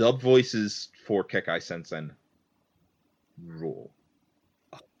dub voices for Kekai Sensen rule.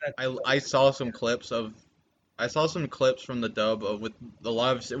 I saw some clips from the dub with a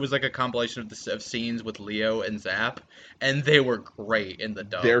lot of. It was like a compilation of scenes with Leo and Zap, and they were great in the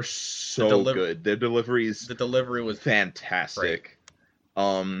dub. They're so good. Their delivery was fantastic.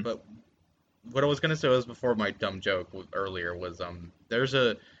 Great. But what I was gonna say was before my dumb joke earlier was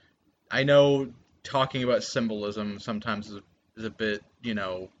I know talking about symbolism sometimes is a bit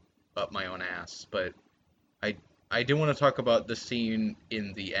up my own ass, but I do want to talk about the scene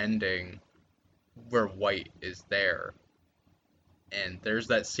in the ending where White is there, and there's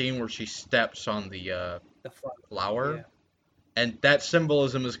that scene where she steps on the flower, yeah. And that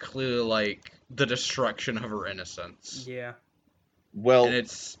symbolism is clearly like the destruction of her innocence. Yeah. Well, and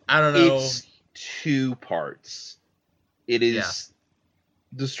it's I don't know. It's 2 parts. It is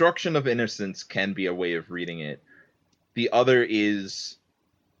destruction of innocence can be a way of reading it. The other is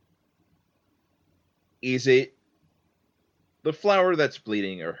it the flower that's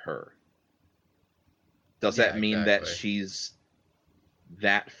bleeding or her? Does that mean that she's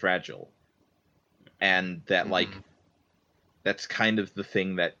that fragile? And that, like, that's kind of the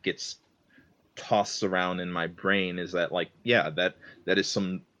thing that gets tossed around in my brain, is that like, yeah, that is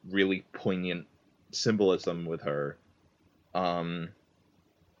some really poignant symbolism with her. But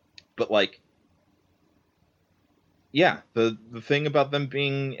like, yeah, the thing about them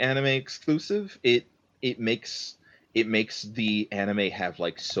being anime exclusive, it makes the anime have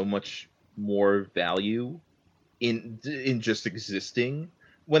like so much more value in just existing,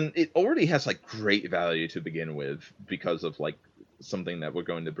 when it already has like great value to begin with, because of like something that we're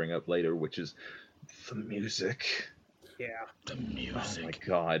going to bring up later, which is the music. Yeah. The music. Oh my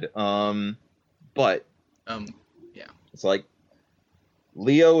god. But yeah. it's like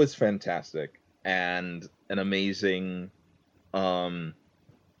Leo is fantastic and an amazing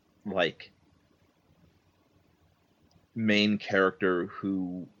like main character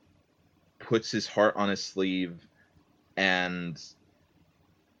who puts his heart on his sleeve and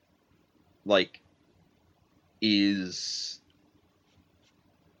like is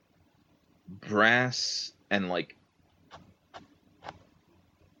brass and like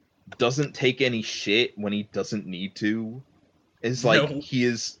doesn't take any shit when he doesn't need to. It's like No. he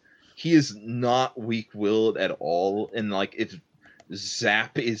is not weak-willed at all, and like if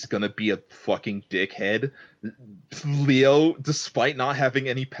Zap is gonna be a fucking dickhead, Leo, despite not having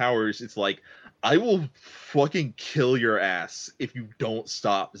any powers, it's like, I will fucking kill your ass if you don't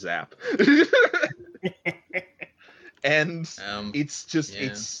stop Zap. And it's just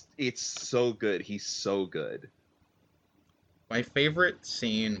yeah. it's so good. He's so good. My favorite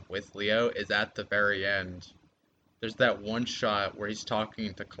scene with Leo is at the very end. There's that one shot where he's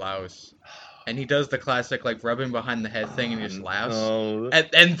talking to Klaus, and he does the classic like rubbing behind the head thing, and he just laughs, Oh,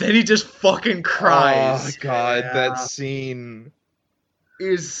 and then he just fucking cries. oh god, Yeah. that scene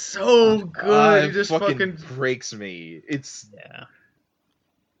Is so good. He it just fucking breaks me. It's Yeah.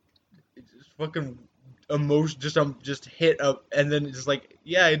 fucking emotion, just hit up, and then just like,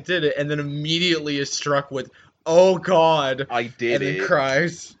 yeah, I did it, and then immediately is struck with, oh god, I did and it. then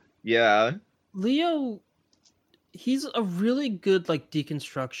cries. Yeah. Leo, he's a really good like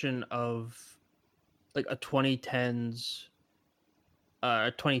deconstruction of like a 2010s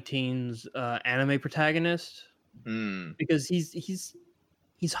 20-teens anime protagonist, because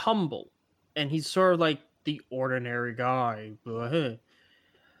he's humble and he's sort of like the ordinary guy, but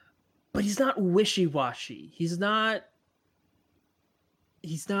he's not wishy-washy. He's not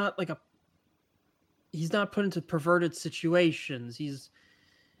like he's not put into perverted situations.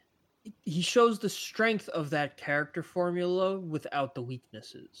 He shows the strength of that character formula without the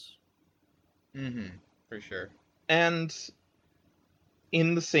weaknesses. For sure. And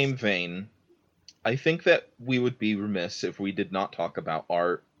in the same vein, I think that we would be remiss if we did not talk about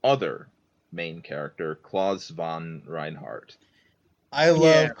our other main character, Klaus von Reinhardt. I love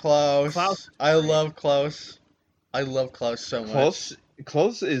Yeah. Klaus. Klaus is I great. love Klaus. I love Klaus so much.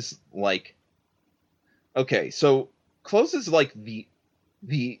 Klaus is like, okay, so Klaus is like the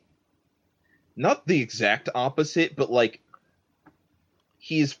not the exact opposite, but like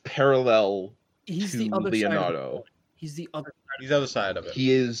he's parallel He's to the other side of the Leonardo. coin. He's the other side. He's the other side of it.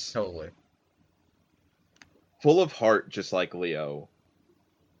 He is Totally. full of heart, just like Leo,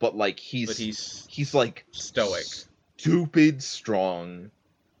 but like But he's like stoic. stupid strong.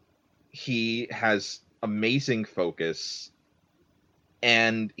 He has amazing focus,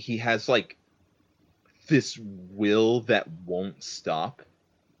 and he has like this will that won't stop.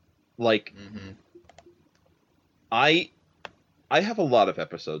 Like, I have a lot of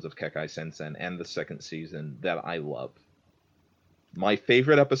episodes of Kekai Sensen and the second season that I love. My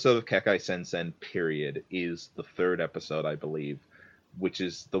favorite episode of Kekai Sensen, period, is the third episode, I believe, which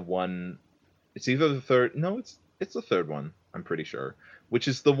is the one. It's either the third. No, it's the third one. I'm pretty sure. Which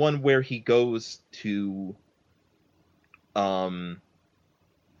is the one where he goes to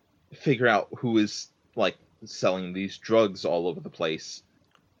figure out who is like selling these drugs all over the place.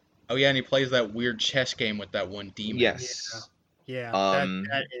 Oh yeah, and he plays that weird chess game with that one demon. Yes. Yeah,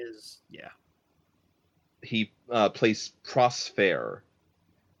 that is, yeah. He plays Prosfair,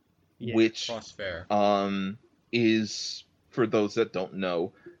 Yeah, which Prosfair. is, for those that don't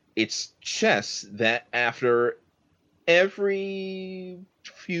know, it's chess that after every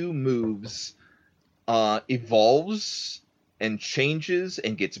few moves evolves and changes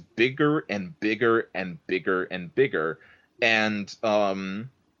and gets bigger and bigger and bigger and bigger, and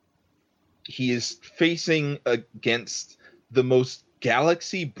he is facing against the most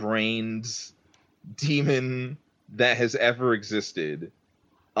galaxy-brained demon that has ever existed,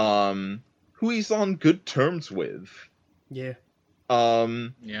 who he's on good terms with. Yeah.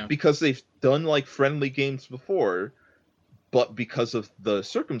 Yeah. Because they've done like friendly games before, but because of the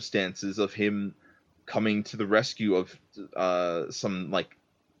circumstances of him coming to the rescue of some like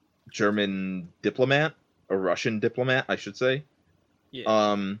German diplomat or Russian diplomat, I should say.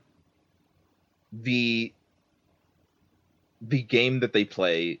 Yeah. The game that they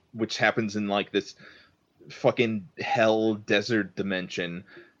play, which happens in like this fucking hell desert dimension,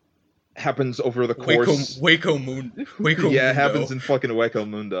 happens over the course. Waco Mundo. Yeah, it happens in fucking Waco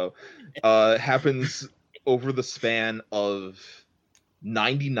Mundo. Happens over the span of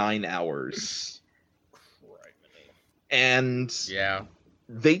 99 hours. And yeah,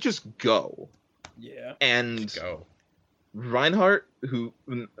 they just go. Yeah. And go. Reinhardt, who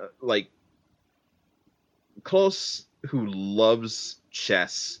like Klaus, who loves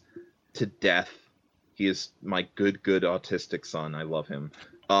chess to death. He is my good autistic son. I love him.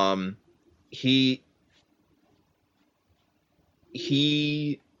 He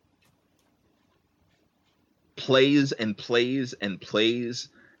plays and plays and plays,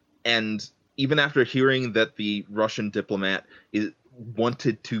 and even after hearing that the Russian diplomat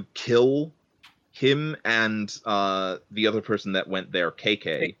wanted to kill him and the other person that went there,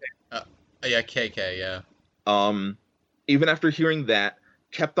 KK. Yeah, KK, yeah. Even after hearing that,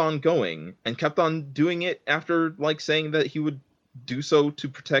 kept on going and kept on doing it after like saying that he would do so to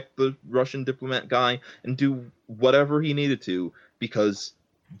protect the Russian diplomat guy and do whatever he needed to, because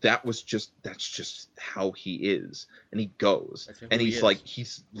that's just how he is. And he goes. And he's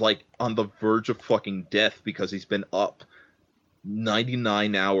like on the verge of fucking death because he's been up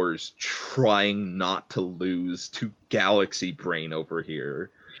 99 hours trying not to lose to Galaxy Brain over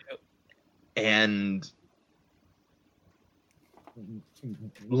here. Yep. And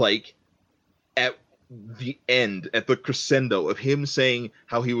like at the end, at the crescendo of him saying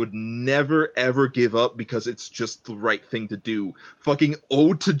how he would never ever give up because it's just the right thing to do, fucking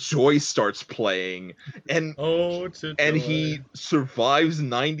Ode to Joy starts playing, and he survives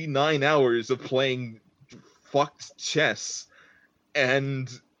 99 hours of playing fucked chess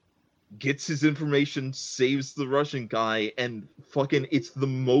and gets his information, saves the Russian guy, and fucking it's the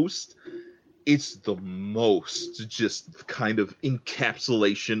most just kind of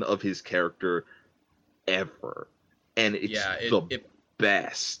encapsulation of his character ever. And it's the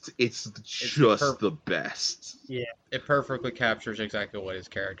best. It's just the best. Yeah. It perfectly captures exactly what his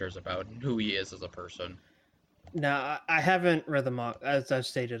character is about and who he is as a person. Now, I haven't read the manga, as I've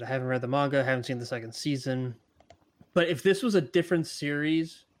stated. I haven't read the manga, I haven't seen the second season. But if this was a different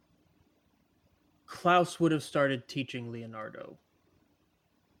series, Klaus would have started teaching Leonardo.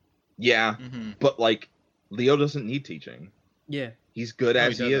 Yeah, but like Leo doesn't need teaching. Yeah, he's good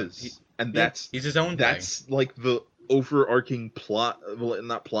as he is, and he's his own. That's like the overarching plot. Well,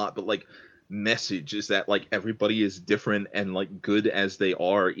 not plot, but like message is that like everybody is different and like good as they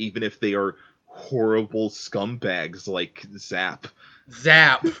are, even if they are horrible scumbags like Zap.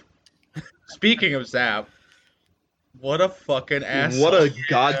 Speaking of Zap, what a fucking asshole! What a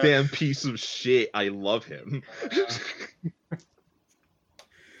goddamn piece of shit! I love him.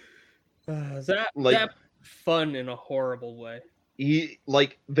 Zap fun in a horrible way. He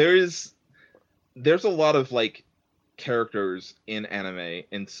like there's a lot of like characters in anime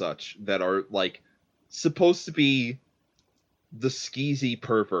and such that are like supposed to be the skeezy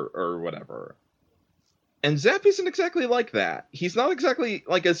pervert or whatever. And Zap isn't exactly like that. He's not exactly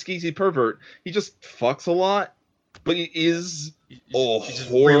like a skeezy pervert. He just fucks a lot, but he is a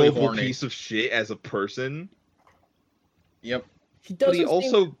horrible really piece of shit as a person. Yep. But he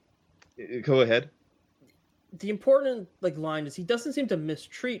also go ahead. The important line is he doesn't seem to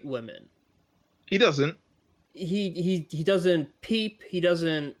mistreat women. He doesn't. He doesn't peep. He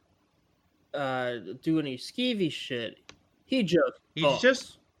doesn't do any skeevy shit. He just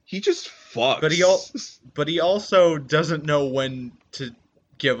fucks. But he also doesn't know when to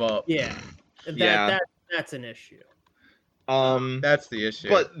give up. Yeah. That's an issue. That's the issue.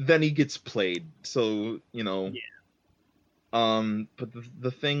 But then he gets played, so you know. Yeah. But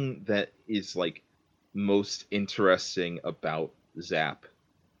the thing that is like most interesting about Zap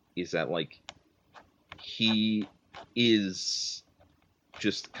is that like he is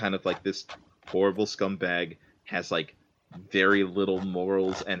just kind of like this horrible scumbag, has like very little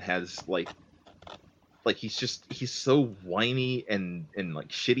morals, and has like he's so whiny and like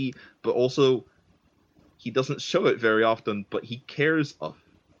shitty, but also he doesn't show it very often, but he cares a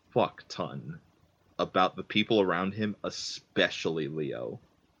fuck ton about the people around him, especially Leo.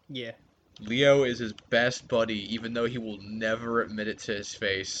 Yeah. Leo is his best buddy, even though he will never admit it to his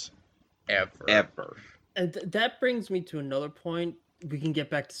face. Ever. And that brings me to another point. We can get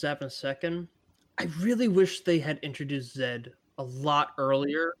back to Zap in a second. I really wish they had introduced Zed a lot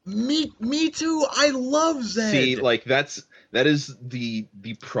earlier. Me too. I love Zed. See, like that is the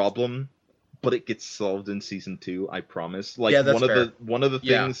problem but it gets solved in season 2. I promise. Like Yeah, that's one of the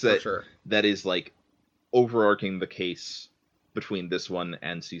Yeah, things for that sure. that is like overarching the case between this one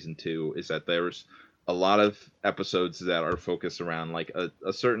and season 2 is that there's a lot of episodes that are focused around like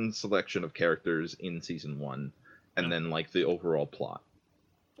a certain selection of characters in season 1, and then like the overall plot.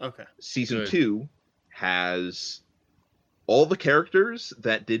 Okay. Season Good. 2 has all the characters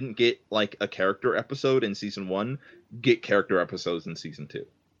that didn't get like a character episode in season 1 get character episodes in season 2.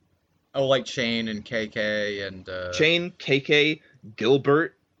 Oh, like Shane and KK and Shane, KK,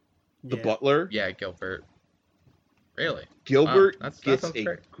 Gilbert, the Yeah. butler. Yeah, Gilbert. Really? Gilbert Wow, that gets sounds a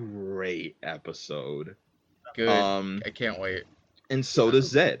great. great episode. Good. Um, I can't wait. and so does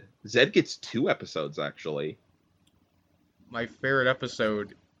Zed. Zed gets 2 episodes actually. My favorite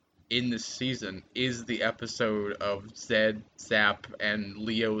episode in this season is the episode of Zed, Zap, and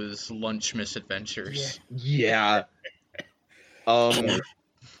Leo's lunch misadventures. Yeah. Um,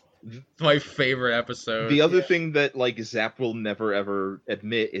 It's my favorite episode. the other thing that like Zap will never ever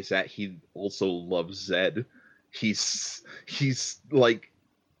admit is that he also loves Zed. He's like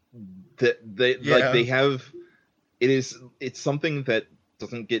they like they have it's something that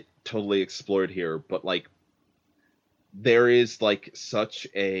doesn't get totally explored here, but like there is like such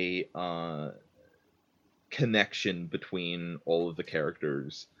a connection between all of the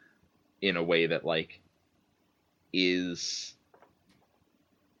characters in a way that like is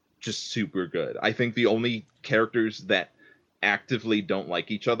just super good. I think the only characters that actively don't like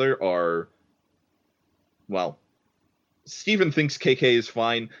each other are, well, Steven thinks KK is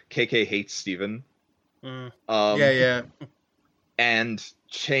fine. KK hates Steven. Yeah. And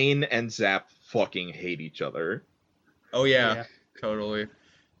Shane and Zap fucking hate each other. Oh yeah, Yeah. totally.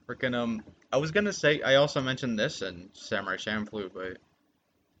 Freaking I was gonna say I also mentioned this in Samurai Champloo, but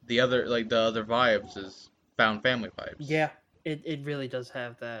the other vibes is Found Family vibes. Yeah, it really does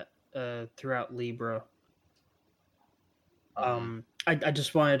have that throughout Libra. I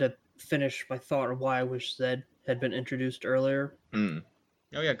just wanted to finish my thought of why I wish Zed had been introduced earlier. Mm.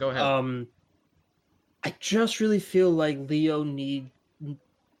 Oh yeah, go ahead. I just really feel like Leo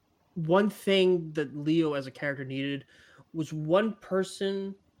one thing that Leo as a character needed was one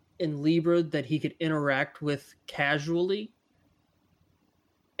person in Libra that he could interact with casually,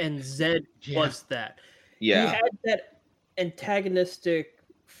 and Zed was that. Yeah. He had that antagonistic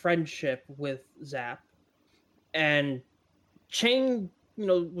friendship with Zap, and Chang,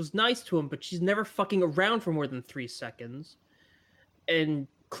 was nice to him, but she's never fucking around for more than 3 seconds. And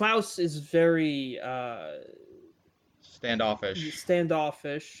Klaus is very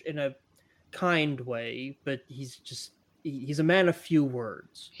standoffish in a kind way, but he's a man of few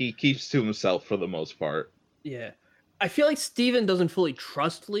words. He keeps to himself for the most part. Yeah. I feel like Steven doesn't fully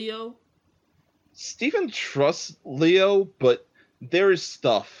trust Leo. Steven trusts Leo, but there is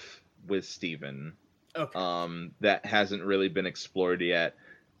stuff with Steven that hasn't really been explored yet,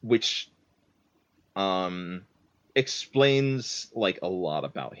 which explains like a lot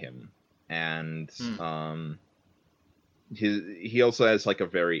about him. And he also has like a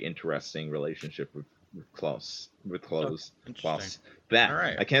very interesting relationship with Klaus. Klaus. All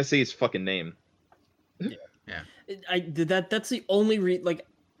right. I can't say his fucking name. Yeah. That's the only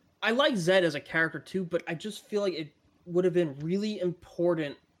I like Zed as a character too, but I just feel like it would have been really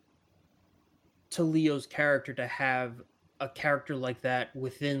important to Leo's character to have a character like that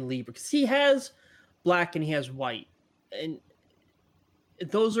within Libra, because he has black and he has white, and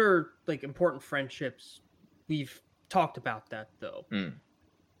those are like important friendships. We've talked about that though.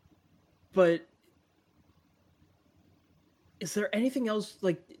 But is there anything else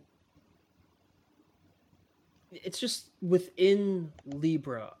like? It's just within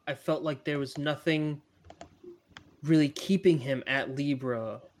Libra, I felt like there was nothing really keeping him at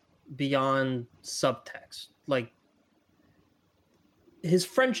Libra beyond subtext. Like, his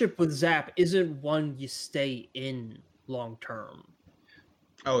friendship with Zap isn't one you stay in long term.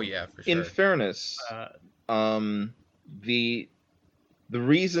 Oh yeah, for sure. In fairness, the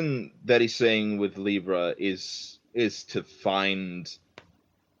reason that he's saying with Libra is to find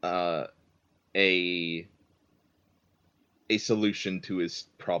a solution to his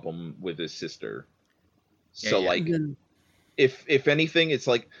problem with his sister. So like, if anything, it's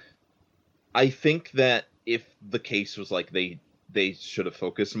like, I think that if the case was like they should have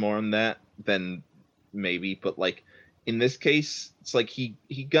focused more on that, then maybe. But like in this case, it's like he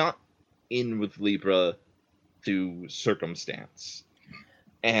got in with Libra through circumstance,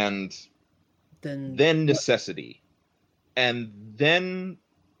 and then necessity, and then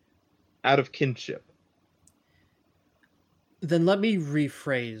out of kinship. Then let me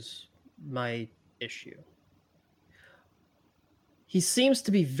rephrase my issue. he seems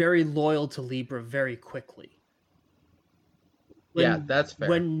to be very loyal to Libra very quickly. Yeah, that's fair.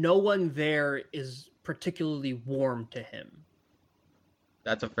 When no one there is particularly warm to him.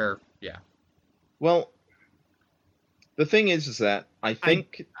 That's a fair, yeah. Well, the thing is that I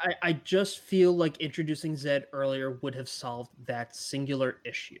think I just feel like introducing Zed earlier would have solved that singular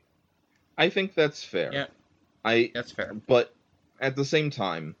issue. I think that's fair. Yeah, that's fair. But at the same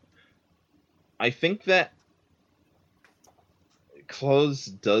time, I think that Klaus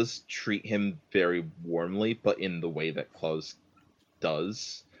does treat him very warmly, but in the way that Klaus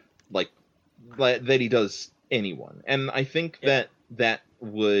does, like that he does anyone. And I think that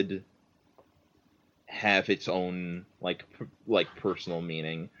would have its own like personal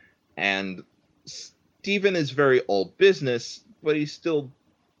meaning. And Steven is very all business, but he still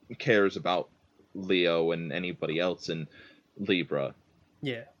cares about Leo and anybody else in Libra.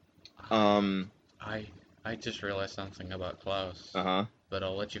 Yeah. I just realized something about Klaus. But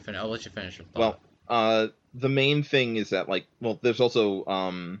I'll let you finish. I'll let you finish your thought. Well, the main thing is that there's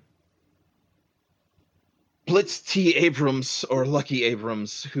also Blitz T. Abrams or Lucky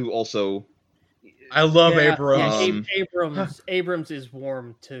Abrams, who also. I love Abrams. Abrams is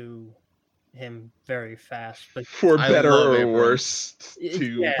warm to him very fast, but for better or worse,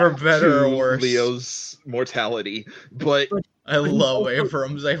 for better or worse, Leo's mortality. But I love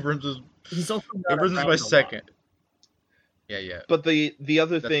Abrams. Abrams is my second. Yeah. But the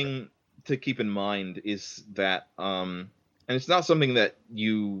other thing to keep in mind is that and it's not something that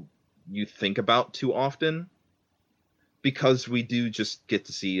you think about too often, because we do just get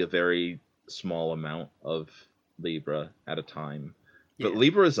to see a very small amount of Libra at a time. But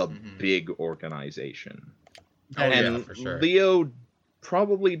Libra is a big organization. And for sure. Leo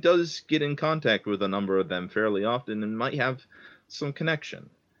probably does get in contact with a number of them fairly often and might have some connection.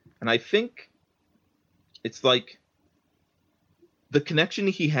 And I think it's like the connection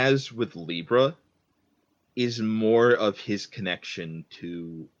he has with Libra is more of his connection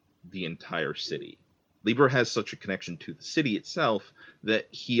to the entire city. Libra has such a connection to the city itself that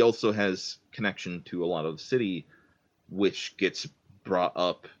he also has connection to a lot of the city, which gets brought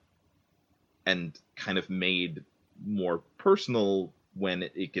up and kind of made more personal when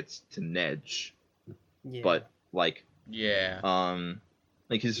it gets to Nedge. But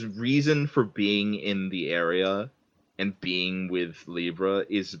his reason for being in the area and being with Libra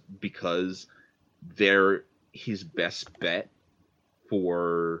is because they're his best bet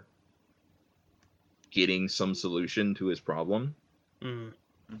for getting some solution to his problem.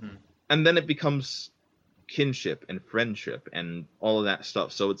 And then it becomes kinship and friendship and all of that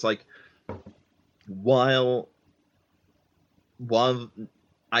stuff. So it's like, while one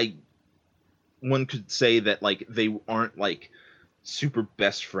could say that like they aren't like super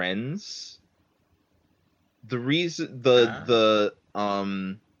best friends, the reason the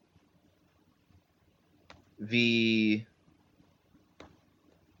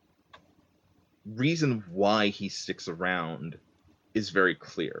reason why he sticks around is very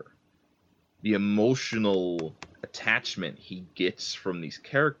clear. The emotional attachment he gets from these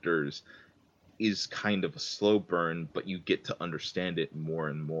characters is kind of a slow burn, but you get to understand it more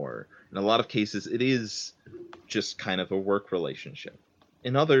and more. In a lot of cases, it is just kind of a work relationship.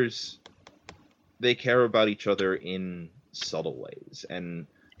 In others, they care about each other in subtle ways, and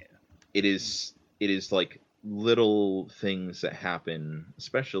it is like little things that happen,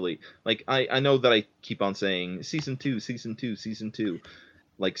 especially like I know that I keep on saying season 2.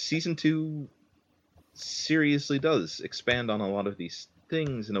 Like season 2 seriously does expand on a lot of these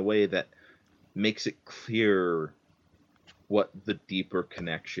things in a way that makes it clear what the deeper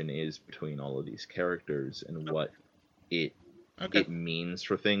connection is between all of these characters and what it means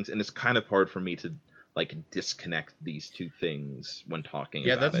for things. And it's kind of hard for me to like disconnect these two things when talking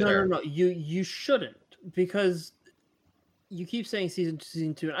about it. No. You shouldn't, because you keep saying season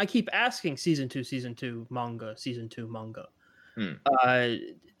 2, and I keep asking season 2 manga.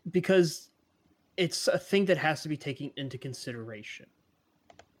 Because it's a thing that has to be taken into consideration.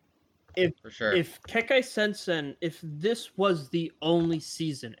 If Kekkai Sensen, if this was the only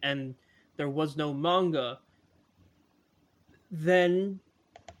season and there was no manga, then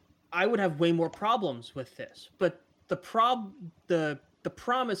I would have way more problems with this. But the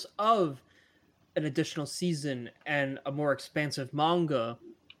promise of an additional season and a more expansive manga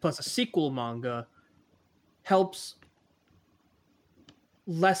plus a sequel manga helps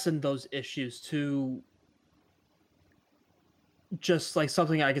lessen those issues to just like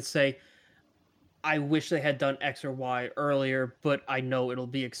something I could say, I wish they had done X or Y earlier, but I know it'll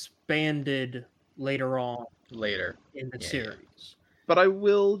be expanded later on in the series. But I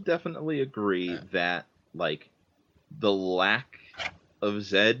will definitely agree that like the lack of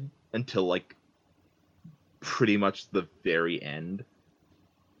Zed until like pretty much the very end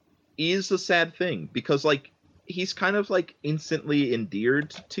is a sad thing, because like he's kind of like instantly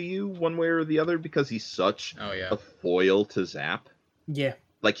endeared to you one way or the other because he's such a foil to Zap. Yeah.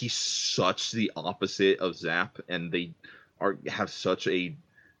 Like he's such the opposite of Zap, and they have such a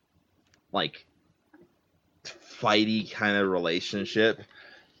like fighty kind of relationship.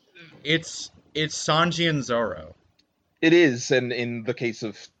 It's Sanji and Zoro. It is, and in the case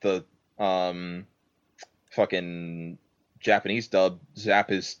of the fucking Japanese dub,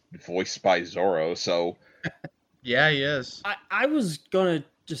 Zap is voiced by Zoro, so yeah, he is. I was gonna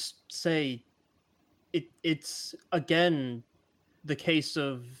just say it's again the case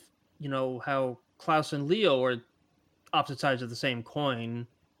of, you know, how Klaus and Leo are opposite sides of the same coin.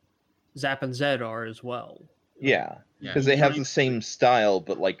 Zap and Zed are as well. Yeah, because they have the same style,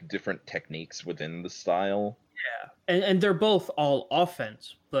 but like different techniques within the style. Yeah, and they're both all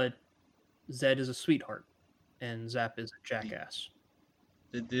offense, but Zed is a sweetheart, and Zap is a jackass.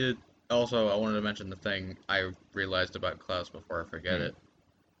 Also, I wanted to mention the thing I realized about Klaus before I forget it.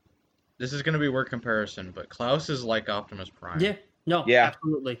 This is going to be word comparison, but Klaus is like Optimus Prime. Yeah, no,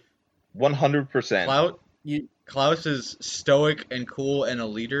 absolutely. 100%. Klaus is stoic and cool and a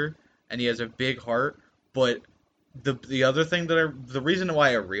leader, and he has a big heart, but the other thing the reason why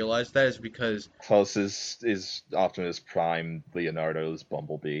I realized that is because Klaus is Optimus Prime, Leonardo's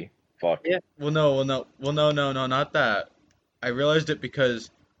Bumblebee. Fuck. Yeah. Well, no, not that. I realized it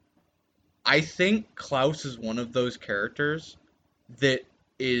because I think Klaus is one of those characters that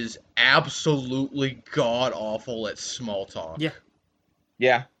is absolutely god awful at small talk. Yeah.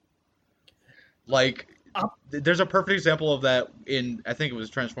 Yeah. Like, there's a perfect example of that in, I think it was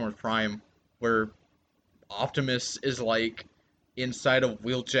Transformers Prime, where Optimus is like inside a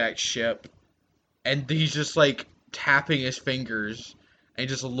Wheeljack ship, and he's just like tapping his fingers, and he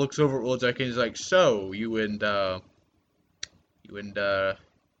just looks over at Wheeljack and he's like, "So you and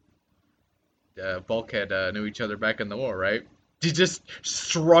Bulkhead knew each other back in the war, right?" He's just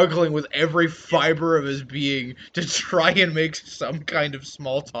struggling with every fiber of his being to try and make some kind of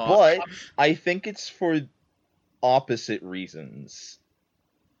small talk. But I think it's for opposite reasons.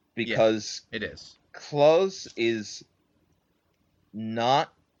 Because it is. Klaus is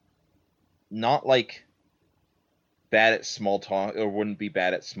not like bad at small talk, or wouldn't be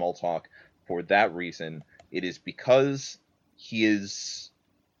bad at small talk for that reason. It is because he is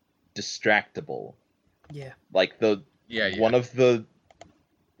distractible. Yeah. Like one of the,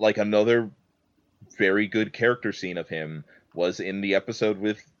 like, another very good character scene of him was in the episode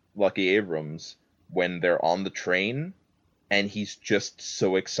with Lucky Abrams when they're on the train and he's just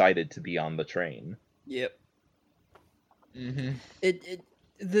so excited to be on the train. Yep. Mm-hmm.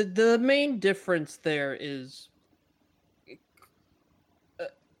 The main difference there is,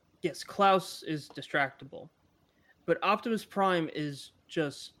 yes, Klaus is distractible, but Optimus Prime is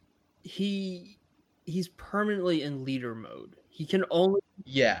just he's permanently in leader mode. He can only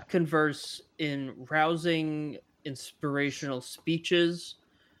converse in rousing, inspirational speeches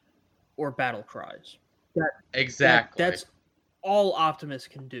or battle cries. Exactly. That's all Optimus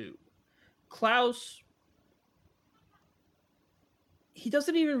can do. Klaus, he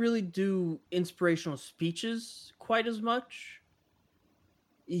doesn't even really do inspirational speeches quite as much.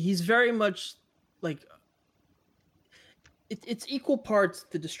 He's very much like it's equal parts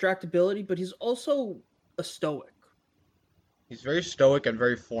the distractibility, but he's also a stoic. He's very stoic and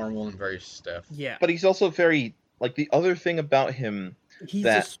very formal and very stiff. Yeah. But he's also very, like, the other thing about him, he's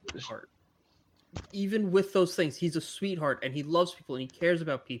a sweetheart. Even with those things, he's a sweetheart, and he loves people, and he cares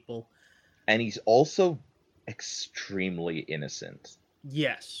about people. And he's also extremely innocent.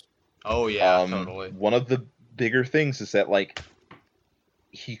 Yes. Oh, yeah, totally. One of the bigger things is that, like,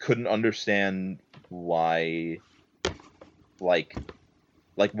 he couldn't understand why, like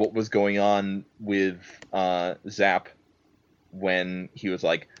what was going on with Zap when he was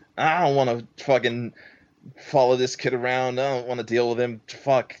like, I don't want to fucking follow this kid around. I don't want to deal with him.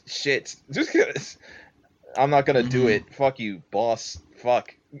 Fuck. Shit. I'm not going to do it. Fuck you, boss.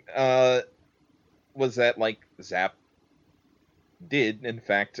 Fuck. Was that, like, Zap did, in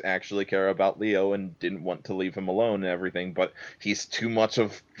fact, actually care about Leo and didn't want to leave him alone and everything, but he's too much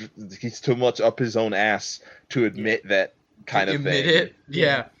up his own ass to admit that kind of thing. It?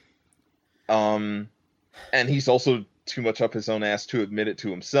 Yeah. And he's also too much up his own ass to admit it to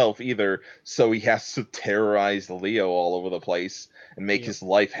himself either, so he has to terrorize Leo all over the place and make his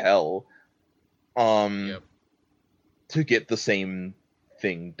life hell to get the same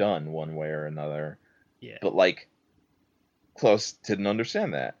thing done one way or another. Yeah. But, like, Klaus didn't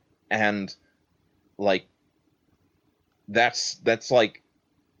understand that. And, like, that's like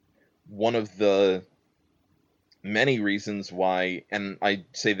one of the many reasons why, and I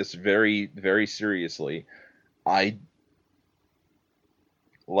say this very, very seriously, I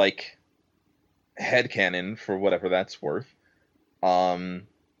like headcanon, for whatever that's worth,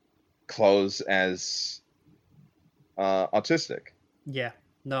 Close as autistic. Yeah.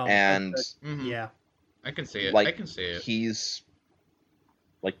 No. And yeah. I can see it. like I can see it. he's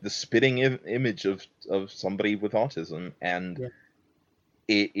like the spitting image of somebody with autism, and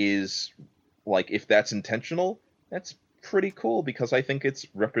it is like, if that's intentional, that's pretty cool, because I think it's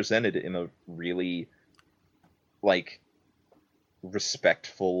represented in a really like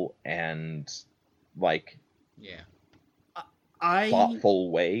respectful and like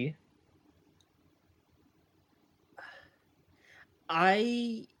thoughtful way.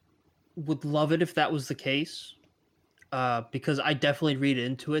 I would love it if that was the case, because I definitely read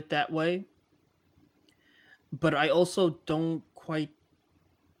into it that way. But I also don't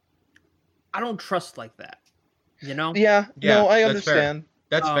I don't trust like that, you know? Yeah, no, I understand.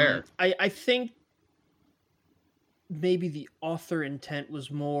 That's fair. I think maybe the author intent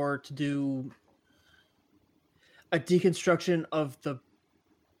was more to do a deconstruction of the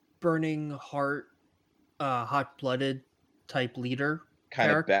burning heart, hot-blooded type leader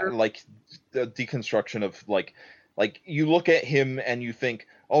kind of character. like the deconstruction of like you look at him and you think,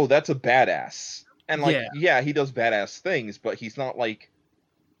 oh, that's a badass, and like yeah, he does badass things, but he's not like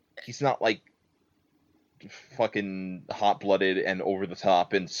fucking hot-blooded and over the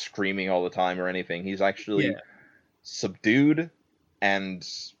top and screaming all the time or anything. He's actually subdued and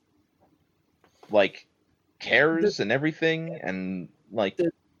like cares and everything, and like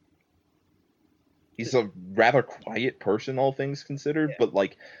he's a rather quiet person, all things considered, but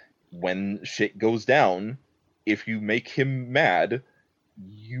like when shit goes down, if you make him mad,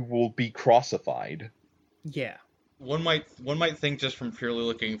 you will be crucified. Yeah. One might think, just from purely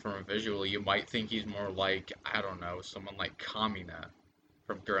looking from a visual, you might think he's more like, I don't know, someone like Kamina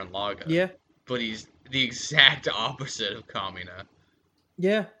from Gurren Lagann. Yeah. But he's the exact opposite of Kamina.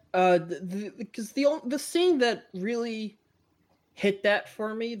 Yeah. Because the scene that really hit that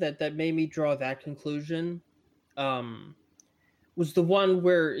for me, that made me draw that conclusion, was the one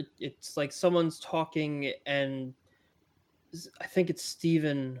where it's like someone's talking, and I think it's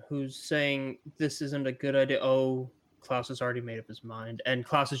Steven who's saying, this isn't a good idea. Oh, Klaus has already made up his mind. And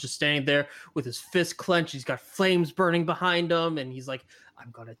Klaus is just standing there with his fist clenched. He's got flames burning behind him. And he's like,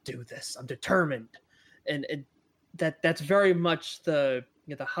 I'm going to do this. I'm determined. And that's very much the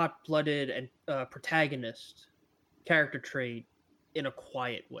hot-blooded and protagonist character trait in a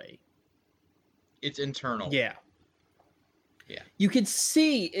quiet way. It's internal. Yeah. Yeah. You can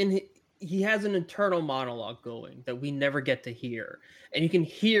see he has an internal monologue going that we never get to hear. And you can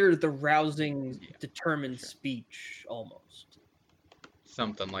hear the rousing, determined speech almost.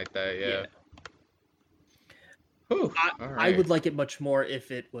 Something like that, yeah. Whew, I would like it much more if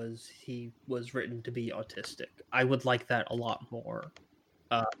he was written to be autistic. I would like that a lot more.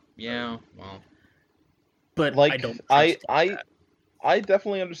 Yeah, well. But like, I don't trust I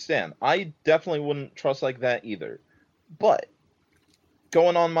definitely understand. I definitely wouldn't trust like that either. But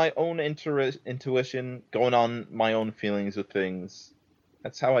going on my own intuition, going on my own feelings of things,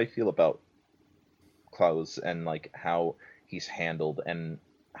 that's how I feel about Klaus, and like how he's handled and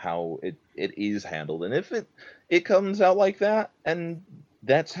how it is handled. And if it comes out like that and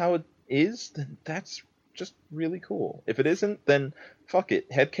that's how it is, then that's just really cool. If it isn't, then fuck it.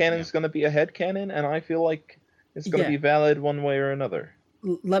 Headcanon's going to be a headcanon, and I feel like it's going to be valid one way or another.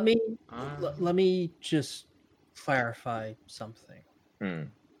 Let me just clarify something.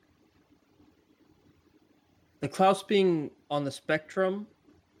 The Klaus being on the spectrum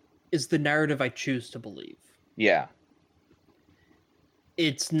is the narrative I choose to believe. Yeah.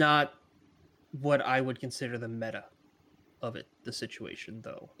 It's not what I would consider the meta of it, the situation,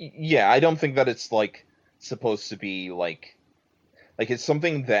 though. Yeah, I don't think that it's like supposed to be like it's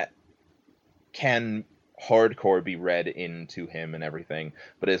something that can hardcore be read into him and everything,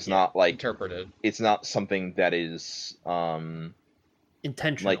 but it's not like interpreted. It's not something that is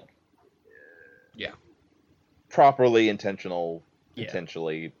intentional. Like, properly intentional,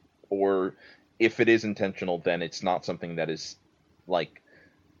 potentially, or if it is intentional, then it's not something that is like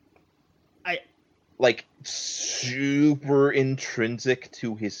super intrinsic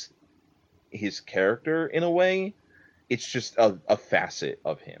to his character in a way. It's just a facet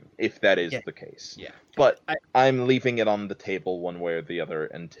of him, if that is the case. Yeah. But I'm leaving it on the table one way or the other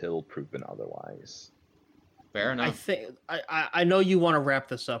until proven otherwise. Fair enough. I think I know you want to wrap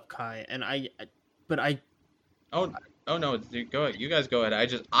this up, Kai, and Oh no, go ahead. You guys go ahead.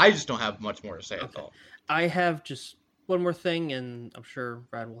 I just don't have much more to say at all. I have one more thing, and I'm sure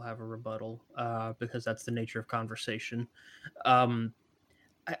Brad will have a rebuttal, because that's the nature of conversation. Um,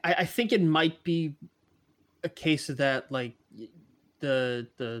 I think it might be a case of that, like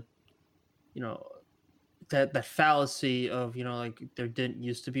the you know that fallacy of, like, there didn't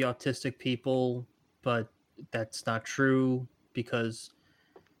used to be autistic people, but that's not true, because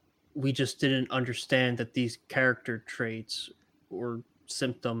we just didn't understand that these character traits or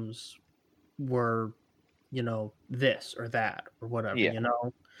symptoms were, this or that or whatever. Yeah.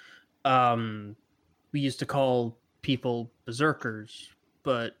 We used to call people berserkers,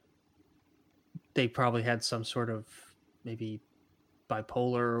 but they probably had some sort of maybe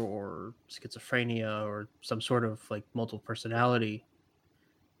bipolar or schizophrenia or some sort of like multiple personality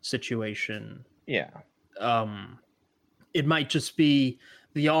situation. Yeah. It might just be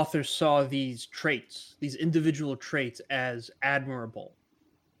the author saw these traits, these individual traits, as admirable,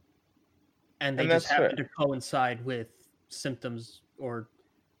 and they just happen to coincide with symptoms or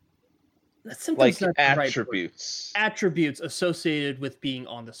symptoms, like attributes. Attributes associated with being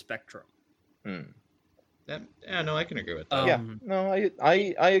on the spectrum. No, I can agree with that. No,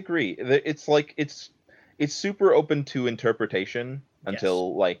 I agree. It's like it's super open to interpretation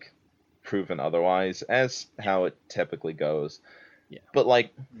until like proven otherwise, as how it typically goes. Yeah. But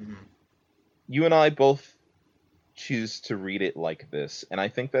like you and I both choose to read it like this, and I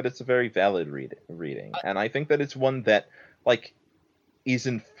think that it's a very valid reading, and I think that it's one that like is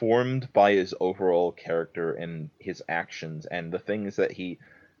informed by his overall character and his actions and the things that he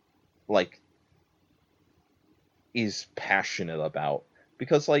like is passionate about,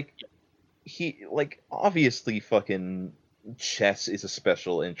 because like he like obviously fucking chess is a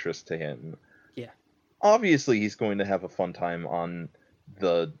special interest to him. Yeah. Obviously he's going to have a fun time on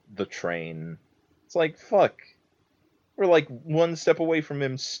the train. It's like, fuck, we're like one step away from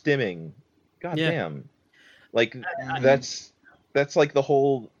him stimming. God damn. Like that's like the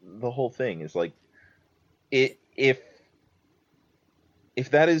whole thing is like if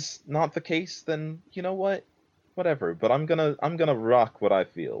that is not the case, then you know what, whatever, but I'm gonna rock what I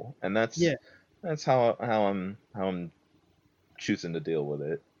feel, and that's how I'm choosing to deal with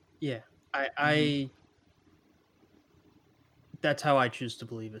it. Yeah, I that's how I choose to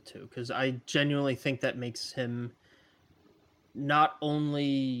believe it too, because I genuinely think that makes him not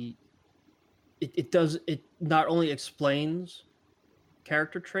only it not only explains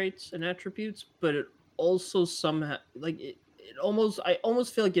character traits and attributes, but it also somehow like I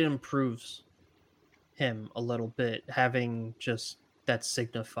almost feel like it improves him a little bit, having just that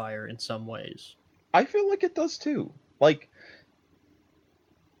signifier in some ways. I feel like it does too. Like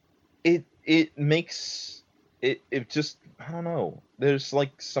it makes it just, I don't know. There's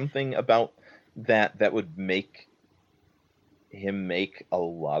like something about that would make him make a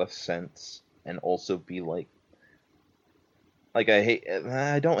lot of sense, and also be like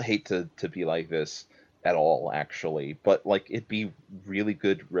I don't hate to be like this at all, actually, but like it'd be really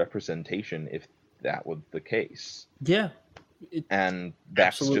good representation if that was the case. Yeah. And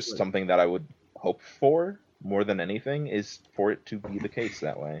that's absolutely. Just something that I would hope for more than anything, is for it to be the case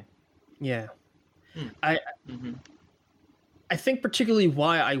that way. Yeah. I think particularly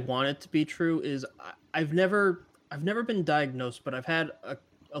why I want it to be true is I've never been diagnosed, but I've had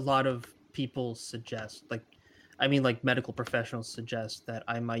a lot of people suggest, like medical professionals suggest that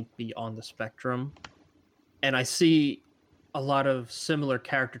I might be on the spectrum. And I see a lot of similar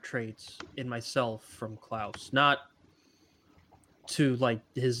character traits in myself from Klaus, not to like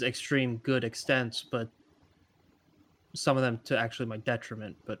his extreme good extents, but some of them to actually my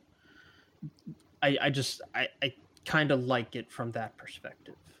detriment. But I kind of like it from that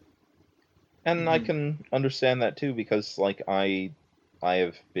perspective. And I can understand that too, because like I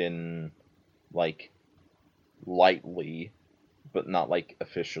have been like lightly, but not like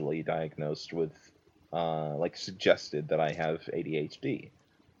officially diagnosed with like suggested that I have ADHD.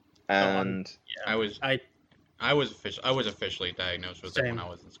 And I was officially diagnosed with it when I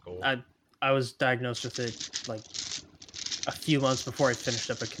was in school. I was diagnosed with it like a few months before I finished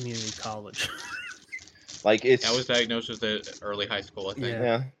up at community college. Like I was diagnosed with it early high school, I think.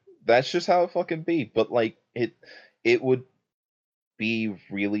 Yeah. That's just how it fucking be. But like it would be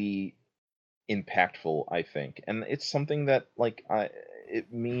really impactful, I think. And it's something that like it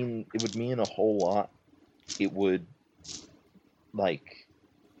would mean a whole lot. It would like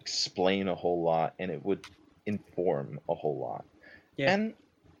explain a whole lot, and it would inform a whole lot. Yeah. And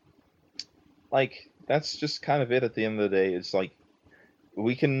like that's just kind of it at the end of the day. It's like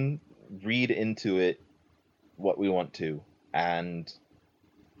we can read into it what we want to, and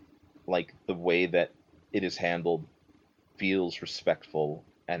like the way that it is handled feels respectful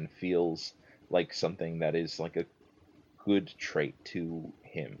and feels like something that is like good trait to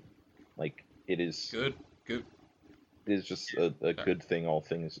him. Like it is Good. It is just a good thing.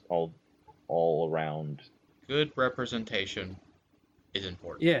 All around. Good representation is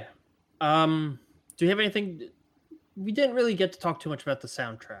important. Yeah. Do you have anything? We didn't really get to talk too much about the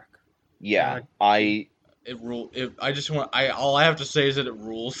soundtrack. Yeah, It rule. I just want. All I have to say is that it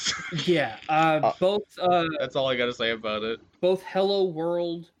rules. Yeah. Both. That's all I gotta say about it. Both Hello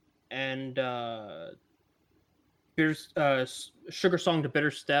World and Sugar Song to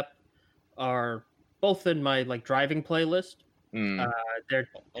Bitter Step are both in my like driving playlist. They're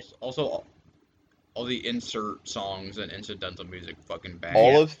Also, all the insert songs and incidental music fucking bang.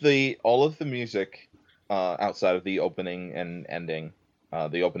 all of the music outside of the opening and ending.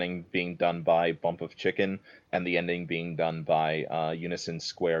 The opening being done by Bump of Chicken, and the ending being done by Unison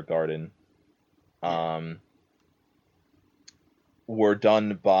Square Garden, were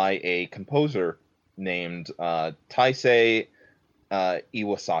done by a composer named Taisei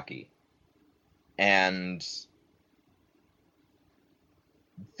Iwasaki. And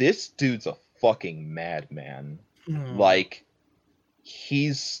this dude's a fucking madman. Like,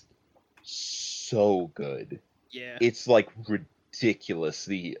 he's so good. Yeah. It's like ridiculous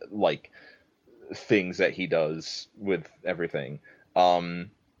the like things that he does with everything.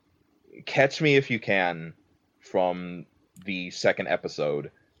 Catch Me If You Can from the second episode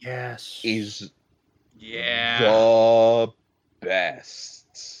is the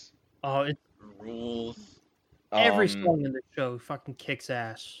best. Oh, it rules. Every song in the show fucking kicks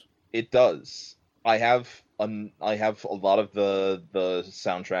ass. It does. I have a lot of the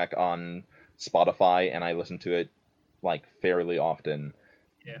soundtrack on Spotify, and I listen to it like fairly often.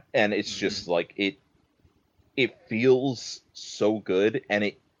 Yeah. And it's just like it feels so good, and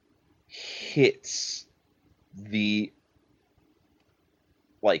it hits the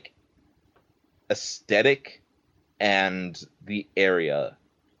like aesthetic and the area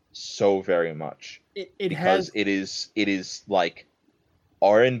so very much. Because it is like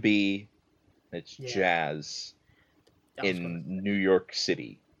R&B, it's jazz in New York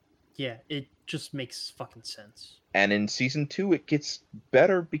City. Yeah, it just makes fucking sense. And in season 2 it gets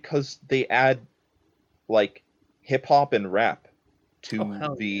better because they add like hip hop and rap to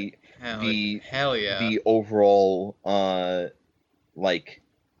the overall like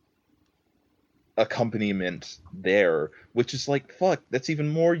accompaniment there, which is like fuck, that's even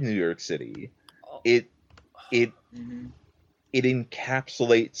more New York City. It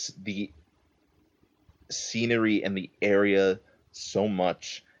encapsulates the scenery and the area so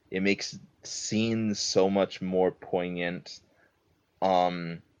much. It makes scenes so much more poignant.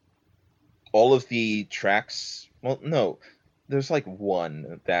 All of the tracks, well, no, there's like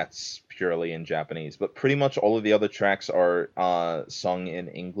one that's purely in Japanese, but pretty much all of the other tracks are sung in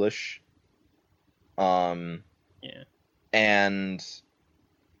English. And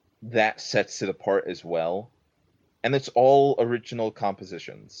that sets it apart as well. And it's all original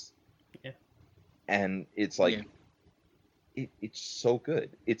compositions. Yeah. And it's like it's so good.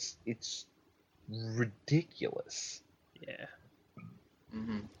 It's ridiculous. Yeah.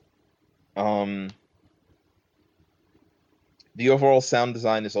 The overall sound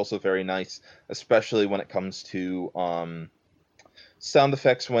design is also very nice, especially when it comes to sound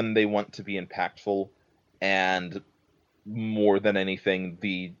effects when they want to be impactful, and more than anything,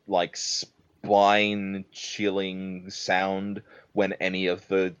 the like spine chilling sound when any of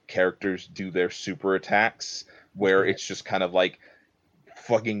the characters do their super attacks, where it's just kind of like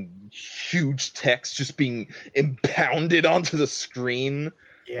fucking huge text just being impounded onto the screen.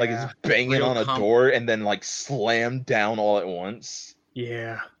 Like it's banging on a door and then like slammed down all at once.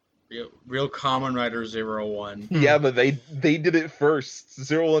 Yeah. Real Kamen Rider 01. Yeah, but they did it first.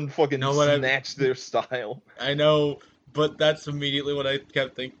 01 fucking snatched their style. I know, but that's immediately what I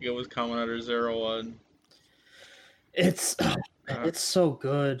kept thinking of was Kamen Rider 01. It's so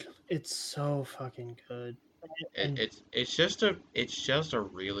good. It's so fucking good. It's just a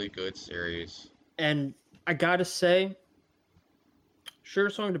really good series. And I gotta say, Sugar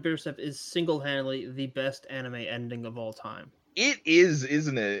Song to Bitter Step is single-handedly the best anime ending of all time. It is,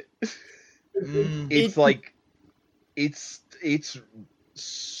 isn't it? It's like it's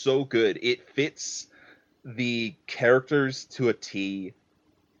so good. It fits the characters to a T.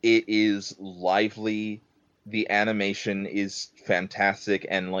 It is lively. The animation is fantastic,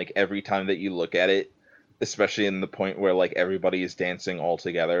 and like every time that you look at it, especially in the point where like everybody is dancing all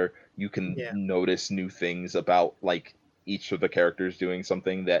together, you can notice new things about like each of the characters doing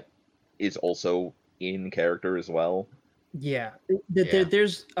something that is also in character as well. Yeah.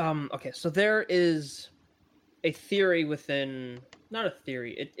 There's okay, so there is a theory within, not a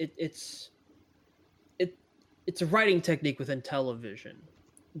theory. It's it's a writing technique within television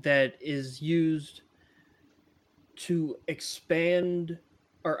that is used to expand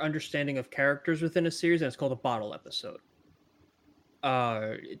our understanding of characters within a series, and it's called a bottle episode.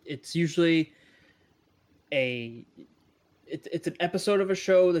 It's usually it's an episode of a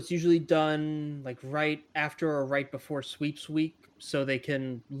show that's usually done like right after or right before sweeps week, so they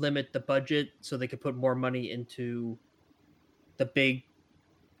can limit the budget, so they can put more money into the big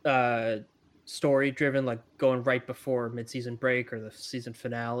story driven, like going right before mid-season break or the season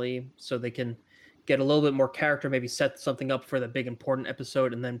finale, so they can get a little bit more character, maybe set something up for the big important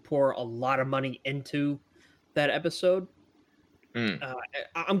episode, and then pour a lot of money into that episode.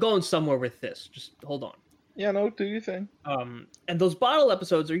 I'm going somewhere with this. Just hold on. Yeah, no, do your thing. And those bottle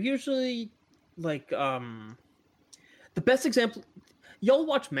episodes are usually like the best example. Y'all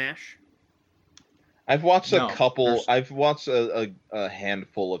watch MASH? I've watched No, a couple. there's- I've watched a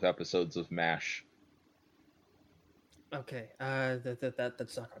handful of episodes of MASH. Okay, that's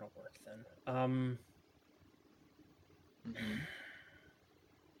not gonna work then. I'm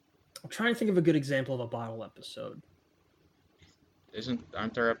trying to think of a good example of a bottle episode.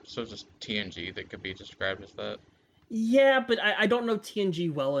 Aren't there episodes of TNG that could be described as that? Yeah, but I don't know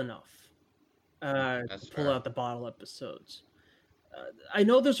TNG well enough That's to pull fair. out the bottle episodes. I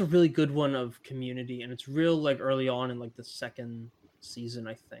know there's a really good one of Community, and it's real like early on in like the second season,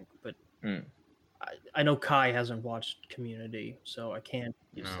 I think. But I know Kai hasn't watched Community, so I can't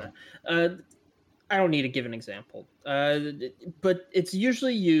use that. I don't need to give an example, but it's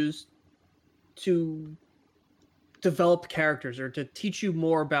usually used to develop characters or to teach you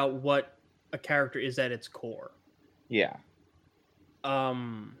more about what a character is at its core. Yeah.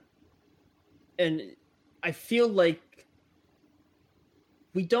 And I feel like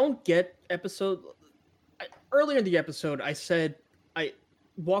we don't get earlier in the episode, I said I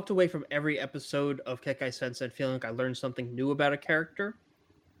walked away from every episode of Kekai Sensen feeling like I learned something new about a character.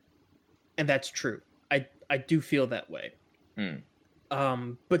 And that's true. I do feel that way.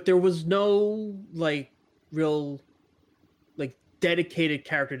 But there was no like real like dedicated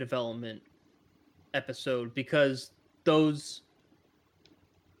character development episode, because that's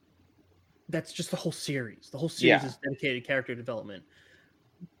just the whole series. The whole series is dedicated character development.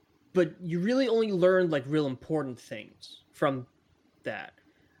 But you really only learn like real important things from that.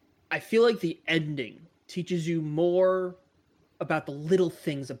 I feel like the ending teaches you more about the little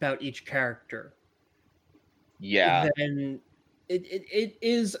things about each character. Yeah. Then it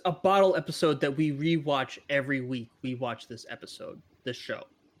is a bottle episode that we rewatch every week. We watch this show.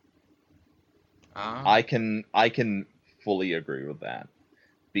 I can fully agree with that,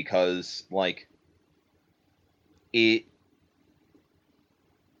 because like it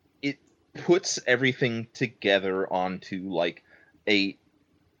puts everything together onto like a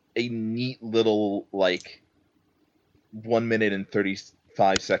neat little like 1 minute and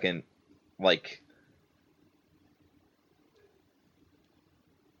 35 second like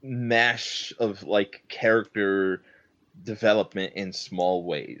mash of like character development in small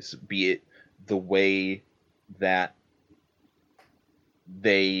ways, be it the way that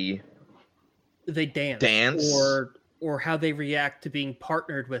they dance or how they react to being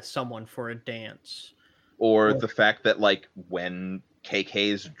partnered with someone for a dance, or the fact that like when KK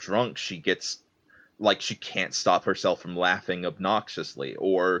is drunk, she gets like she can't stop herself from laughing obnoxiously,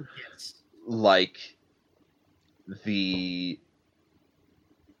 or like the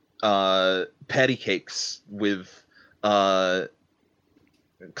patty cakes with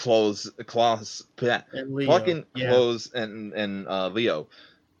clothes and Leo. fucking clothes and Leo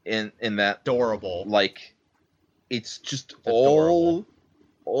in that adorable, like it's just all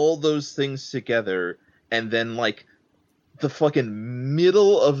those things together, and then like the fucking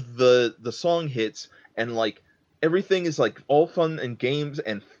middle of the song hits, and like everything is like all fun and games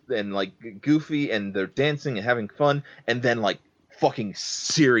and like goofy, and they're dancing and having fun, and then like fucking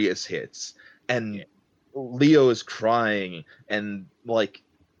serious hits, and Leo is crying, and like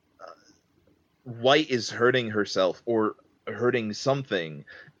White is hurting herself or hurting something,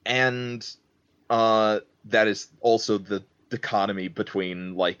 and that is also the dichotomy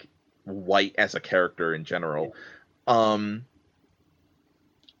between like White as a character in general. And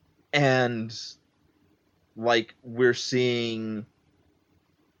like we're seeing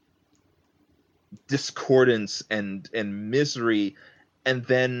discordance and misery, and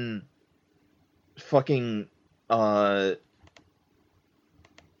then fucking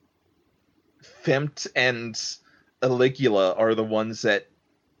Femt and Aligula are the ones that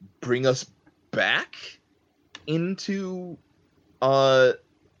bring us back into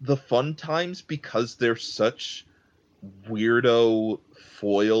the fun times, because they're such weirdo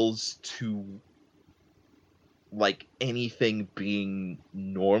foils to like anything being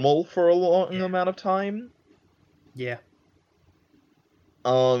normal for a long Yeah. amount of time. Yeah.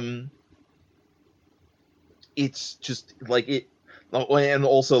 It's just like it, and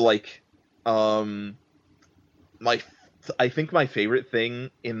also like, I think my favorite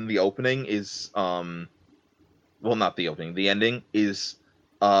thing in the opening is, well, not the opening, the ending is,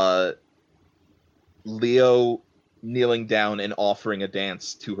 Leo kneeling down and offering a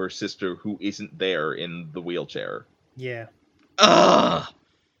dance to her sister who isn't there in the wheelchair. Yeah. Ugh!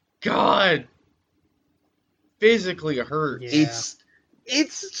 God! Physically hurt. Yeah. It's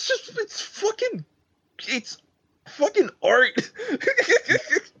fucking art.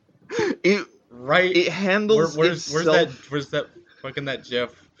 Right? It handles Where's itself. that fucking that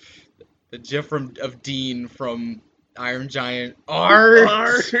GIF? The GIF of Dean from Iron Giant.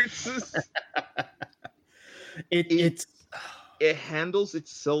 Art! It's It handles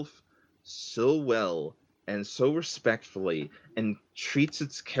itself so well and so respectfully and treats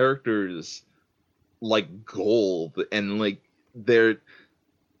its characters like gold, and like they're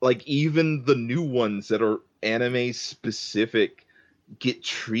like, even the new ones that are anime specific get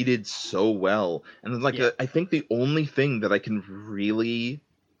treated so well. And like, Yeah. I think the only thing that I can really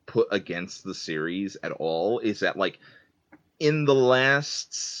put against the series at all is that, like, in the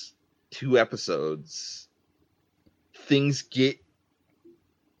last 2 episodes, things get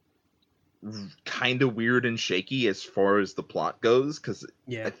kind of weird and shaky as far as the plot goes, because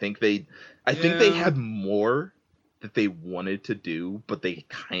yeah. I think they had more that they wanted to do, but they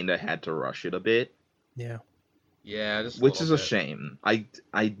kind of had to rush it a bit. Yeah. Yeah, just Which is a bit. shame. I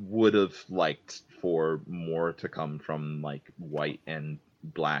would have liked for more to come from like White and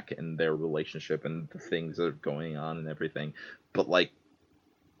Black and their relationship and the things that are going on and everything. But like,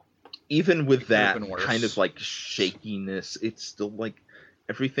 even with that kind of like shakiness, it's still like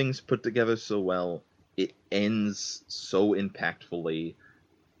everything's put together so well. It ends so impactfully.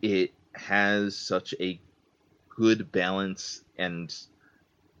 It has such a good balance and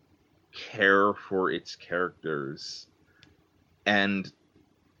care for its characters, and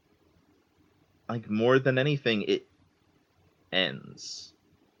like, more than anything, it ends.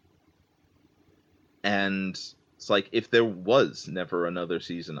 And it's like, if there was never another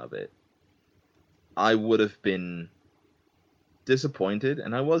season of it, I would have been disappointed,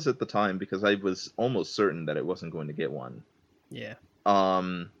 and I was at the time, because I was almost certain that it wasn't going to get one. Yeah.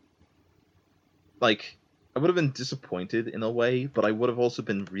 Like, I would have been disappointed in a way, but I would have also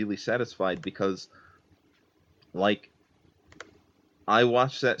been really satisfied, because, like, I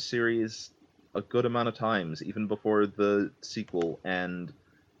watched that series a good amount of times, even before the sequel, and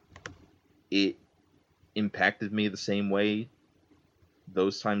it impacted me the same way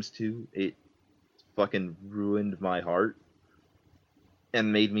those times too. It fucking ruined my heart,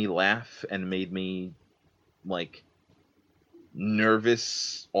 and made me laugh, and made me, like,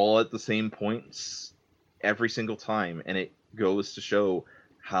 nervous all at the same points every single time, and it goes to show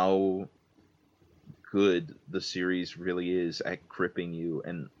how good the series really is at gripping you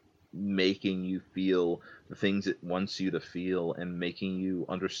and making you feel the things it wants you to feel, and making you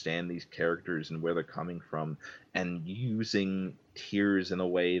understand these characters and where they're coming from, and using tears in a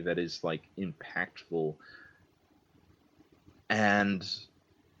way that is like impactful, and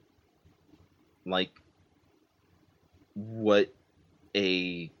like, what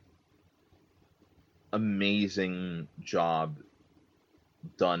a amazing job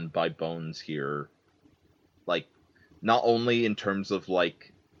done by Bones here. Like, not only in terms of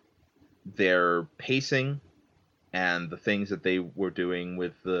like their pacing and the things that they were doing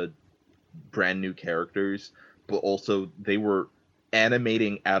with the brand new characters, but also they were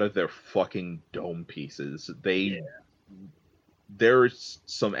animating out of their fucking dome pieces. There's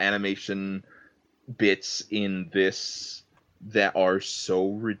some animation bits in this that are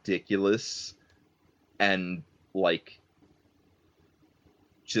so ridiculous and like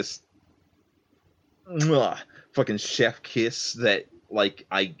just fucking chef kiss, that like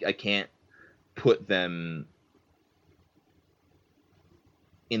I can't put them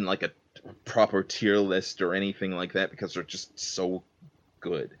in like a proper tier list or anything like that, because they're just so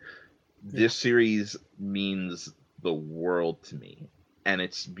good. This series means the world to me, and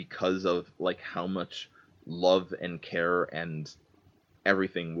it's because of like how much love and care and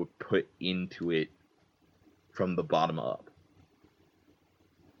everything were put into it from the bottom up.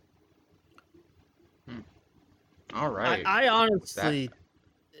 All right. I honestly,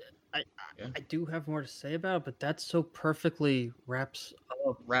 I do have more to say about it, but that so perfectly wraps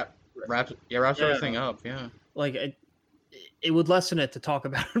up. Wraps everything up. Yeah. Like, it would lessen it to talk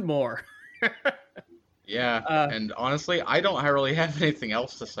about it more. Yeah, and honestly, I don't really have anything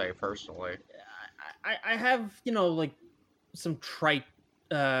else to say personally. I have, like some trite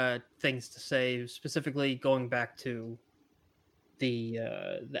things to say, specifically going back to the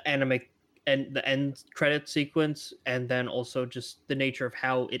anime and the end credit sequence, and then also just the nature of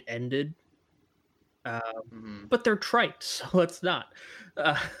how it ended. But they're trite, so let's not.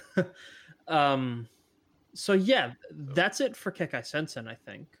 So yeah, that's it for Kekai Sensen, I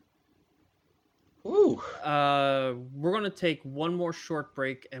think. Ooh. We're gonna take one more short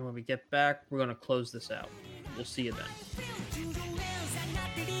break, and when we get back, we're gonna close this out. We'll see you then.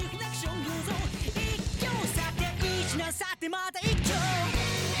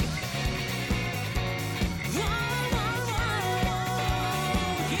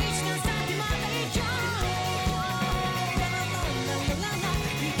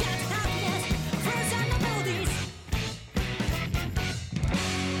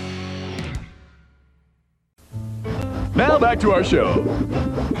 Now back to our show.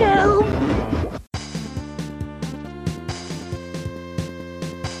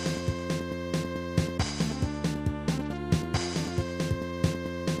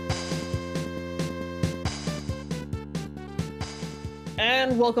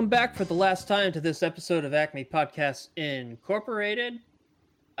 And welcome back for the last time to this episode of Acme Podcasts Incorporated.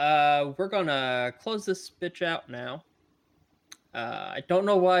 We're gonna close this bitch out now. I don't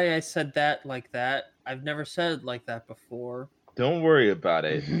know why I said that like that. I've never said it like that before. Don't worry about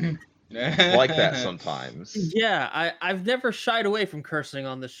it. Like that sometimes. Yeah, I've never shied away from cursing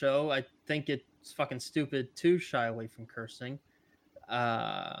on the show. I think it's fucking stupid to shy away from cursing.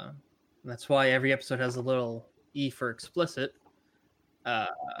 That's why every episode has a little E for explicit. Yeah.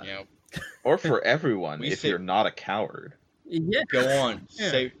 Or for everyone, if you're not a coward. Yeah. Go on.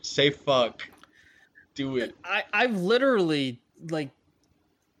 Yeah. Say fuck. Do it. I've literally, like,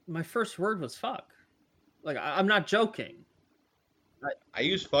 my first word was fuck. Like, I'm not joking. I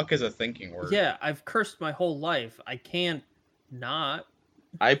use fuck as a thinking word. Yeah, I've cursed my whole life. I can't not.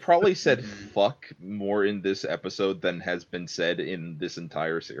 I probably said fuck more in this episode than has been said in this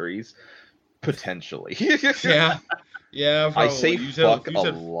entire series. Potentially. Yeah. Yeah, probably. I say fuck a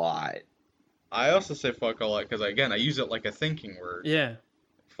lot. I also say fuck a lot because, again, I use it like a thinking word. Yeah.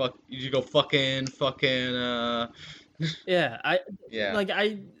 Fuck. You go fucking. Yeah.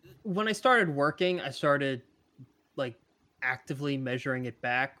 Yeah. When I started working, I started, like, actively measuring it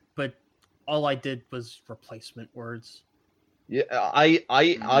back, but all I did was replacement words. Yeah, I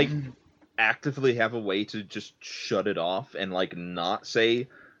actively have a way to just shut it off and, like, not say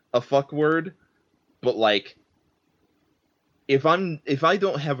a fuck word, but, like, if I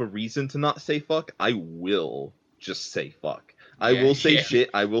don't have a reason to not say fuck, I will just say fuck. I will say shit,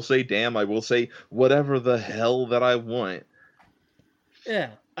 I will say damn, I will say whatever the hell that I want.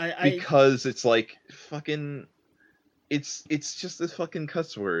 Yeah. Because it's like fucking it's just a fucking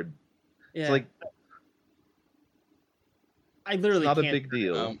cuss word. Yeah. It's like I literally it's not can't a big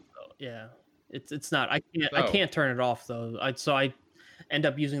deal. Yeah. It's not. I can't turn it off though. So I end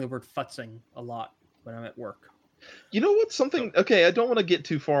up using the word futzing a lot when I'm at work. You know what's something? Okay, I don't want to get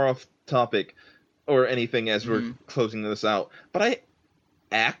too far off topic or anything as we're closing this out, but I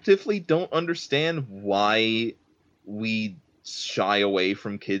actively don't understand why we shy away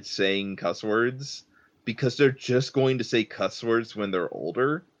from kids saying cuss words, because they're just going to say cuss words when they're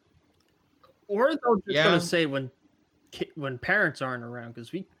older, or they're just going to say when parents aren't around,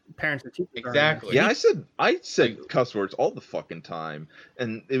 because parents are teachers. Exactly. Yeah, I said cuss words all the fucking time,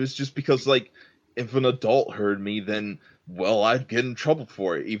 and it was just because, like, if an adult heard me, then, well, I'd get in trouble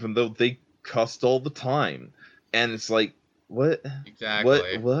for it, even though they cussed all the time. And it's like, what?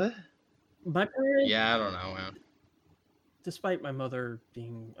 Exactly. What? My parents, yeah, I don't know, man. Despite my mother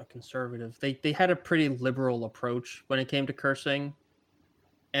being a conservative, they had a pretty liberal approach when it came to cursing.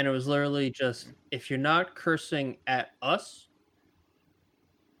 And it was literally just, if you're not cursing at us,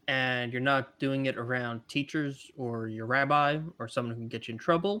 and you're not doing it around teachers or your rabbi or someone who can get you in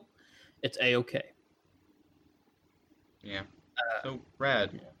trouble, it's A-okay. Yeah. So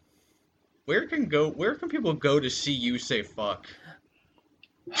rad. Yeah. Where can people go to see you say fuck?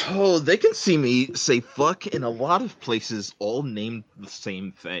 Oh, they can see me say fuck in a lot of places, all named the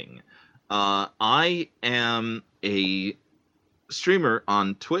same thing. I am a streamer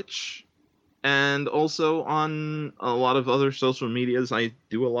on Twitch and also on a lot of other social medias. I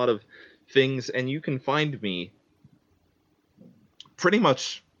do a lot of things, and you can find me pretty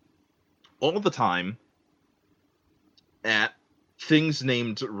much all the time at things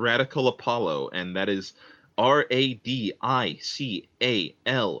named Radical Apollo, and that is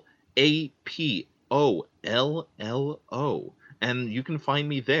RADICALAPOLLO. And you can find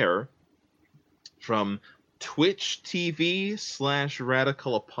me there from Twitch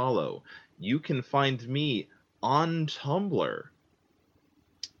TV/Radical Apollo. You can find me on Tumblr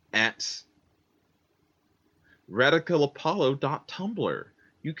at radicalapollo.tumblr.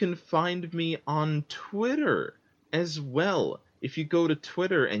 You can find me on Twitter as well. If you go to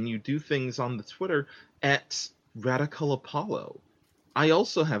Twitter and you do things on the Twitter at Radical Apollo. I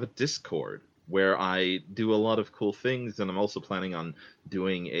also have a Discord where I do a lot of cool things, and I'm also planning on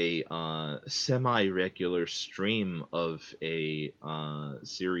doing a semi-regular stream of a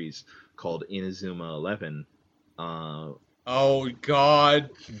series called Inazuma 11. Oh God!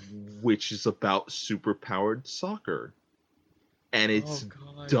 Which is about super-powered soccer. And it's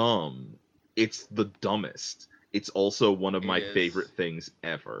dumb. It's the dumbest. It's also one of my favorite things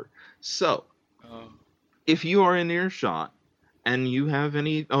ever. So, if you are in earshot, and you have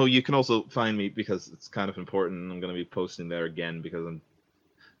any... Oh, you can also find me, because it's kind of important. I'm going to be posting there again, because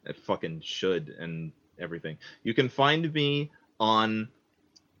I fucking should, and everything. You can find me on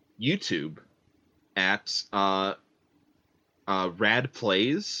YouTube at Rad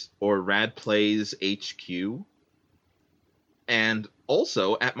Plays, or Rad Plays HQ. And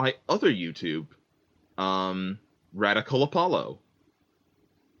also at my other YouTube, Radical Apollo.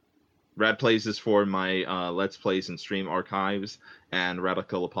 Rad Plays is for my Let's Plays and stream archives, and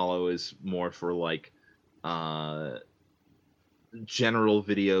Radical Apollo is more for, like, general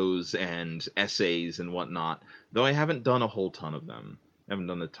videos and essays and whatnot, though I haven't done a whole ton of them. I haven't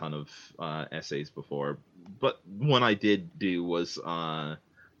done a ton of essays before, but one I did do was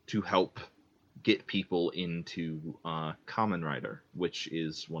to help get people into Kamen Rider, which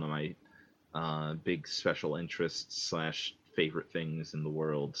is one of my big special interests / favorite things in the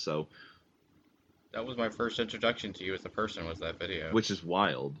world. So that was my first introduction to you as a person, was that video. Which is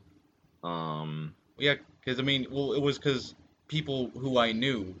wild. Yeah, because I mean, well, it was because people who I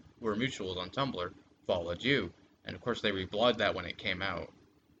knew who were mutuals on Tumblr followed you, and of course they reblogged that when it came out.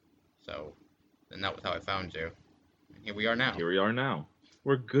 So, and that was how I found you. And here we are now. Here we are now.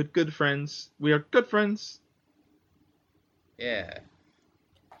 We're good friends. We are good friends. Yeah.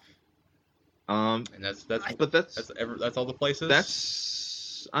 And that's all the places.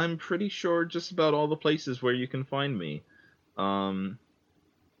 That's, I'm pretty sure, just about all the places where you can find me.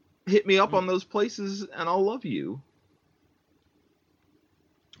 Hit me up on those places, and I'll love you.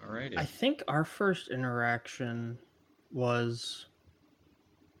 Alrighty. I think our first interaction was...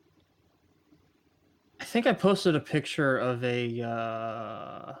 I think I posted a picture of a...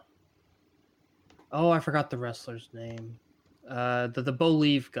 Oh, I forgot the wrestler's name. The Bo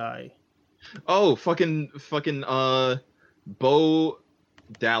Leave guy. Oh, fucking, Bo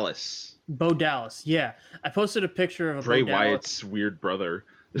Dallas. Bo Dallas, yeah. I posted a picture of a Bray Bo Dallas. Wyatt's weird brother.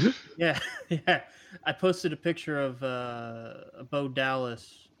 Yeah. I posted a picture of a Bo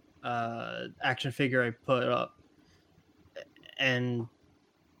Dallas action figure I put up. And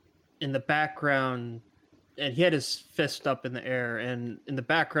in the background, and he had his fist up in the air, and in the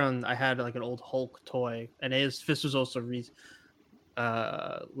background I had like an old Hulk toy, and his fist was also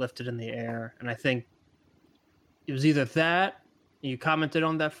lifted in the air. And I think it was either that, you commented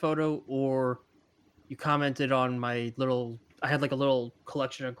on that photo, or you commented on my little... I had like a little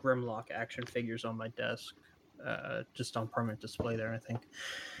collection of Grimlock action figures on my desk, just on permanent display there. I think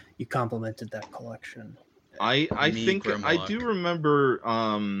you complimented that collection. I think Grimlock. I do remember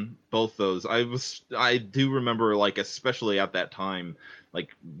both those. I do remember, like, especially at that time, like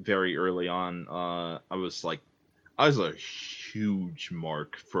very early on, I was a huge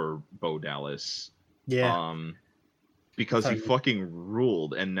mark for Bo Dallas. Yeah. Because he fucking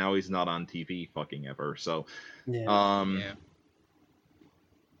ruled, and now he's not on TV fucking ever. So, yeah.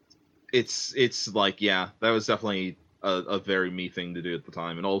 It's like, yeah, that was definitely a very me thing to do at the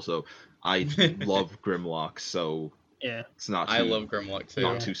time, and also I love Grimlock, so yeah, it's not. I love Grimlock too.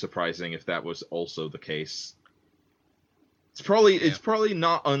 Not too surprising if that was also the case. It's probably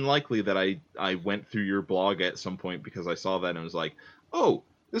not unlikely that I went through your blog at some point because I saw that and was like, oh,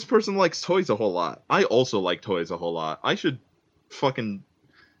 this person likes toys a whole lot. I also like toys a whole lot. I should fucking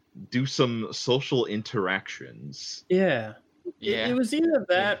do some social interactions. Yeah. Yeah. It was either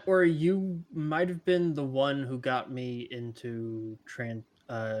that or you might have been the one who got me into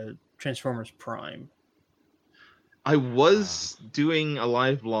Transformers Prime. I was doing a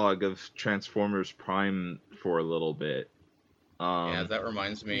live blog of Transformers Prime for a little bit. Yeah, that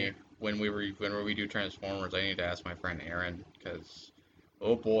reminds me, when we do Transformers, I need to ask my friend Erin, because,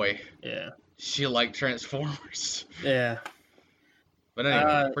 oh boy. Yeah. She liked Transformers. Yeah. But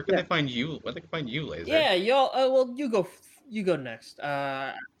anyway, where can I find you? Where can I find you, Laser? Yeah, y'all. Well, you go next.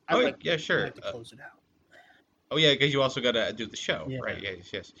 Yeah, sure. I'd like to close it out. Oh yeah, because you also got to do the show, Yeah. right?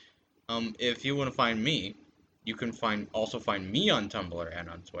 Yes. If you want to find me, You can also find me on Tumblr and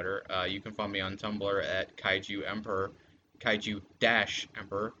on Twitter. You can find me on Tumblr at Kaiju Emperor,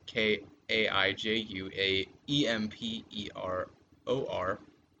 Kaiju-Emperor, KAIJUAEMPEROR,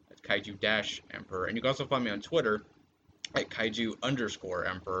 that's Kaiju-Emperor. And you can also find me on Twitter at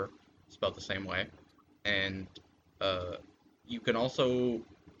Kaiju_Emperor, spelled the same way. And you can also,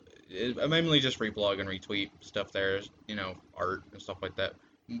 I mainly just reblog and retweet stuff there, art and stuff like that.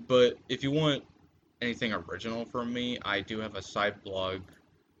 But if you want anything original from me, I do have a side blog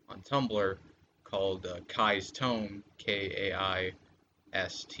on Tumblr called Kai's Tome, KAISTOME,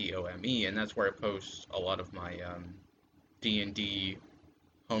 and that's where I post a lot of my D&D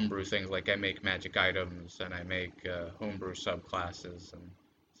homebrew things, like I make magic items, and I make homebrew subclasses and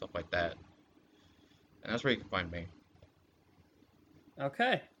stuff like that. And that's where you can find me.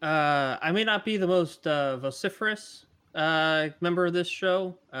 Okay. I may not be the most vociferous member of this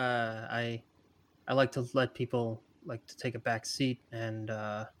show. I like to let people take a back seat and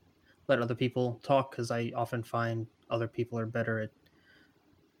let other people talk, because I often find other people are better at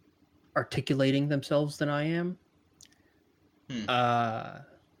articulating themselves than I am.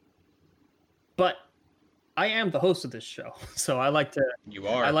 But I am the host of this show, so I like to. You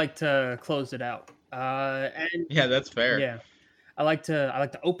are. I like to close it out. And yeah, that's fair. Yeah, I like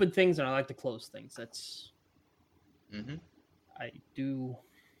to open things and I like to close things. That's. I do.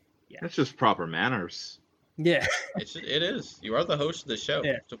 Yeah. That's just proper manners. Yeah. It is. You are the host of the show.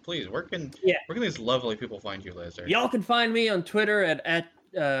 Yeah. So please, where can these lovely people find you, Lizard? Y'all can find me on Twitter at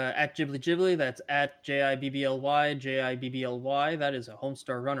Ghibli Ghibli. That's at JIBBLY. That is a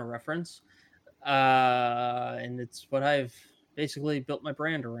Homestar Runner reference. And it's what I've basically built my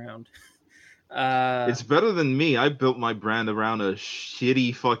brand around. It's better than me. I built my brand around a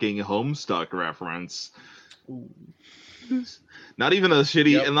shitty fucking Homestuck reference. Ooh. Not even a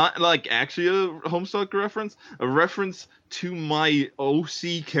shitty, and not like actually a Homestuck reference, a reference to my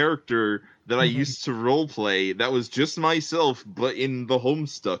OC character that I used to roleplay that was just myself, but in the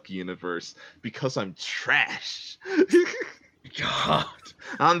Homestuck universe, because I'm trash. God.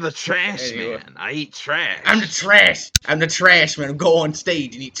 I'm the trash man. I eat trash. I'm the trash man. I go on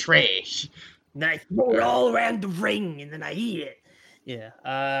stage and eat trash. And I throw it all around the ring and then I eat it. Yeah.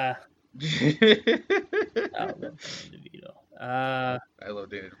 I love Danny DeVito. I love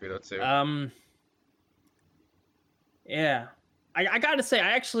Danny DeVito too. Yeah. I gotta say,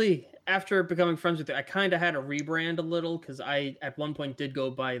 I actually, after becoming friends with you, I kind of had to rebrand a little, because I at one point did go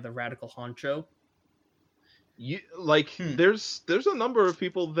by the Radical Honcho. There's a number of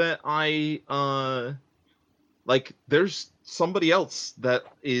people that I there's somebody else that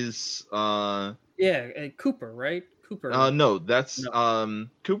is Cooper, right? Cooper. No, that's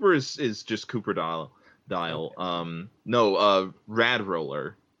Cooper is just Cooper Dial. Okay. Rad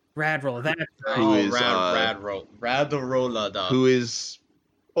Roller. Rad Roller. That's Rad the Roller, who is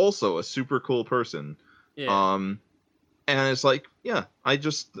also a super cool person. Yeah. And it's like, yeah, I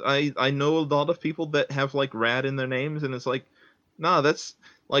know a lot of people that have like Rad in their names, and it's like, nah, that's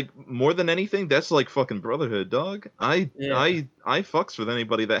like more than anything, that's like fucking brotherhood, dog. I fucks with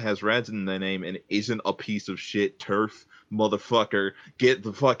anybody that has Rads in their name and isn't a piece of shit turf motherfucker. Get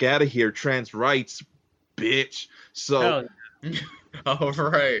the fuck out of here, trans rights, bitch. So, all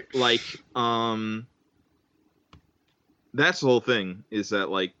right, like, that's the whole thing. Is that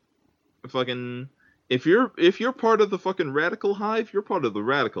like, fucking. If you're part of the fucking Radical Hive, you're part of the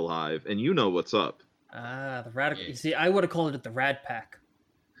Radical Hive, and you know what's up. The Radical. You see, I would have called it the Rad Pack.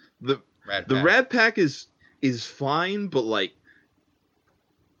 The Rad Pack is fine, but like,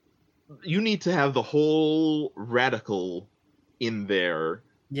 you need to have the whole Radical in there.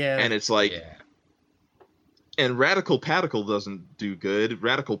 Yeah. And it's like, and Radical Patical doesn't do good.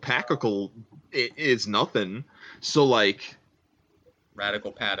 Radical Packical is nothing. So like,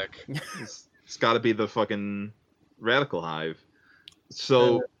 Radical Paddock. It's got to be the fucking Radical Hive.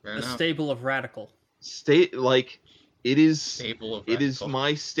 So the stable of Radical. It is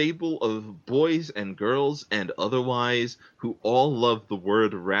my stable of boys and girls and otherwise who all love the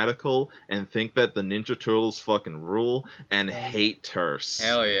word radical and think that the Ninja Turtles fucking rule and hate TERFs.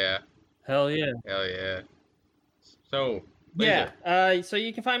 Hell yeah. Hell yeah. Hell yeah. So so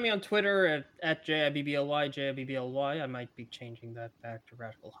you can find me on Twitter at JIBBLY. I might be changing that back to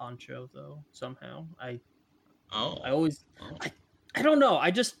Radical Honcho though somehow. I don't know.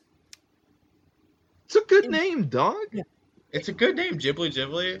 It's a good name, dog. Yeah. It's a good name,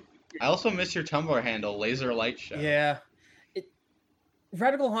 Ghibli. I also miss your Tumblr handle, Laser Light Show. Yeah.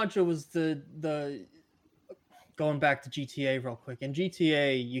 Radical Honcho was the going back to GTA real quick. In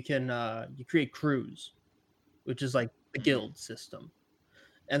GTA, you can you create crews, which is like the guild system,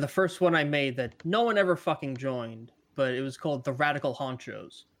 And the first one I made that no one ever fucking joined, but it was called The Radical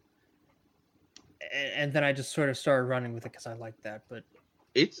Honchos. And then I just sort of started running with it because I like that. But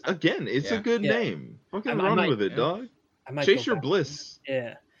it's a good name. Fucking run with it, dog. Chase your bliss.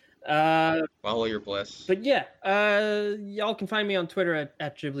 Yeah. Follow your bliss. But yeah, y'all can find me on Twitter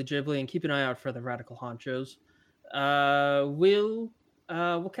at Ghibli Ghibli, and keep an eye out for the Radical Honchos. We'll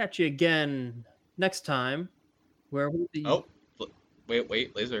catch you again next time. Where will be? Oh,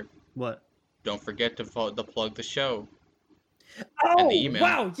 wait, Laser. What? Don't forget to plug the show. Oh, and the email.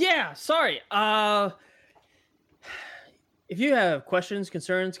 Wow, yeah. Sorry. If you have questions,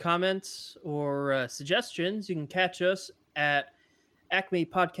 concerns, comments, or suggestions, you can catch us at Acme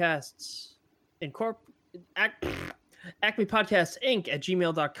Podcasts Acme Podcasts Inc. at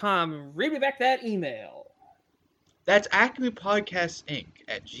gmail.com. Read me back that email. That's Acme Podcasts Inc.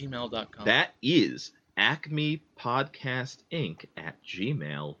 at gmail.com. That is Acme Podcast Inc. at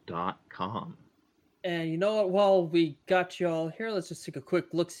gmail.com. And you know what? While we got y'all here, let's just take a quick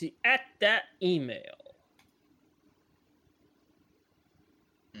look-see at that email.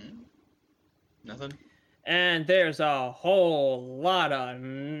 Nothing. And there's a whole lot of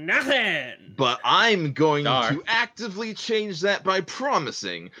nothing. But I'm going to actively change that by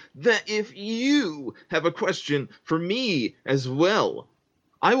promising that if you have a question for me as well,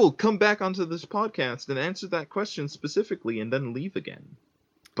 I will come back onto this podcast and answer that question specifically and then leave again.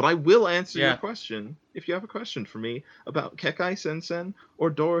 But I will answer your question if you have a question for me about Kekai Sensen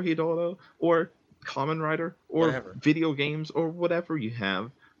or Dorohedoro or Kamen Rider or video games or whatever you have.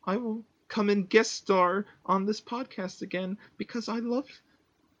 I will come and guest star on this podcast again because I love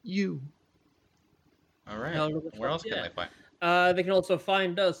you. All right. Where else can they find? They can also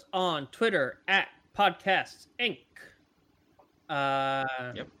find us on Twitter at Podcasts Inc.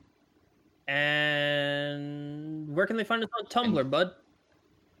 Yep. And where can they find us on Tumblr, bud?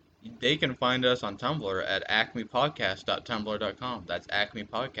 They can find us on Tumblr at acmepodcast.tumblr.com. That's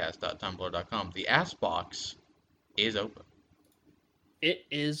acmepodcast.tumblr.com. The ass box is open. It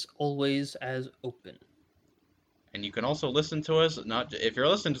is always as open. And you can also listen to us, if you're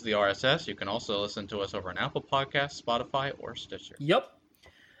listening to the RSS, you can also listen to us over on Apple Podcasts, Spotify, or Stitcher. Yep.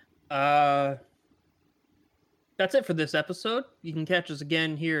 That's it for this episode. You can catch us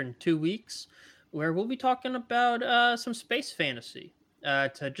again here in 2 weeks, where we'll be talking about some space fantasy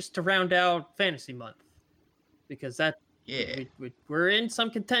to round out Fantasy Month, because we're in some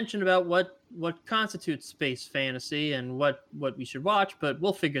contention about what constitutes space fantasy and what we should watch, but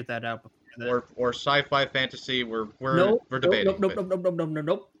we'll figure that out before that. Or sci-fi fantasy. We're debating.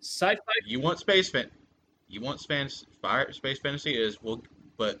 Nope. Sci-fi. You want space fantasy is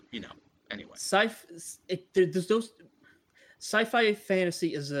but anyway. There's those. Sci-fi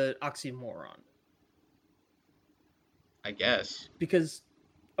fantasy is an oxymoron. I guess. Because,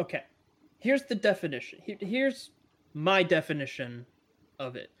 okay, here's the definition. Here's my definition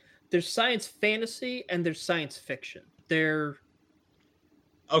of it. There's science fantasy and there's science fiction.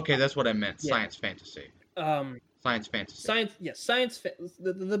 Okay, that's what I meant. Yeah. Science fantasy. Science fantasy.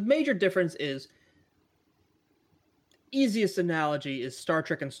 The major difference is, easiest analogy is Star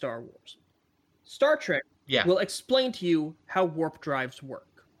Trek and Star Wars. Star Trek will explain to you how warp drives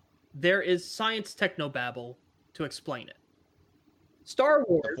work. There is science technobabble to explain it. Star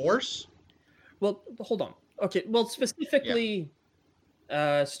Wars. The Force? Well, hold on. Okay, well, specifically,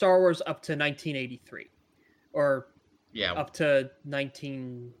 Star Wars up to 1983, or up to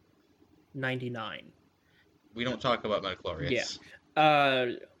 1999. We don't talk about midichlorians.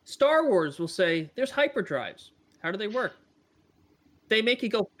 Yeah. Star Wars will say there's hyperdrives. How do they work? They make you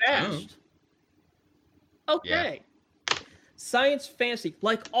go fast. Okay. Yeah. Science fantasy,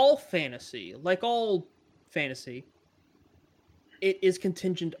 like all fantasy, it is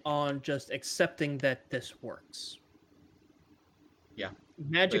contingent on just accepting that this works. Yeah.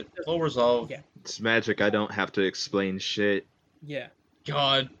 Magic. Full resolve. Yeah. It's magic. I don't have to explain shit. Yeah.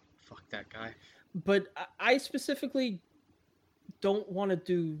 God. Fuck that guy. But I specifically don't want to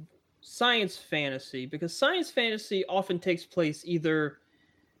do science fantasy, because science fantasy often takes place either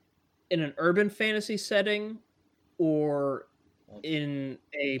in an urban fantasy setting or in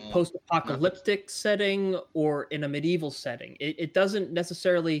a post-apocalyptic setting or in a medieval setting. It doesn't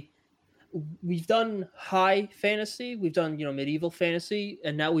necessarily... We've done high fantasy, we've done medieval fantasy,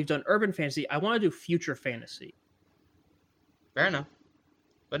 and now we've done urban fantasy. I want to do future fantasy. Fair enough.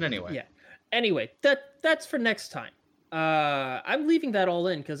 But anyway. Yeah. Anyway, that's for next time. I'm leaving that all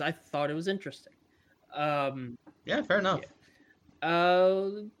in because I thought it was interesting. Yeah, fair enough. Yeah.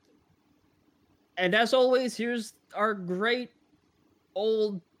 And as always, here's our great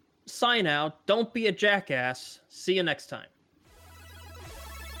old sign out. Don't be a jackass. See you next time.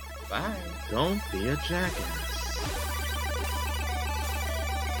 Bye. Don't be a jackass.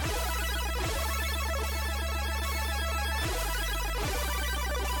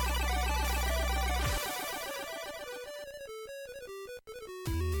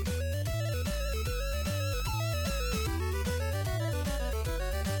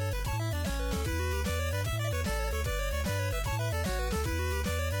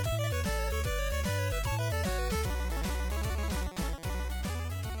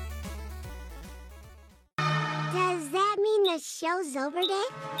 Does that mean the show's over, Dave?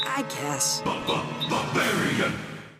 I guess.